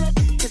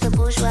 to the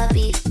bourgeois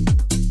beat,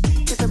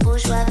 to the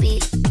bourgeois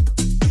beat,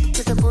 to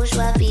the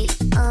bourgeois beat,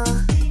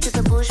 to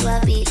the bourgeois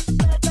beat,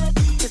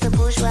 to the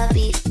bourgeois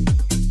beat.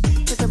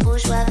 To the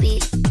bourgeois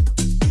beat,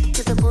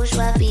 to the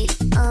bourgeois beat,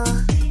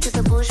 to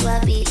the bourgeois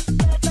beat,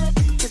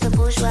 to the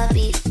bourgeois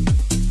beat,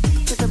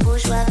 to the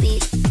bourgeois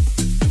beat.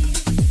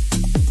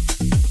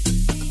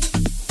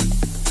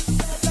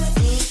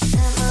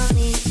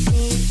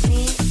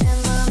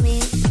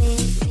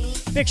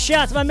 Big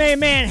shout to my main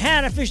man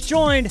Hannah, who's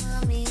joined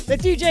the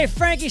DJ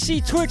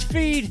FrankEC Twitch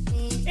feed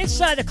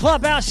inside the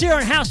clubhouse here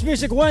on House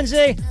Music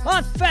Wednesday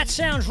on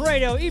Phatsoundz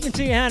Radio. Even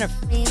to you, Hannah.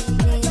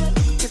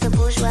 To the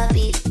bourgeois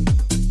beat.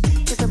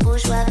 To the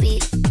bourgeois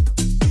beat,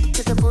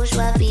 to the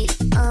bourgeois beat,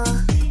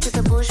 to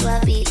the bourgeois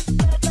beat,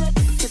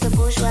 to the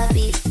bourgeois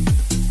beat,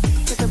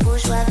 to the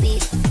bourgeois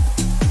beat,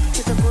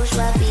 to the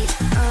bourgeois beat,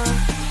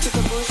 to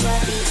the bourgeois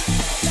beat.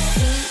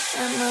 Me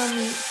and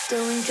mommy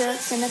doing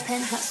drugs in a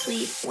penthouse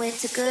suite, way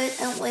too good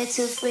and way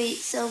too free,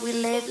 so we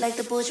live like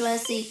the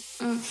bourgeoisie.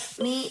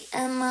 Me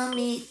and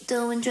mommy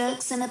doing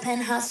drugs in a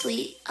penthouse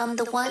suite. I'm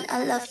the one,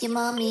 I love you,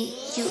 mommy.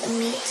 You and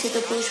me to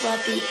the bourgeois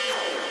beat,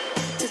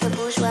 to the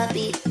bourgeois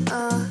beat,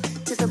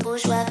 to the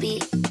bourgeois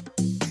beat,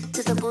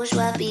 to the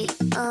bourgeois beat,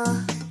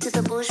 to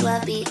the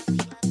bourgeois beat,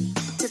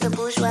 to the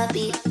bourgeois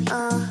beat,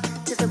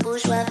 to the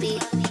bourgeois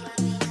beat,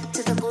 to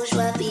the bourgeois beat, to the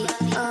bourgeois beat,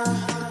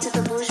 to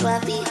the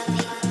bourgeois beat,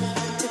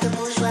 to the bourgeois beat, to the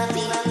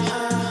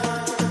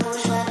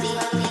bourgeois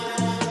beat,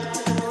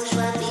 to the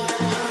bourgeois beat.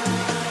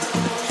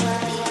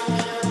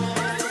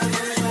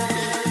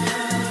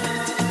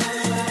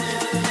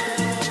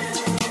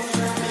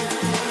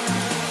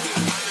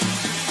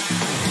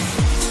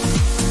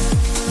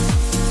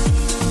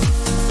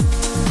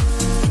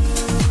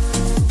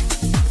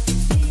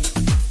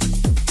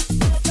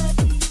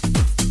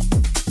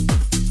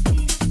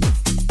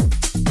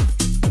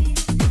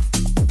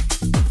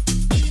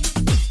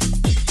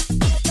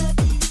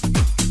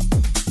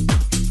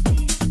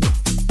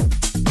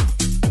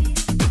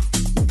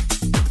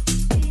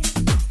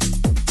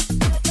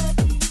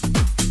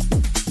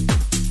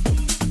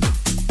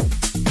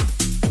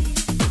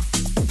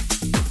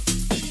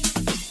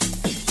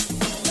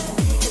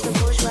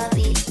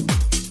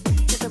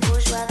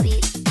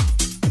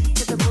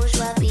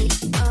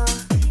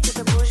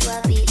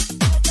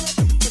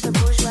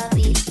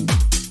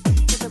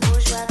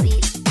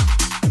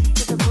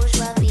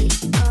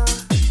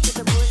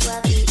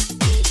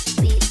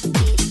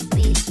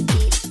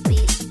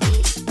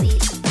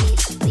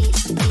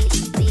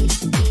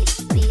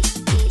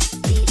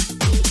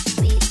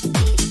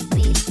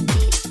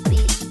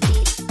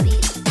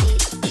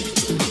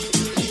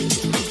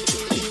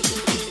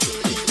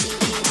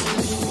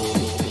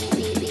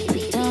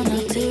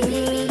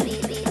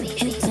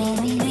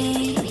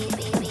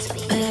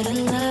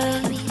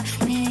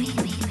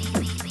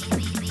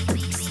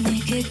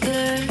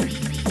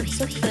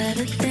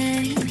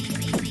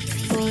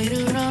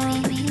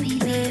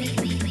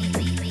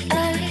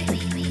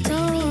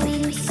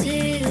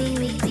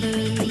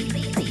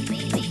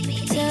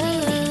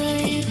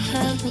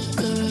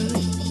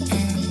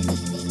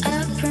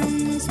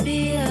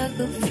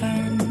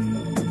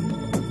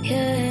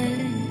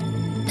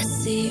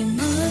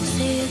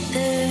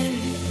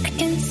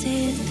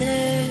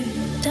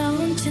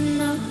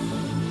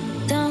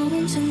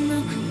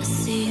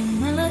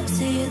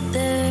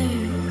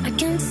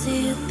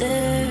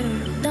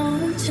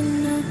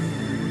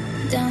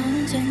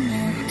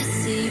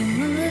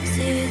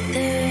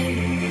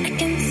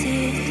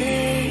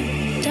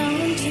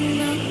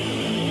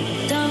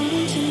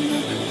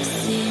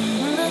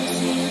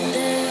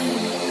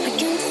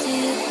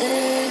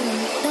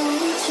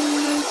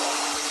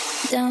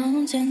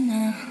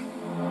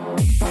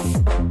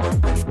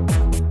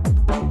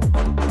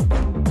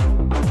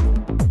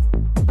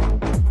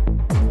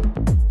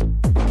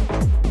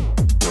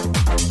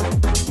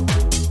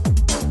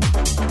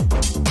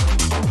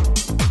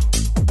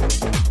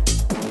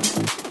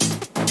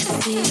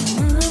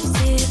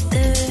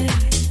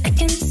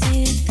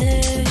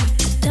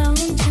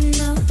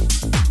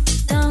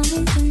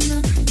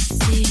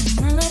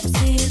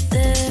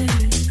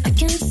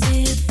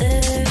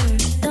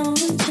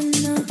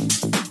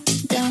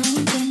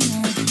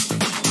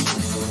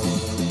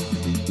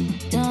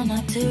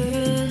 not too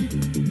rude.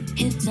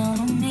 You don't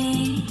know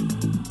me,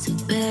 so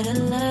better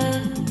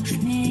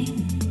love me.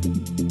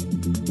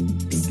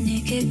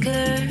 Sneaky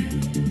girl,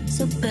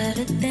 so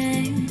better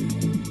think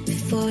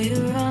before you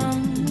run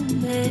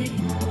away.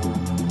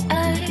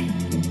 I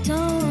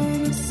don't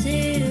wanna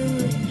see you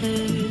with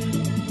her.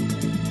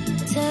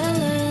 Tell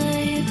her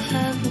that you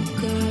have a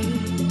girl,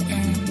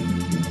 and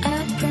I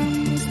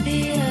promise be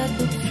a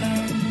good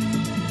friend.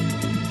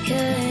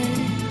 Yeah.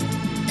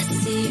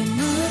 See you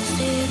know,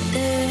 see it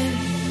there.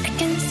 I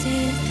can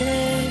see it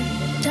there.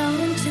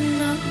 Don't you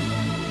know?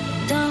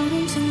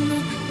 Don't you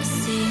know? I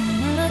see you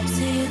know,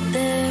 see it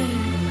there.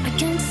 I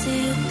can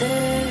see it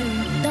there.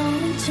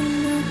 Don't you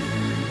know?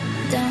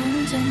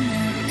 Don't you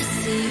know? I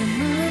see you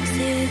know,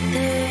 see it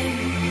there.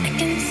 I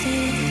can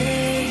see it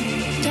there.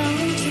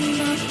 Don't you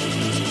know?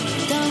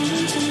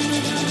 Don't you know?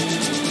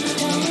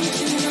 Don't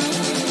you know?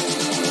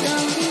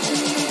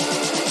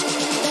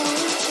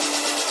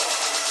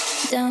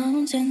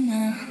 Don't you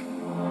know?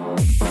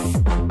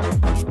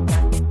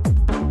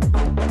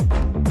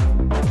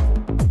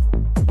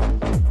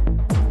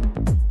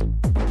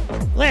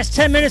 Last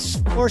 10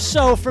 minutes or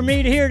so for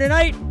me to hear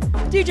tonight.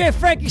 DJ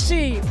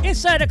FrankEC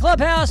inside the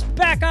clubhouse,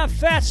 back on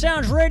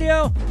Phatsoundz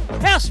Radio.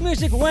 House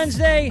Music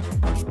Wednesday,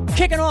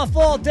 kicking off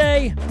all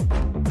day.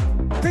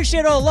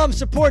 Appreciate all the love and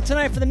support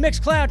tonight for the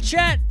Mixcloud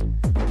chat.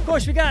 Of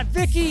course, we got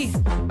Vicky,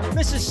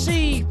 Mrs.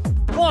 C,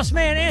 Boss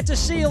Man Anta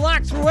C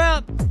locked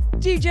throughout.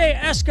 DJ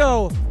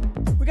Esco.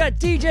 We got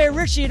DJ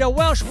Richie, the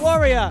Welsh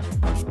Warrior.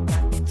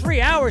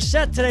 3-hour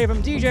set today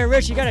from DJ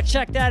Richie. Got to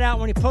check that out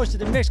when he posted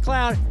the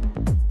Mixcloud.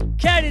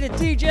 Caddy the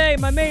DJ,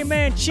 my main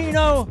man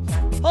Chino,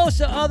 host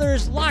of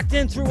others locked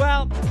in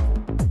throughout.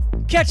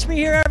 Catch me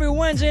here every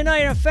Wednesday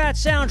night on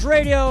Phatsoundz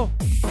Radio,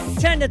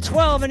 10 to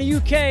 12 in the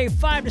UK,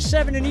 5 to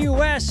 7 in the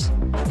US.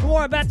 For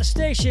more about the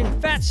station,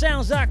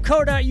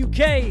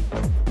 phatsoundz.co.uk.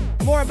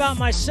 More about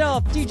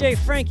myself,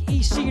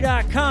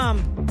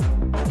 DJFrankEC.com.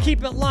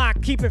 Keep it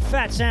locked, keep it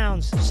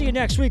Phatsoundz. See you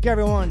next week,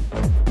 everyone.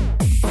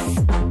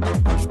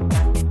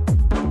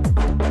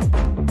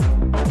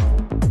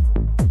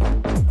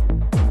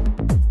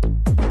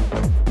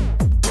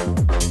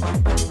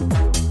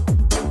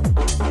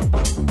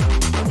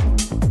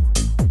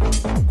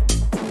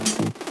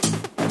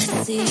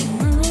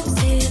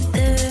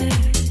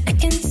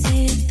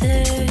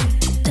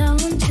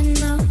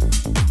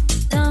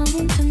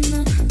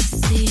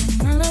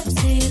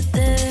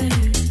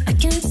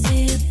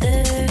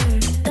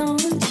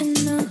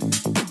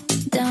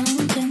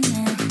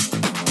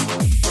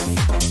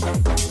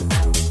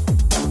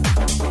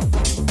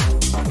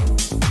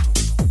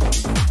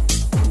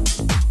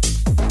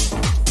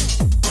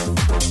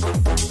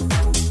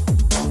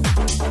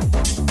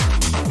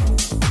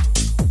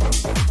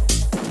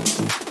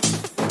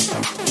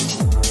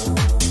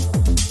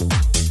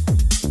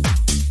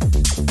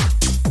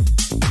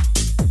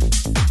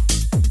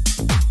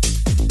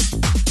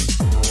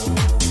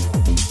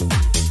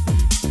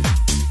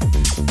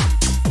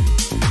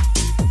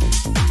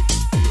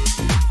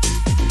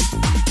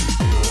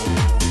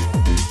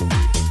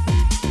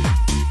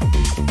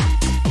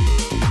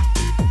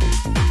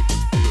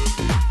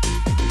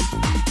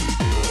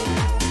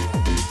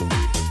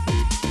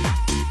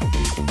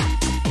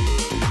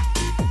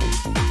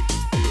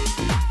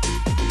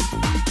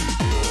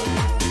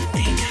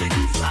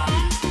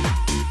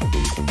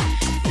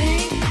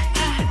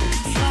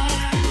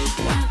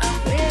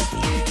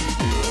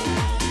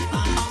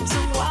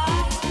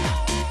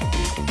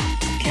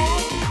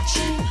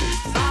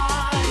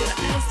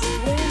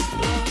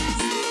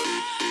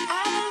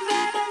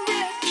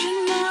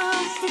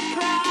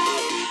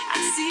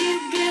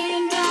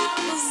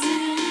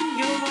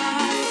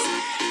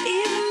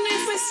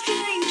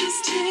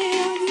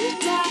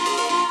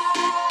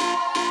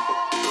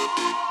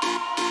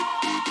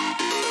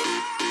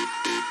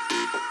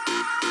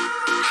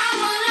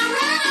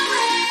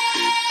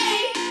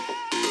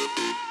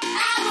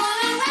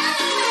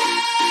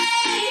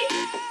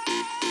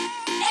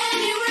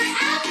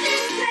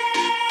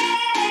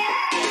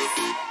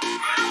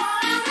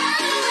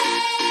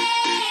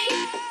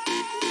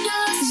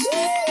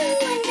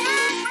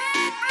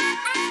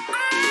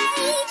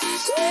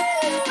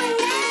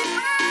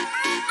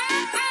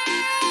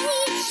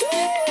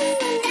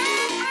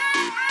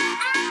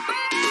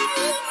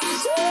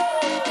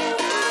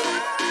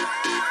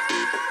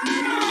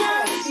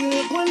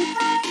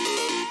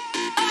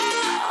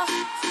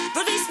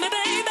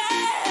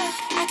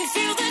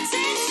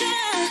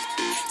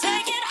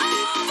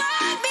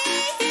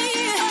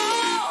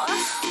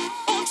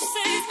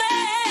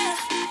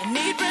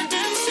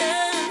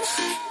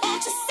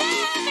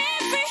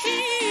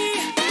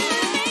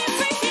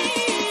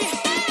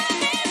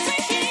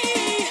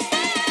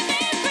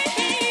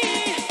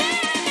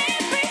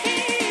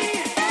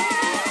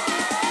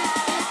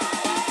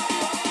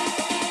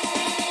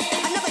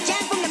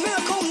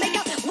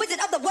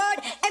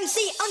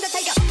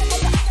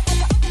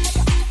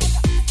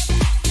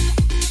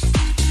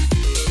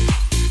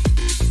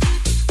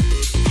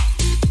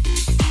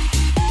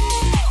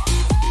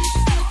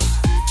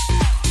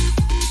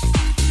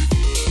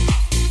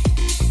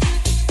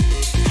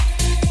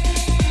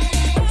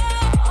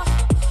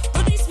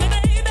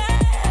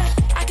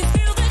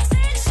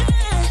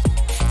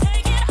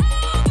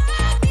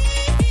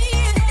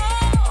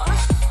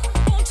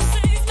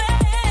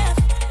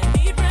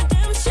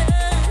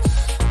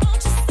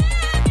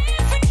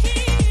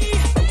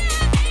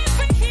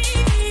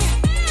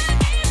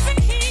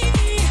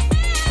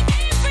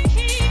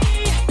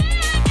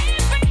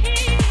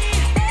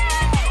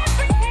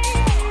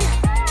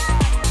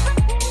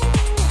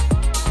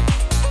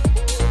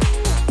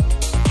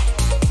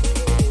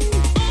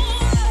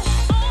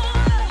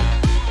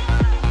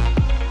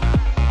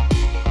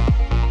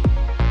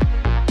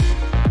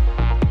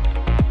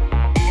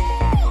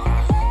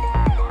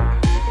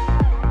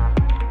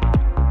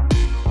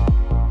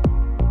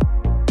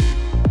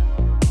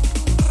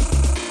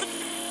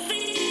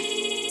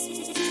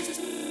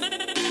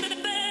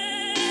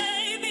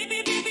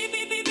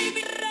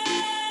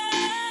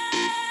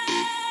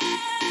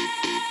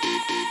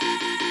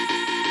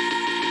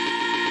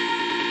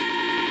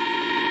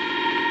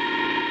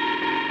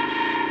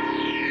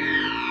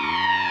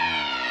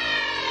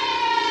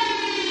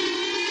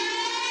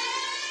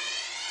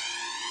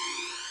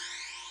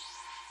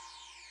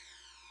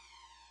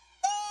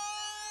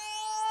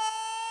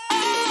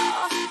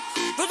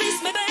 Release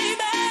me,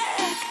 baby.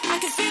 I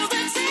can feel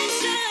the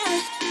tension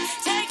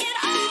taking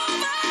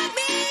over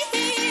me.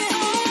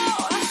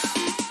 Oh,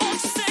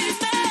 won't you save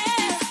me?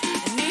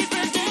 I need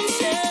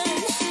redemption.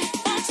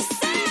 Won't you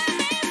set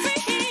me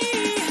free?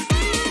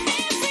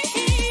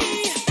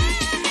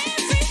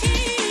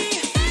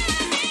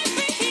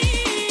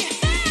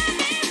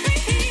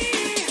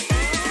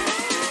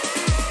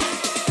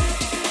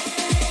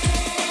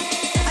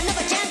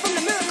 Another jam from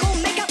the miracle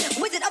maker,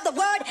 wizard of the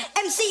word,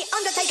 MC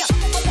Undertaker.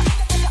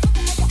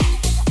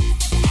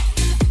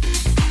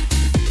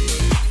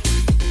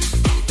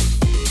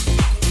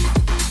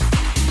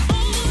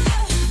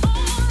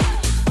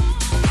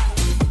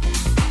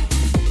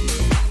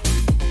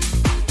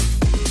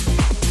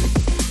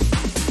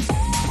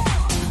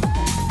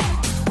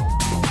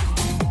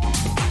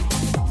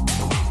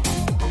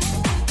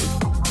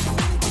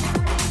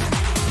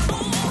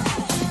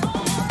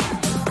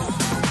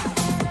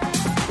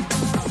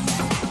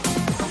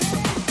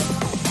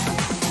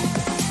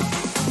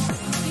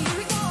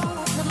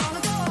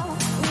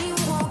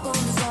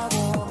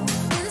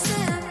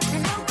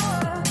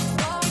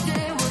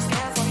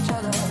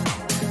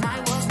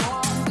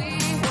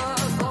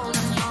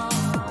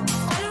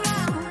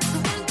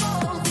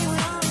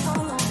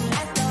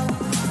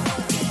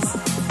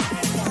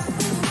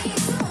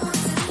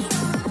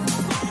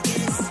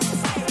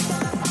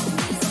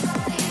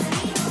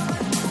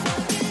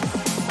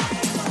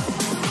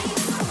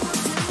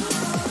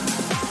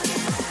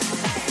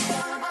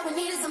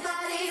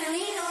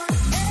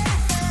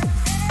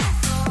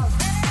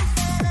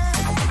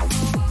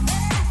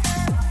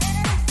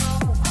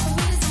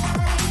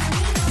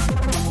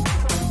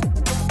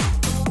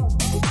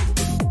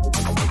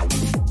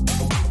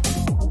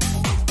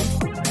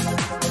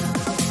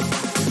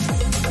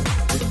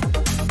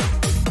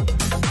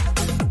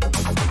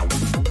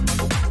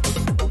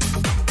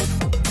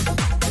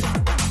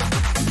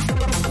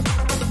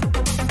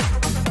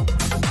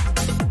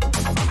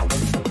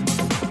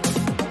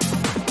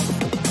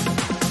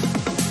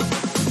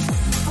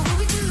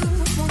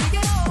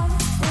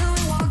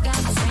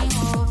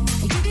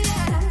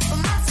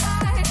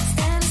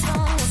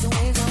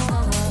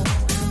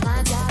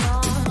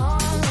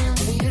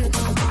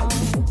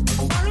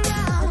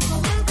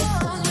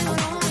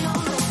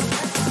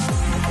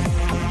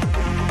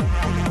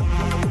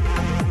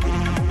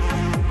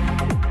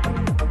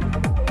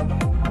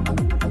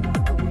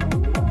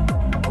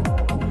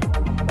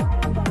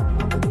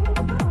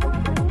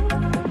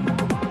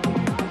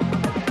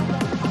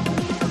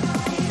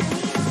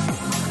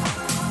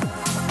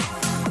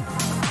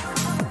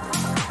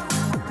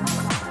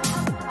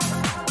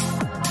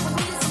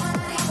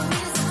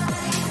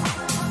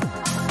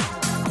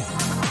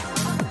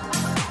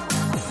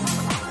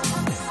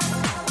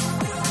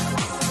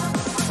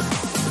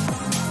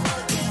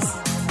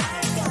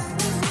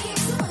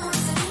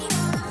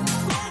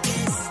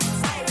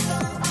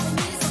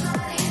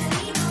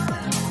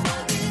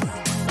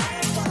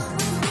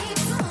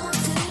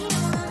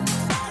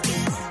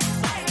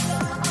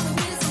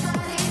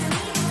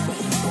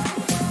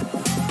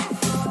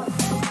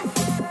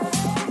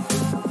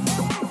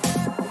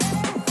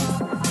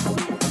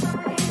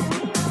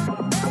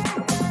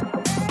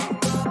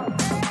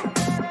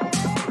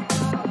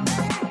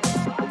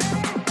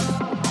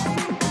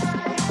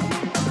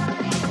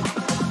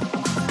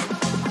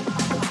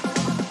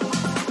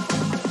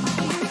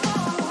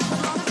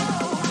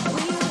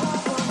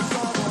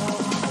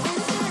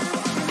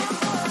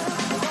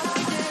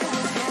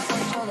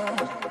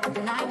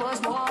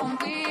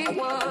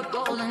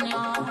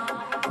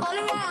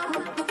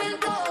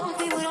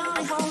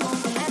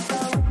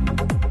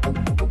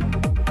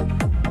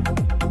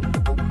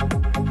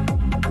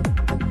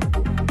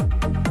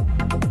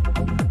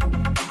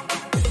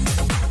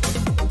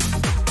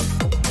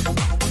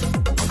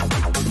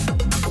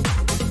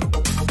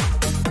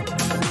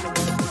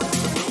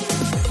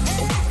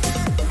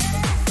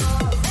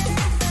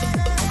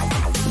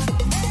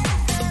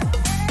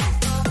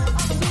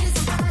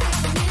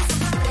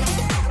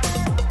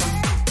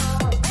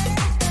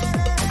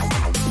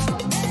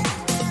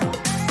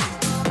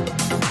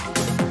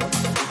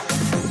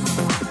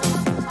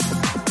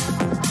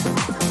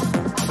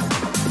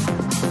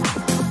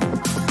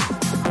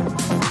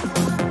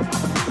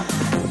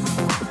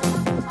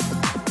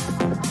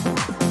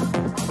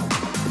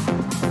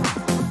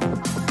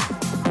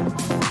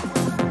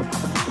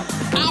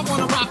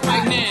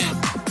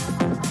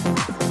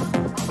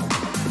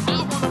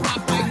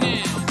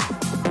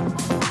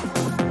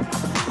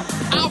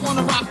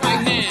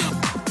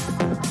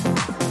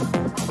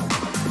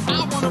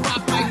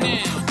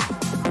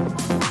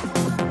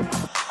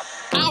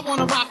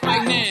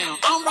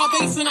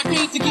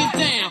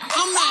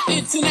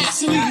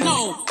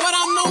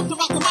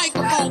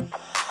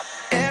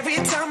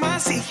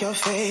 Your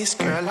face,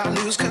 girl, I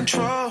lose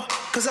control,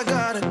 'cause I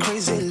got a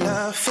crazy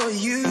love for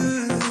you.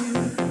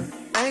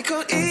 I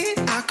could eat,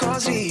 I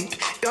could sleep,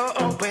 you're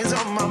always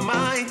on my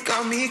mind,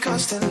 got me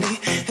constantly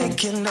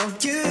thinking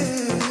of you.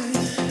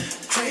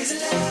 Crazy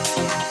love,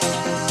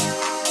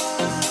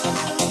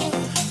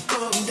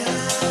 going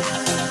down.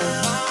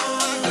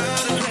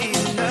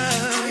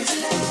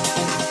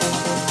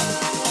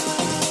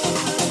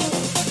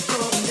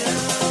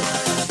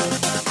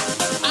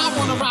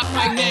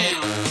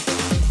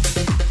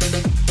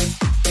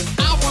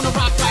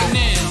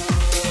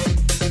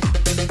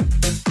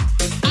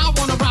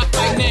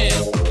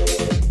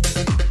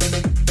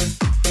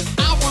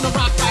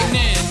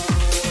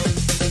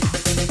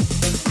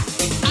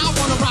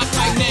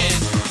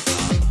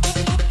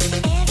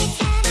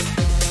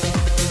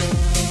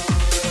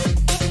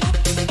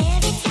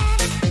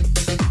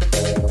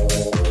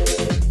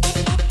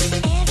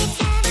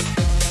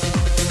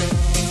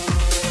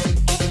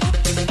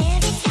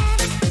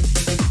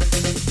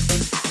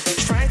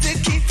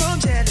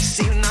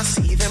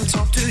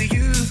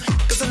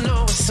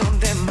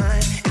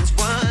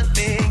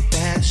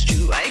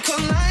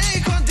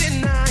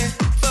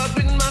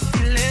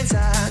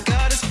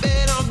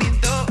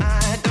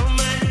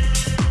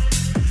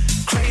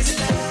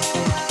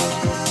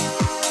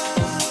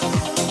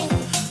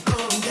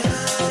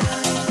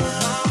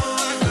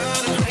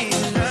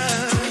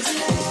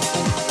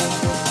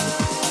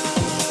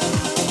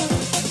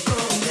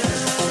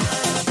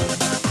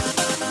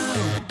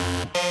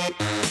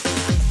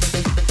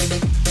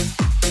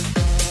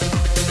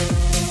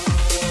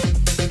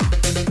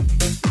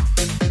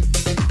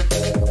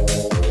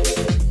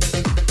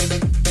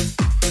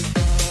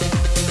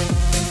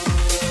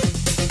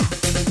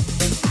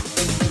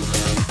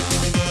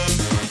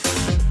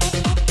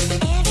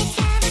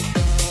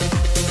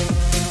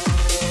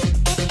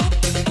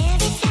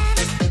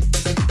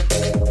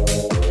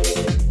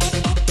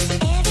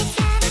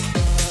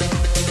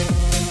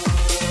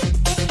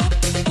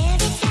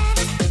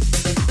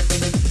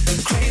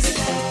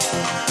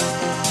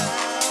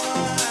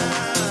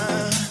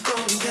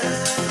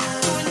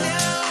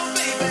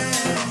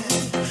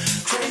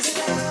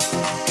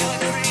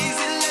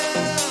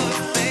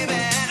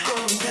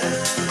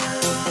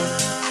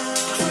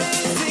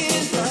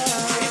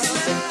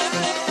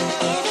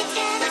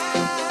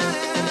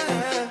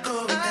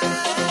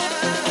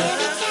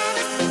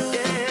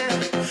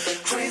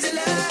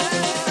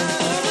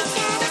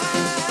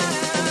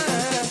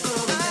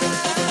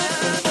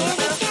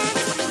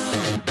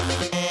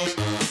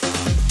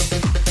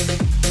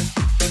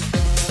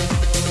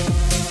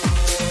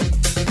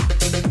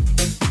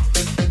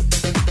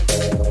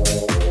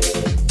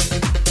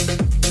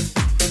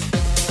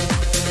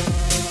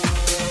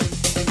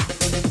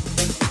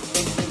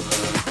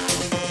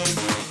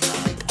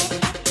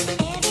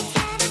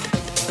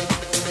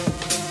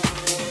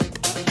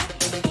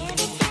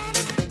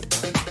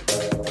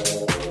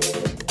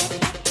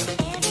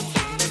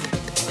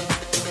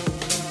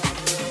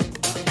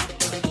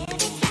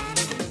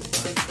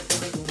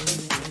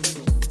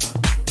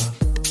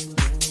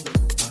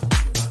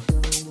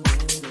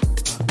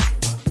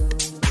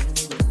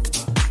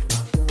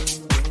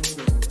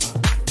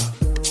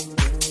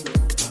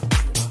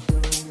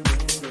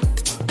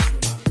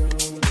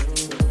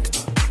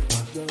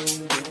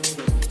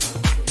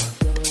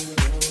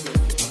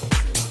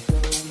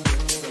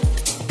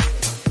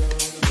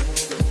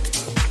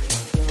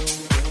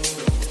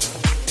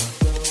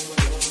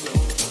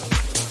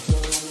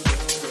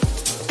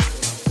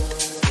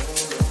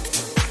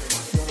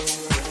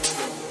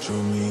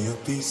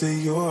 piece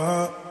of your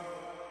heart.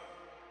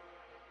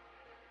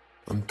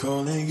 I'm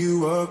calling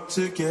you up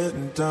to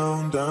getting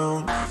down,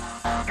 down.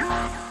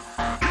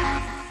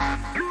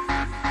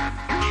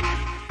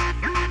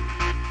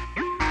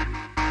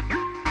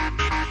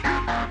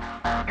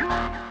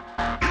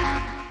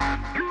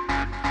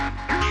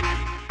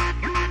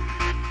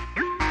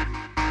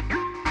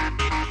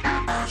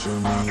 Show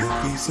me a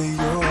piece of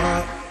your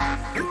heart,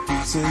 a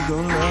piece of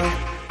your love.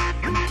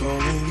 I'm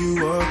calling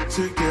you up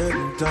to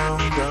getting down,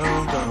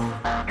 down,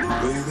 down. The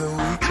way that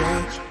we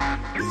touch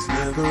is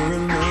never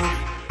enough.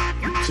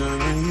 I'm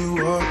turning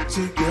you up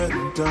to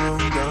getting down,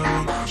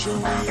 down. Show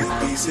me a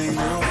piece of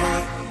your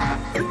heart,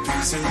 a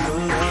piece of your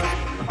love.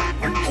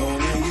 I'm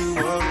calling you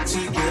up to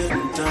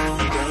getting down,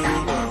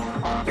 down, down.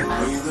 The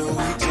way that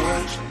we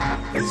touch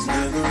is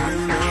never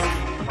enough.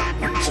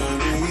 I'm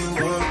turning you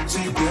up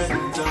to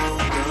getting down,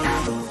 down,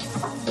 down.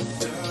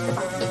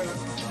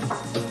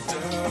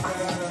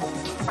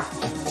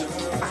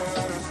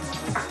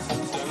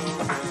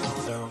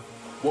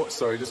 What?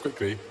 Sorry, just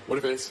quickly. What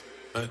if it's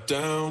a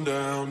down,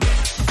 down, down?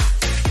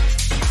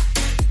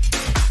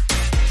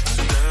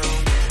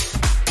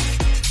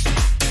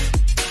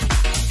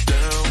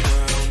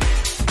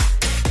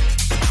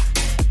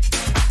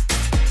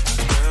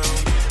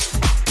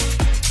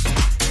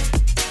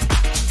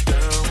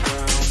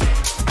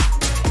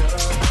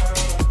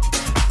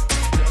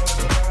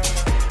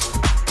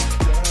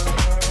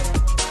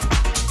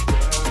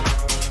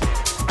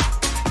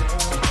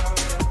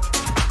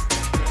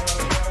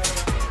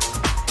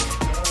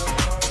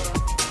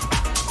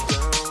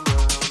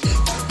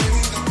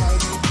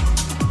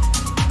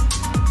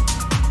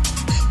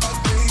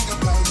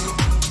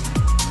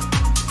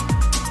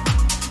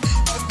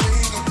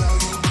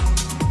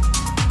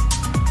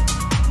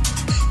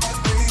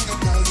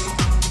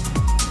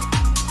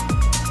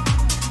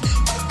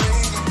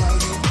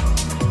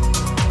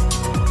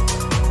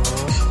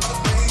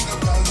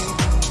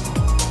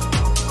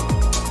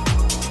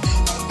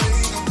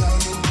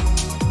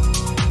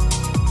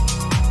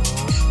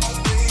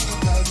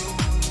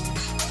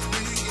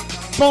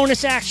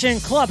 Bonus action,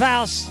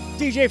 Clubhouse,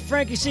 DJ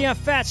FrankEC on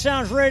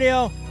Phatsoundz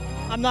Radio.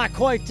 I'm not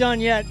quite done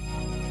yet.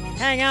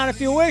 Hang out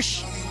if you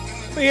wish.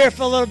 Be here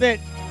for a little bit.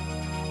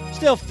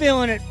 Still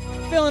feeling it,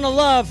 feeling the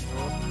love.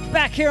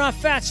 Back here on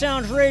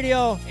Phatsoundz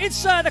Radio,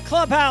 inside the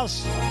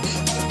Clubhouse.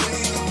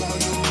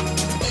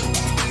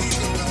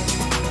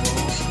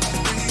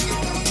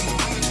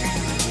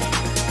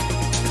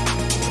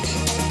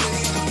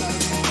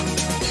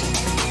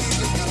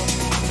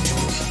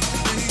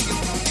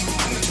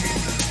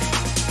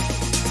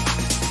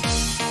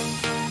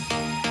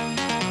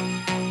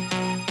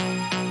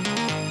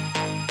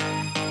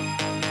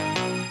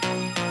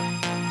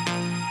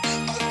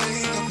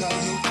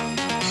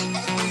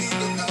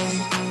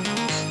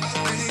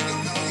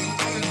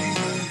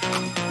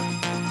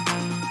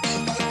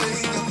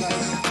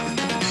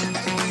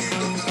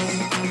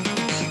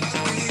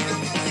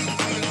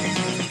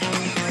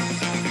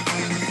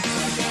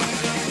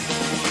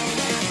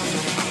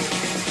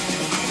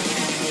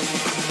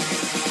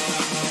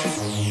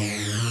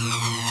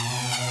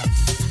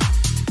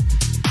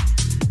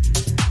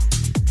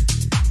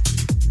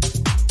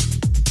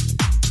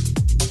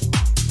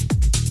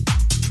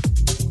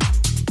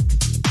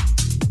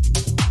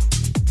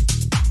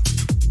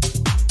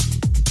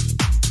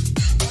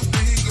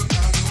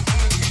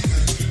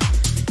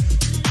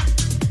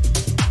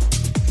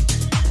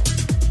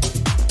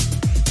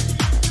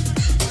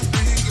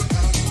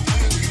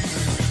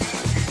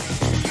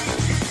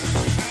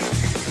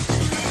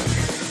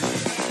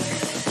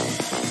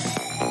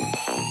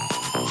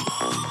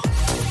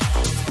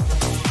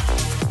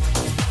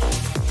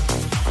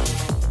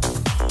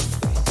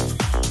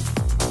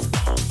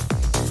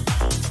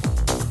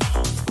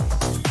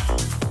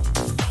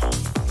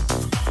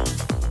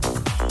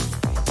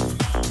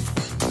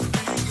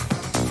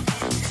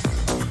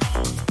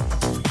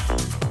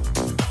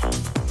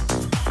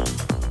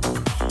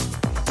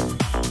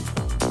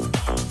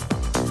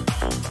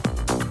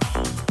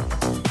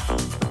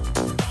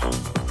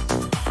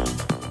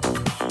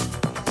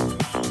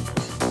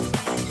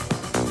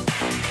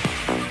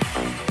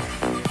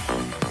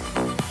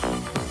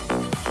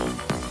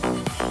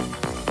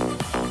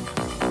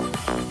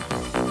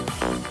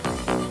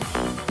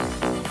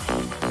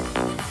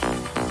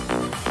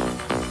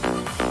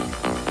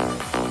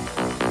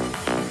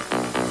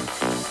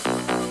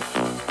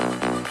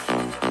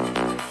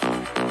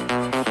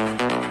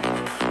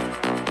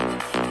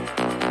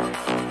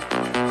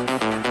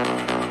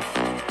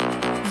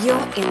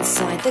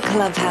 Inside the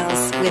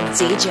Clubhouse with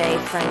DJ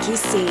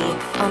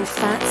FrankEC on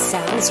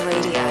Phatsoundz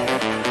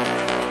Radio.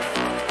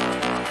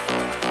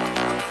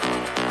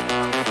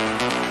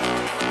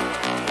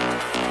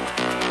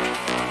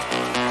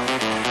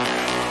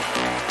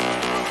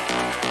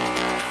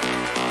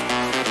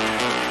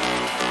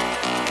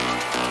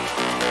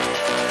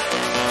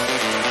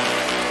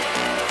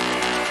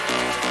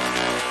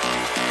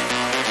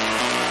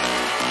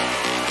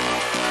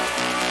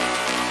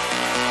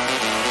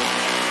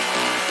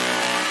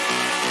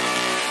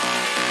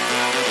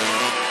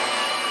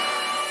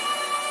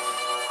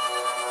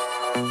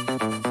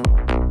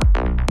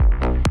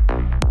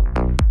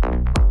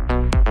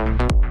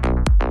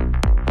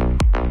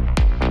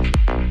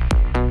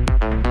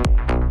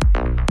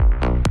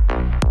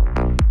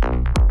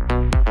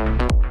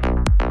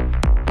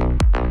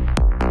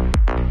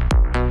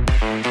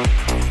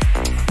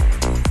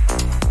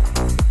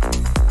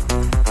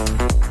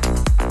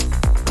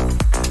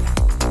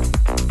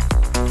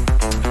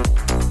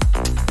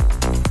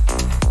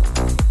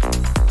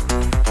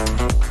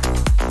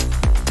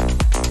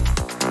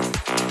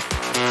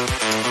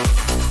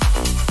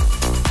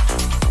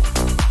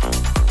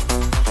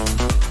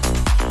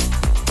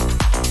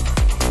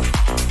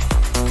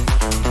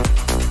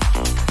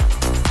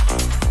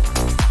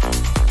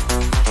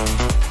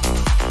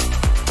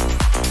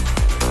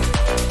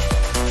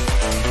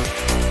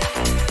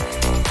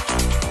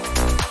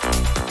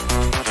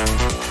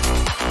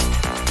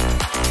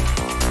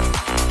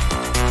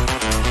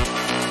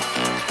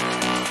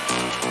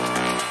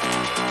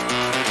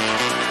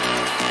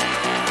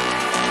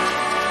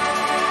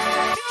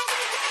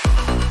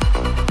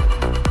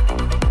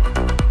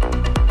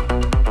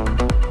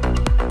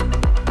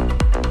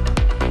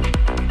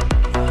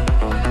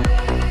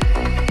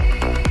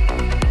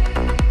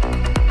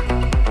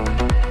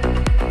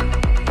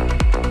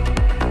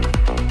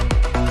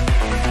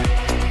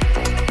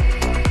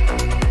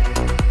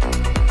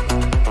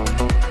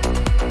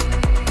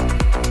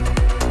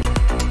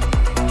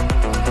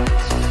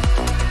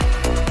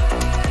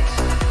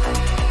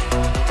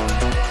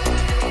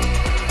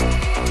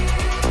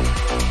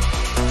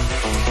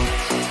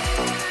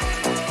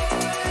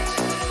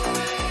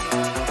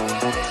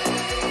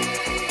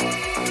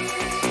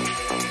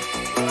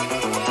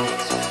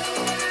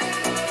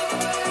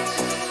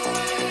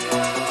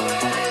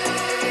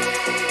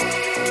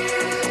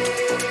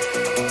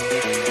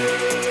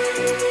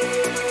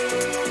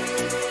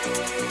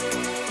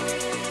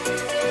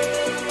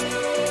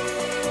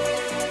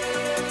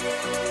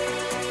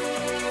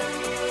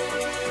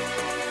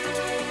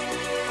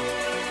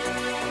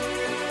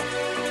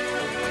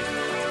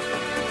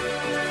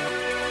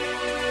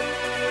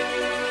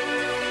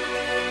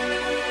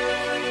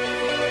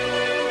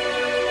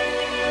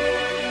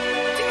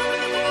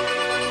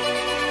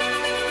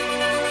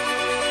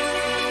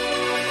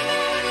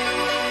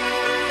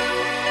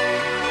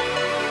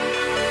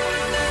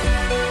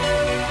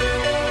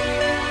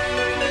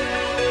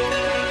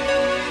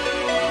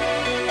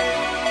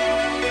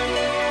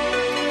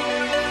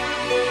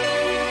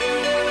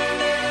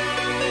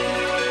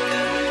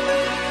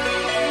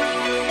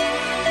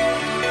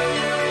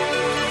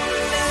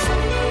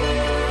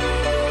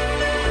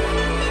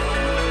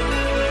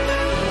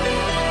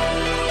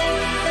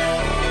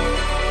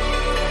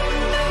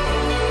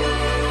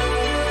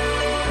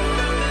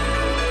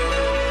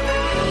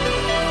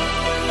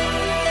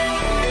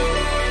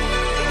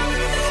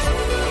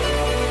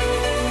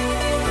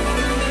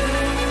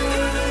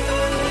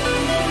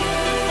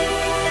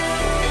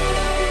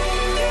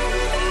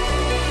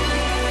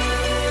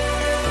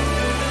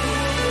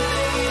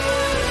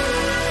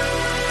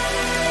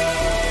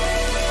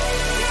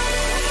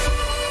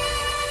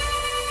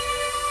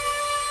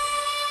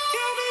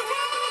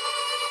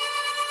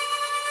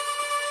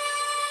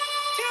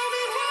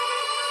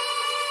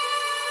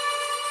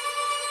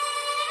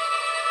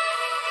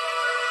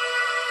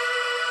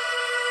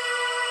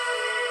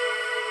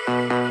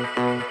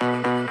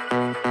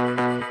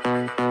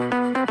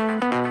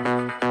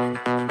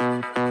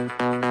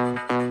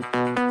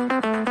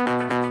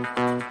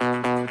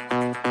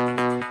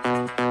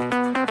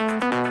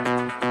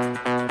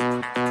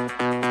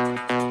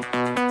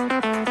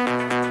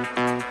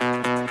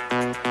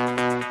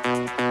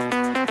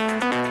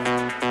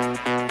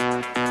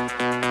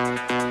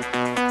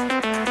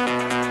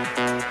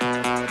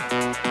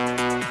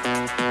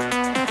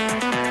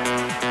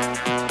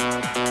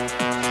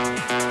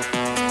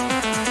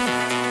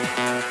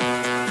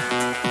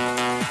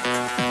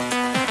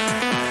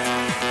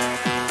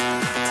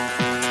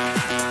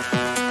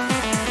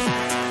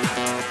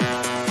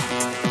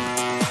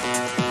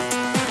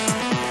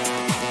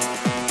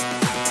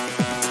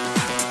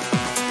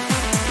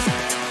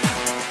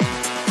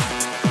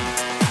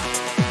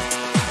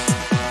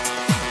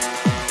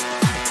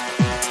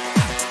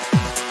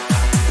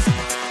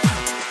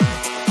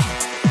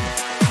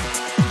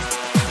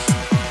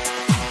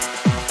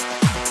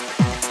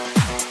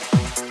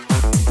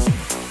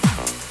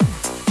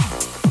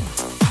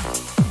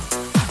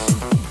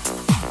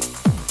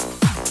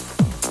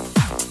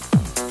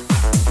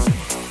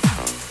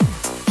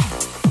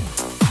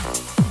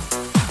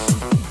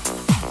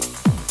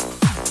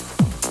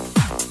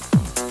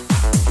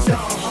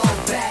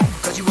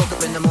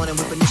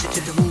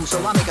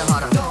 why make it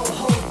harder? Don't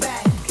hold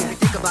back. If you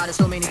think about it,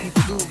 so many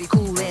people do be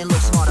cool and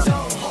look smarter.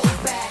 Don't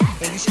hold back.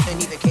 And you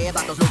shouldn't even care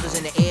about those noses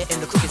in the air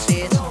and the crooked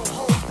stairs. Don't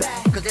hold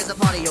back. Cause there's a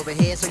party over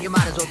here, so you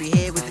might as well be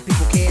here with the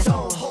people care.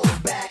 Don't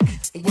hold back.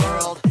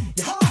 World,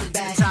 you hold it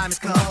back. The time has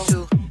come to.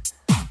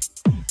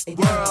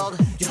 World,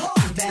 you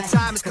hold it back. The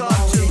time has come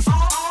to.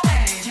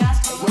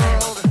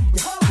 World,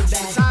 you hold it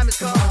back. The time has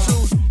come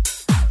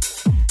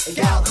to.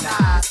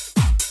 Galvanize.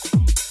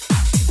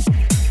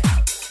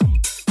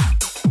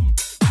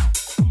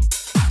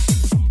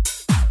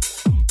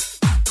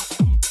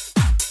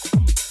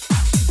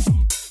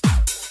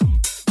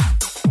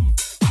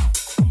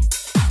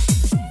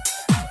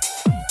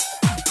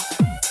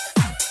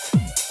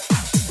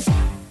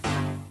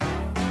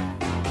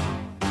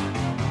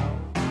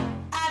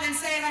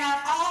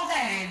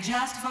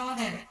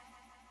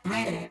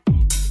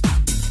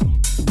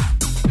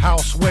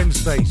 House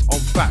Wednesdays on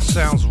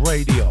Phatsoundz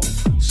Radio.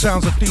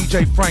 Sounds of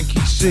DJ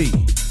FrankEC.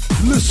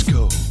 Let's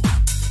go.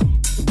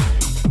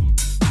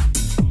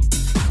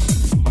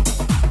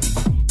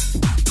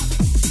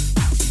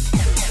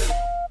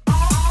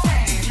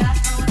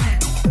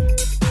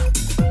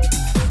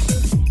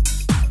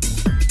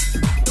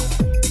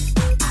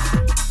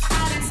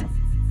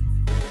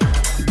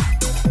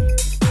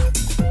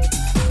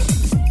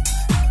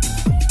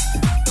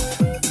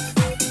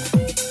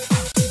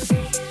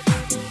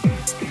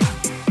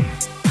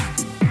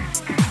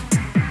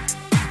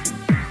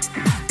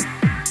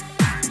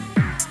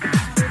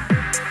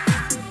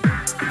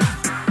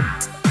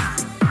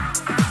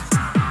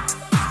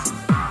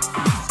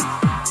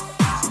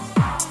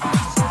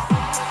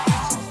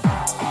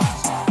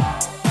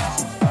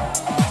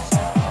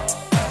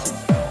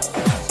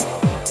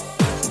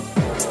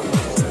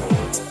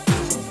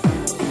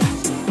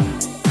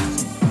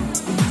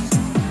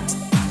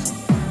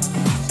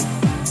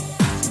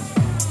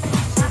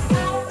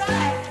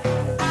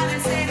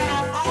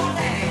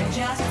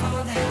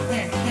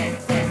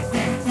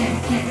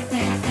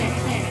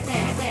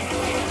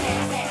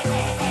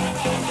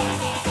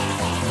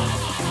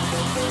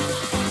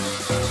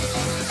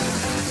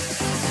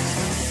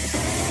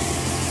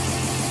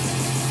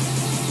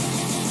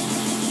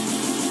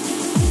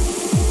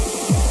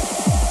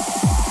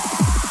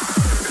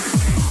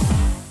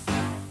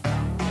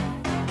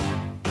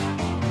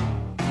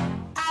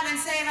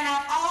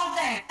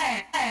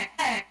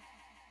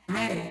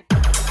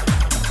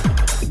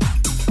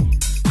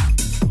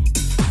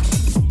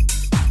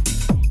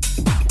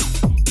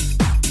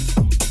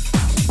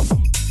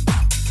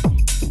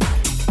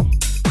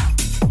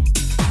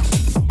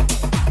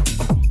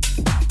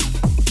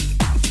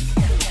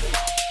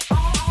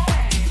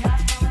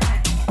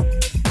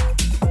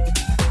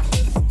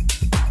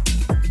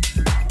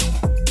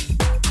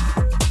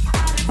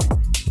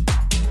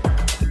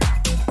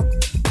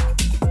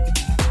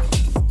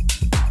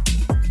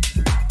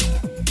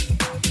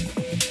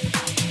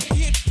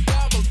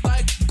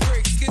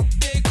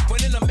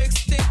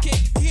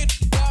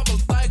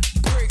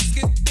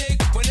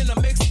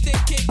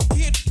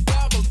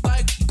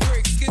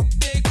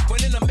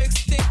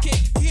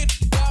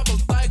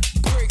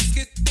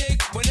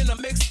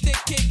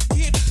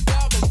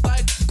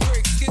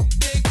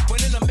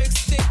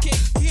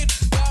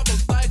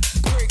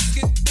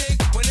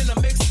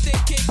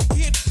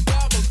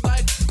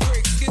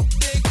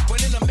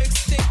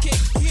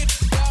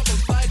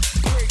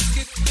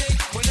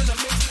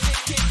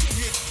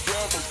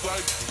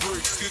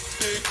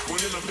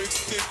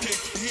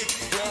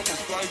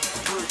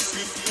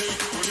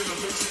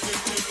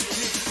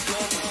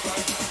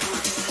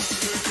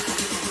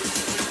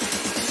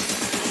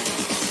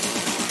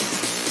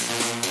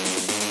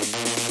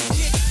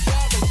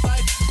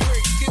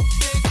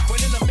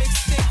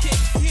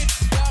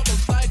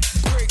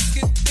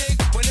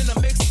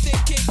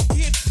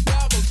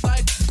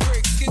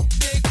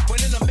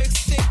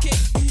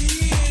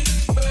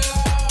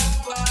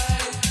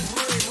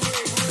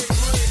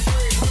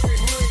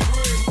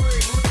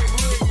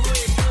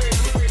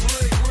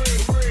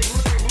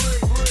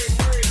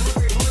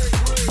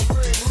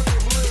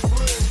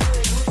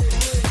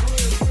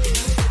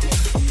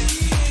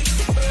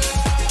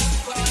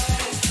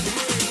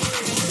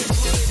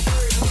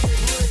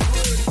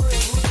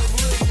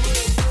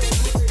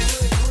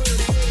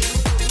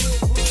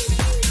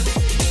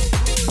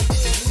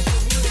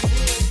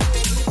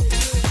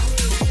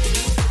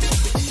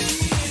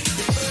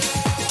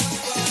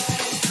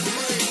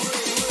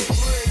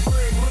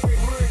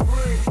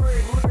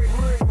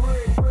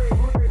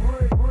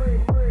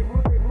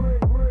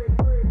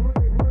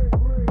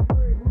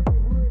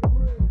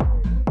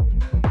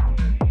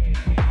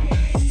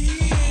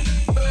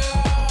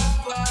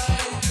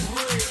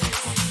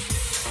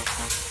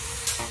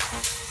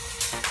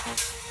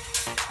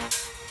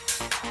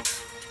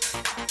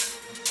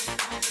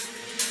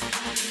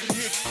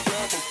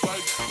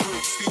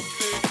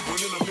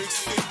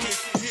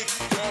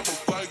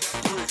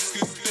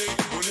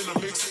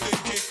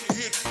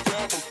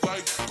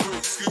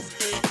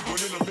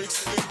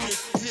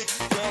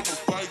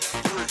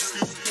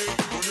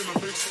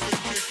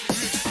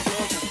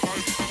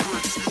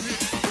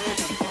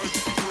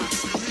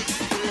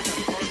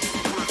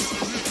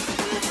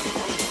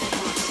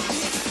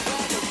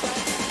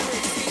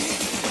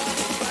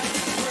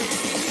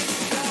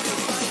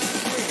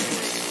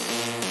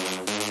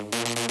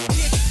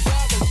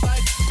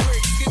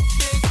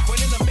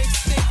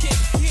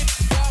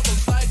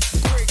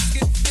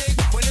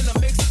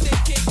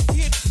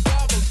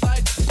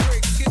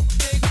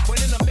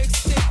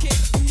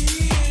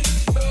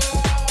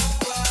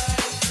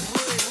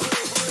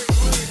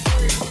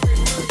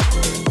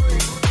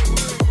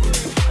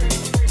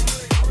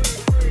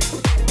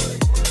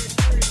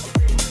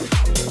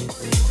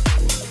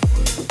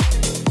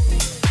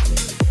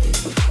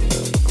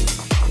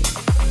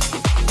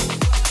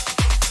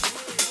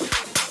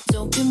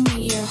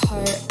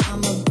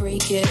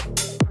 break it.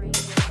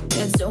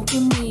 Yeah, don't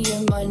give me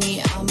your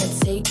money, I'ma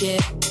take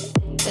it.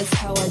 That's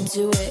how I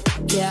do it,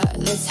 yeah,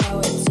 that's how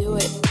I do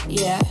it,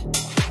 yeah.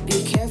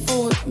 Be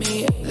careful with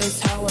me, that's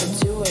how I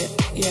do it,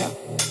 yeah.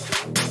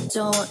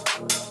 Don't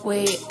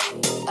wait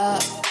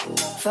up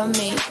for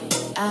me,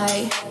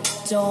 I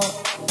don't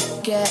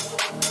get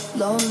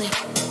lonely.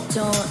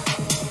 Don't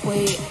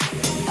wait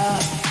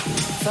up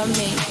for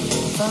me,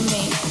 for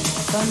me,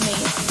 for me.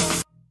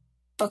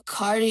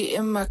 Bacardi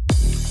in my...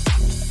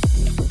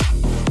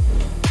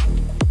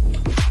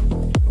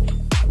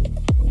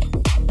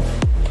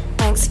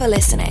 Thanks for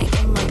listening.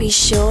 Be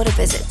sure to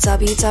visit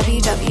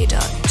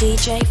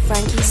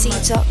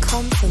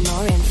www.djfrankec.com for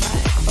more info.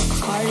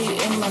 Bacardi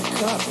in my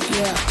cup,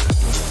 yeah.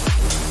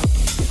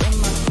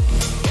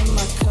 In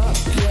my cup,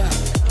 yeah.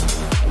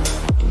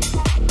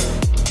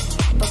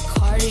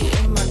 Bacardi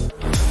in my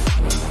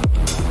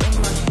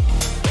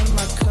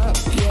cup,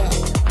 yeah.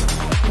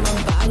 My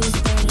body's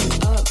burning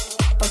up.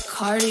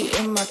 Bacardi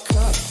in my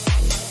cup.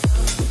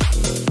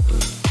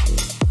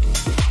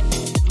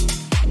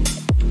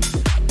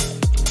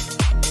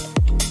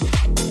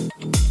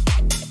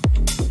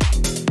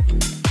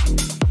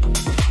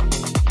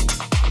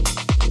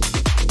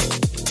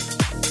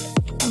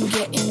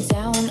 Getting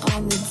down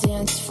on the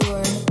dance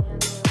floor.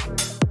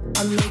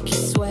 I'll make you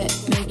sweat,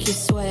 make you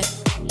sweat.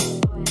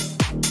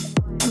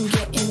 I'm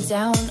getting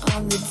down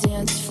on the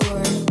dance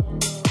floor.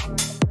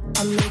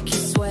 I'll make you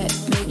sweat,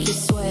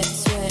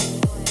 sweat.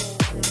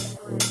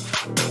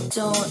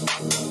 Don't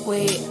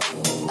wait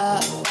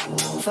up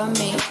for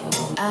me,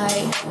 I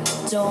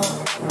don't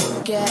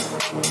get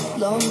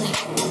lonely.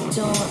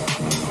 Don't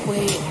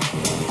wait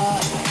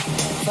up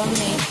for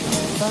me,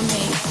 for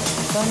me,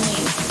 for me.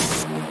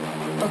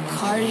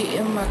 Bacardi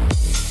in my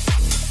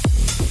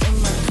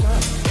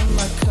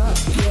cup,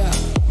 yeah.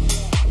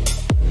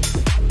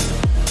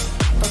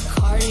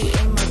 Bacardi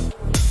in my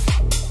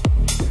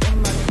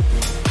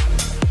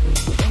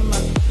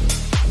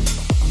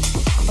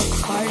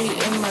Bacardi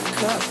in my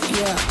cup,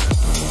 yeah.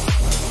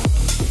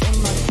 In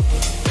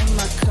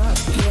my cup,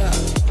 yeah.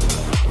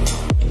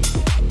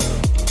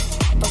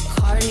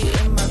 Bacardi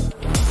in my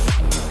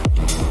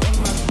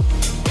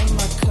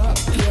cup,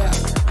 yeah.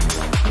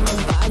 My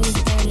body's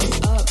burning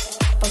up.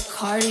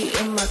 Bacardi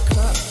in my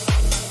cup.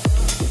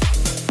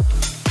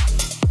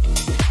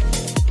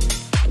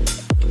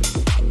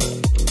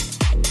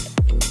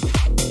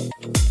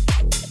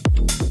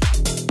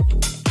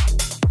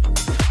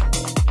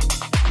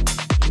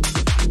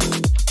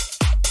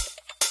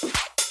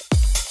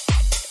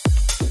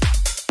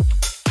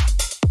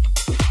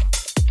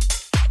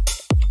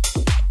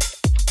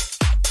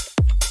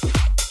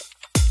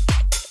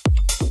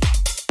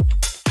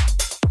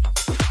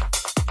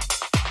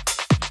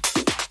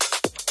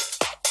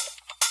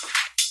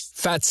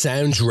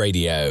 Phatsoundz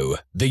Radio,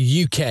 the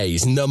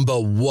UK's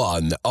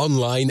 #1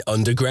 online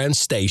underground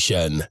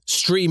station,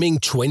 streaming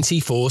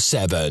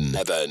 24/7.